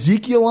 Now,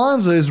 Ezekiel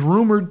Ansah is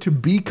rumored to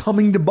be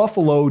coming to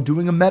Buffalo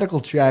doing a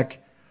medical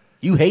check.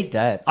 You hate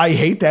that. I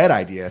hate that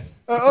idea.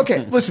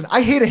 Okay, listen,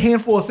 I hate a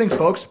handful of things,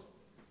 folks.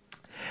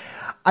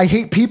 I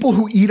hate people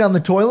who eat on the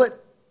toilet.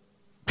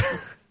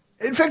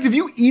 In fact, if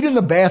you eat in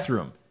the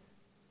bathroom,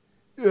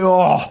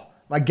 oh,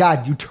 my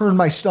God, you turn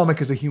my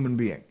stomach as a human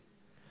being.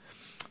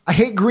 I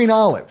hate green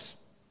olives.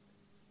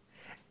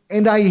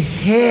 And I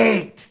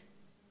hate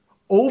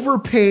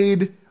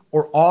overpaid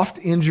or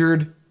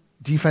oft-injured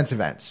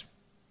defensive ends.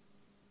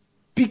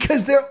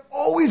 Because they're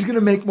always going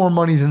to make more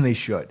money than they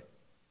should.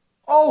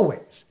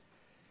 Always.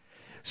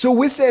 So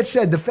with that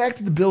said, the fact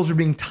that the Bills are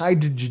being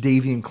tied to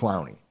Jadeveon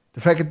Clowney,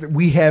 the fact that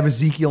we have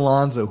Ezekiel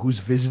Ansah who's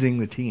visiting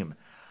the team,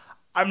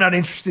 I'm not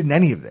interested in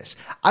any of this.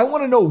 I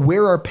want to know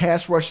where our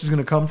pass rush is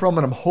going to come from,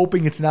 and I'm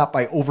hoping it's not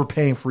by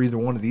overpaying for either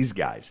one of these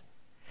guys.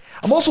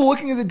 I'm also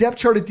looking at the depth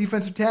chart at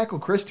defensive tackle.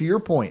 Chris, to your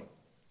point,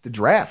 the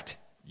draft,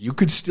 you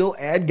could still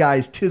add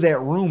guys to that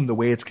room the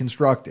way it's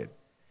constructed.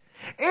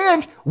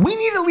 And we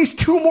need at least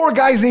 2 more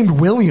guys named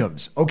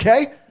Williams,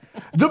 okay?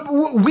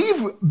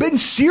 We've been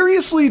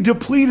seriously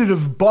depleted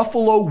of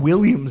Buffalo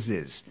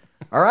Williamses,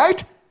 all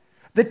right?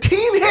 The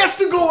team has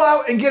to go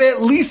out and get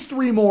at least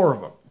 3 more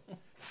of them.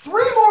 3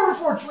 more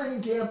before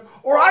training camp,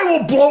 or I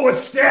will blow a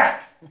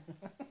stack.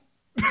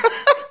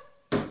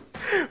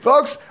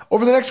 Folks,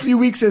 over the next few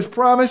weeks, as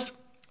promised,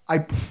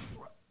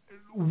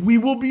 we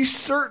will be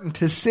certain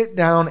to sit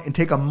down and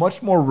take a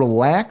much more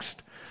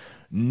relaxed,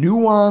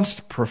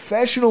 nuanced,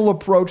 professional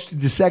approach to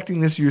dissecting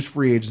this year's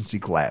free agency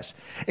class,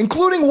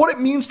 including what it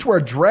means to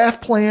our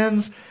draft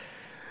plans,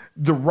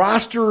 the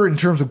roster in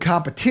terms of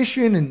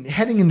competition, and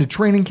heading into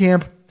training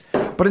camp.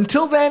 But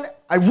until then,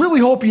 I really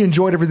hope you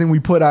enjoyed everything we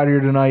put out here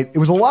tonight. It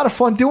was a lot of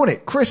fun doing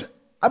it. Chris,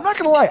 I'm not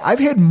going to lie. I've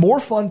had more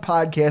fun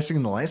podcasting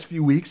in the last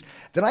few weeks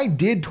than I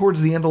did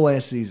towards the end of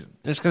last season.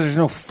 Just because there's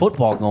no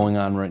football going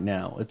on right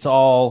now. It's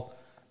all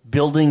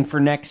building for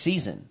next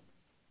season.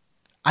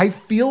 I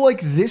feel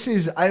like this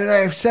is,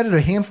 I've said it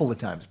a handful of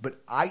times, but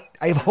I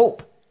have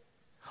hope.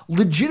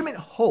 Legitimate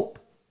hope.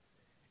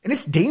 And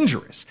it's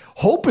dangerous.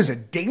 Hope is a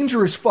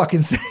dangerous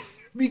fucking thing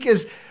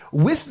because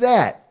with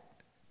that,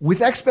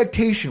 with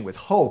expectation, with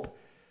hope,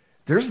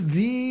 there's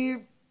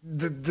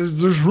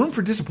there's room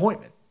for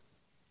disappointment.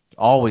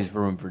 Always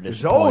room for disappointment.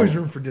 There's always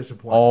room for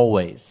disappointment.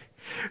 Always.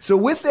 So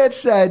with that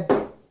said,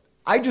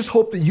 I just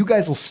hope that you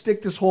guys will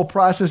stick this whole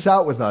process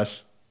out with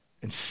us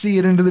and see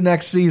it into the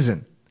next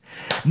season.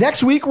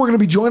 Next week, we're going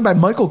to be joined by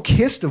Michael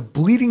Kist of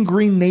Bleeding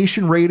Green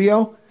Nation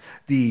Radio,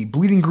 the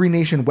Bleeding Green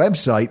Nation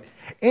website,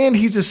 and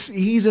he's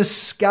a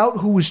scout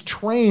who was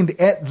trained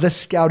at the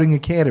Scouting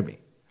Academy.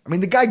 I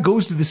mean, the guy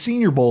goes to the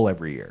Senior Bowl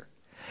every year.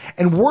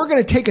 And we're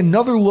going to take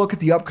another look at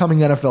the upcoming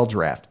NFL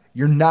draft.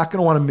 You're not going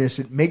to want to miss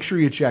it. Make sure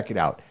you check it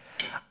out.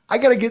 I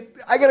gotta get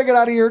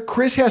out of here.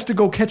 Chris has to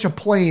go catch a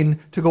plane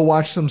to go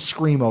watch some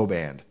Screamo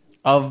band.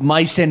 Of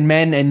Mice and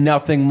Men and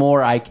Nothing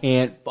More. I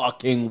can't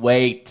fucking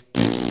wait.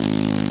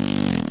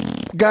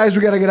 Guys,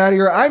 we got to get out of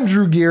here. I'm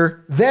Drew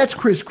Gear. That's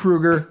Chris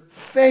Kruger.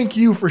 Thank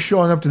you for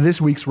showing up to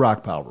this week's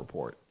Rockpile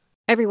Report.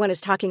 Everyone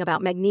is talking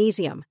about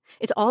magnesium.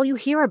 It's all you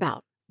hear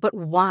about. But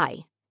why?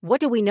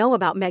 What do we know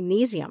about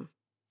magnesium?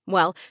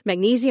 Well,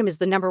 magnesium is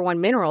the #1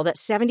 mineral that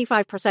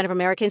 75% of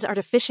Americans are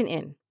deficient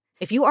in.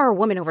 If you are a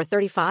woman over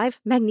 35,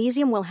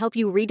 magnesium will help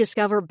you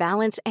rediscover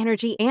balance,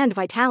 energy, and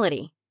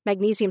vitality.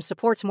 Magnesium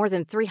supports more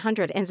than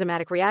 300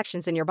 enzymatic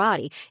reactions in your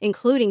body,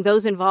 including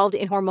those involved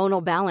in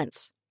hormonal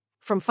balance.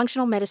 From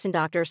functional medicine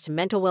doctors to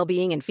mental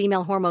well-being and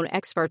female hormone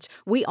experts,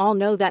 we all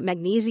know that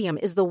magnesium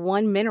is the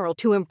one mineral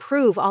to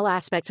improve all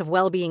aspects of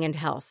well-being and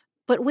health.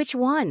 But which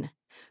one?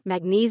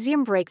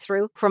 Magnesium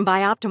Breakthrough from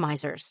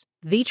Bioptimizers,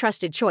 the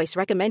trusted choice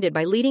recommended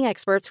by leading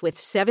experts with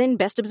 7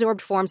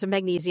 best-absorbed forms of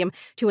magnesium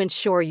to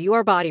ensure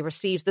your body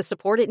receives the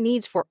support it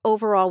needs for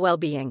overall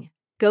well-being.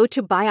 Go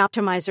to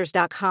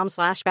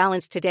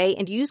bioptimizers.com/balance today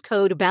and use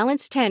code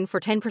BALANCE10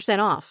 for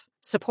 10% off.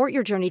 Support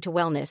your journey to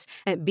wellness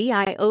at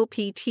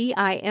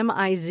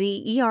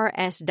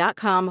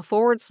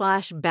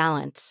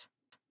bioptimizers.com/balance.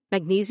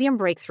 Magnesium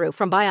Breakthrough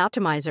from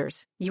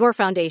Bioptimizers, your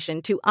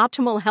foundation to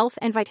optimal health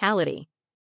and vitality.